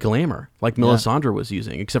that was a glamour, like Melisandre was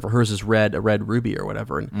using, except for hers is a red ruby or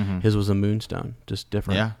whatever, and his was a moonstone, just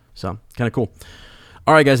different. Yeah. So kind of cool.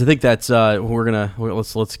 All right, guys, I think that's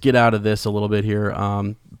let's get out of this a little bit here.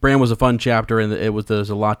 Bran was a fun chapter, and there's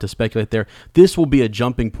a lot to speculate there. This will be a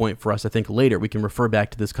jumping point for us, I think. Later we can refer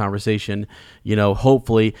back to this conversation.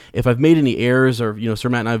 Hopefully, if I've made any errors or Sir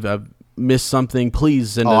Matt and I've missed something,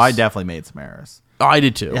 please send us. I definitely made some errors. Oh, I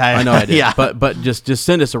did too. I know I did. But just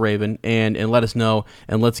send us a raven and let us know,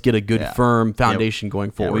 and let's get a good firm foundation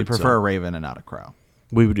going forward. We prefer a raven and not a crow.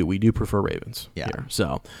 We do prefer ravens here.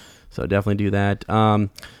 So definitely do that. I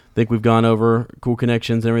think we've gone over cool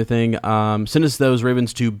connections and everything. Send us those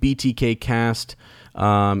ravens to BTKcast,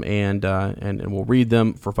 and we'll read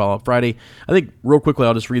them for Follow-Up Friday. I think real quickly,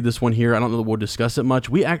 I'll just read this one here. I don't know that we'll discuss it much.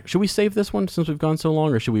 Should we save this one since we've gone so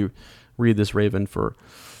long, or should we read this raven for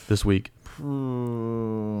this week? What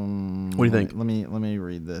do you think? Let me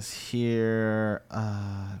read this here,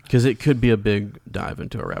 because it could be a big dive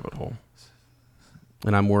into a rabbit hole,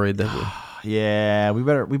 and I'm worried that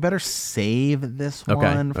we better save this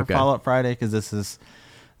one for Follow-Up Friday, because this is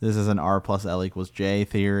an R+L=J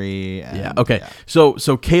theory.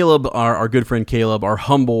 So Caleb, our good friend Caleb, our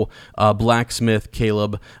humble blacksmith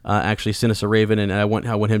Caleb, actually sent us a raven, and I want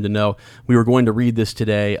him to know we were going to read this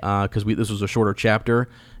today because this was a shorter chapter.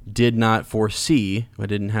 Did not foresee. I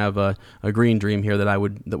didn't have a green dream here that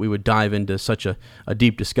we would dive into such a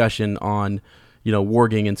deep discussion on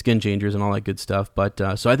warging and skin changers and all that good stuff. But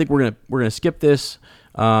so I think we're gonna skip this.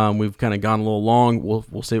 We've kind of gone a little long.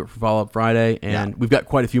 We'll save it for Follow-Up Friday, and we've got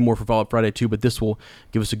quite a few more for Follow-Up Friday too. But this will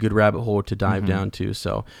give us a good rabbit hole to dive down to.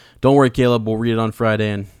 So don't worry, Caleb. We'll read it on Friday,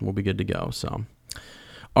 and we'll be good to go. So.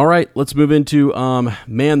 All right, let's move into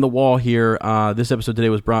Man the Wall here. This episode today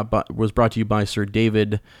was brought to you by Sir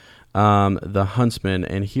David, the Huntsman,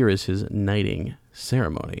 and here is his knighting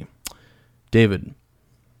ceremony. David,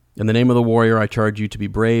 in the name of the warrior, I charge you to be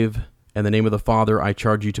brave. In the name of the father, I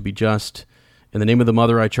charge you to be just. In the name of the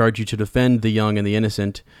mother, I charge you to defend the young and the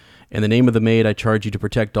innocent. In the name of the maid, I charge you to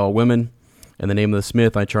protect all women. In the name of the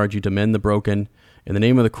smith, I charge you to mend the broken. In the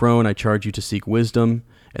name of the crone, I charge you to seek wisdom.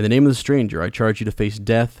 In the name of the stranger, I charge you to face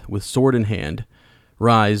death with sword in hand.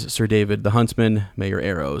 Rise, Sir David, the huntsman, may your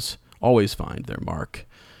arrows always find their mark.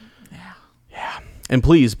 Yeah. And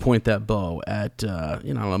please point that bow at,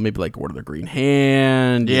 maybe like Order of the Green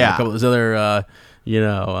Hand. A couple of those other,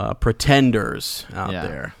 pretenders out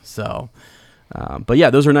there. So,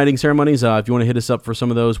 those are knighting ceremonies. If you want to hit us up for some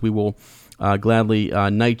of those, we will gladly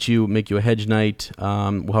knight you, make you a hedge knight.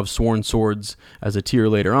 We'll have sworn swords as a tier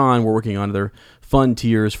later on. We're working on other fun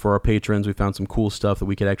tiers for our patrons. We found some cool stuff that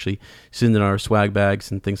we could actually send in our swag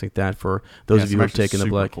bags and things like that for those of you who have taken the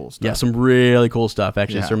Black. Cool stuff. Yeah, some really cool stuff.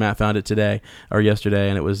 Actually, Yeah. Sir Matt found it today or yesterday,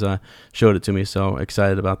 and it was showed it to me. So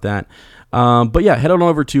excited about that. But yeah, head on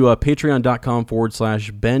over to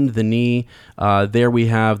patreon.com/bend the knee. There we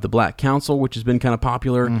have the Black Council, which has been kind of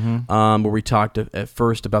popular, where we talked at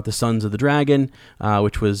first about the Sons of the Dragon,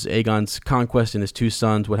 which was Aegon's conquest and his two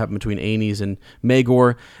sons, what happened between Aenys and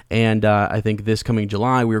Maegor. And I think this coming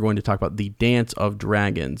July, we are going to talk about the Dance of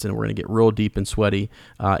Dragons, and we're going to get real deep and sweaty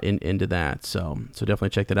into that. So definitely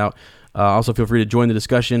check that out. Also, feel free to join the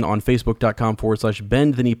discussion on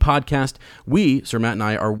facebook.com/bend the knee podcast. We, Sir Matt and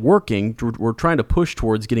I, are working. We're trying to push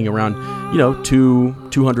towards getting around,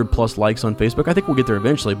 200 plus likes on Facebook. I think we'll get there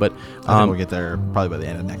eventually, but I think we'll get there probably by the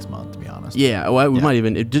end of next month, to be honest. Yeah, well, we might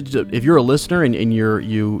even if you're a listener and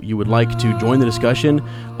you would like to join the discussion.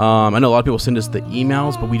 I know a lot of people send us the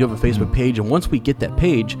emails, but we do have a Facebook page, and once we get that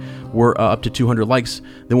page, we're up to 200 likes.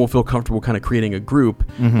 Then we'll feel comfortable kind of creating a group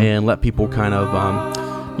and let people kind of.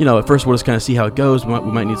 At first we'll just kind of see how it goes. We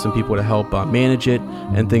might need some people to help manage it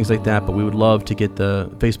and things like that, but we would love to get the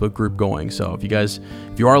Facebook group going. So if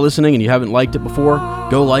you are listening and you haven't liked it before,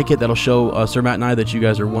 go like it. That'll show Sir Matt and I that you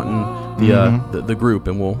guys are wanting the group,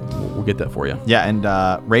 and we'll get that for you. Yeah, and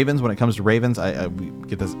Ravens, when it comes to Ravens, we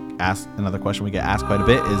get this asked. Another question we get asked quite a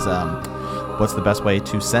bit is what's the best way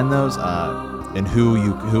to send those? And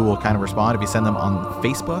who will kind of respond. If you send them on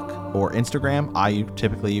Facebook or Instagram, I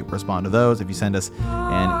typically respond to those. If you send us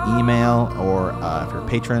an email or if you're a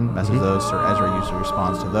patron, message those. Sir Ezra usually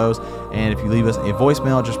responds to those. And if you leave us a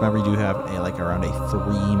voicemail, just remember you do have around a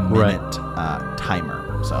 3-minute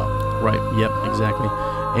timer. So right, yep, exactly.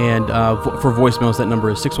 And for voicemails, that number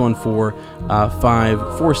is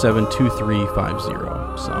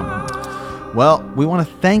 614-547-2350. So. Well, we want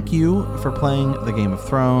to thank you for playing the Game of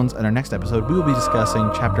Thrones. In our next episode, we will be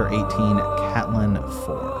discussing Chapter 18, Catelyn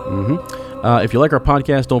 4. If you like our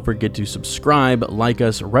podcast, don't forget to subscribe, like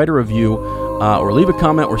us, write a review, or leave a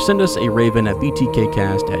comment, or send us a raven at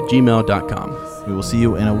btkcast@gmail.com. We will see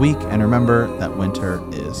you in a week, and remember that winter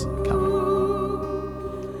is coming.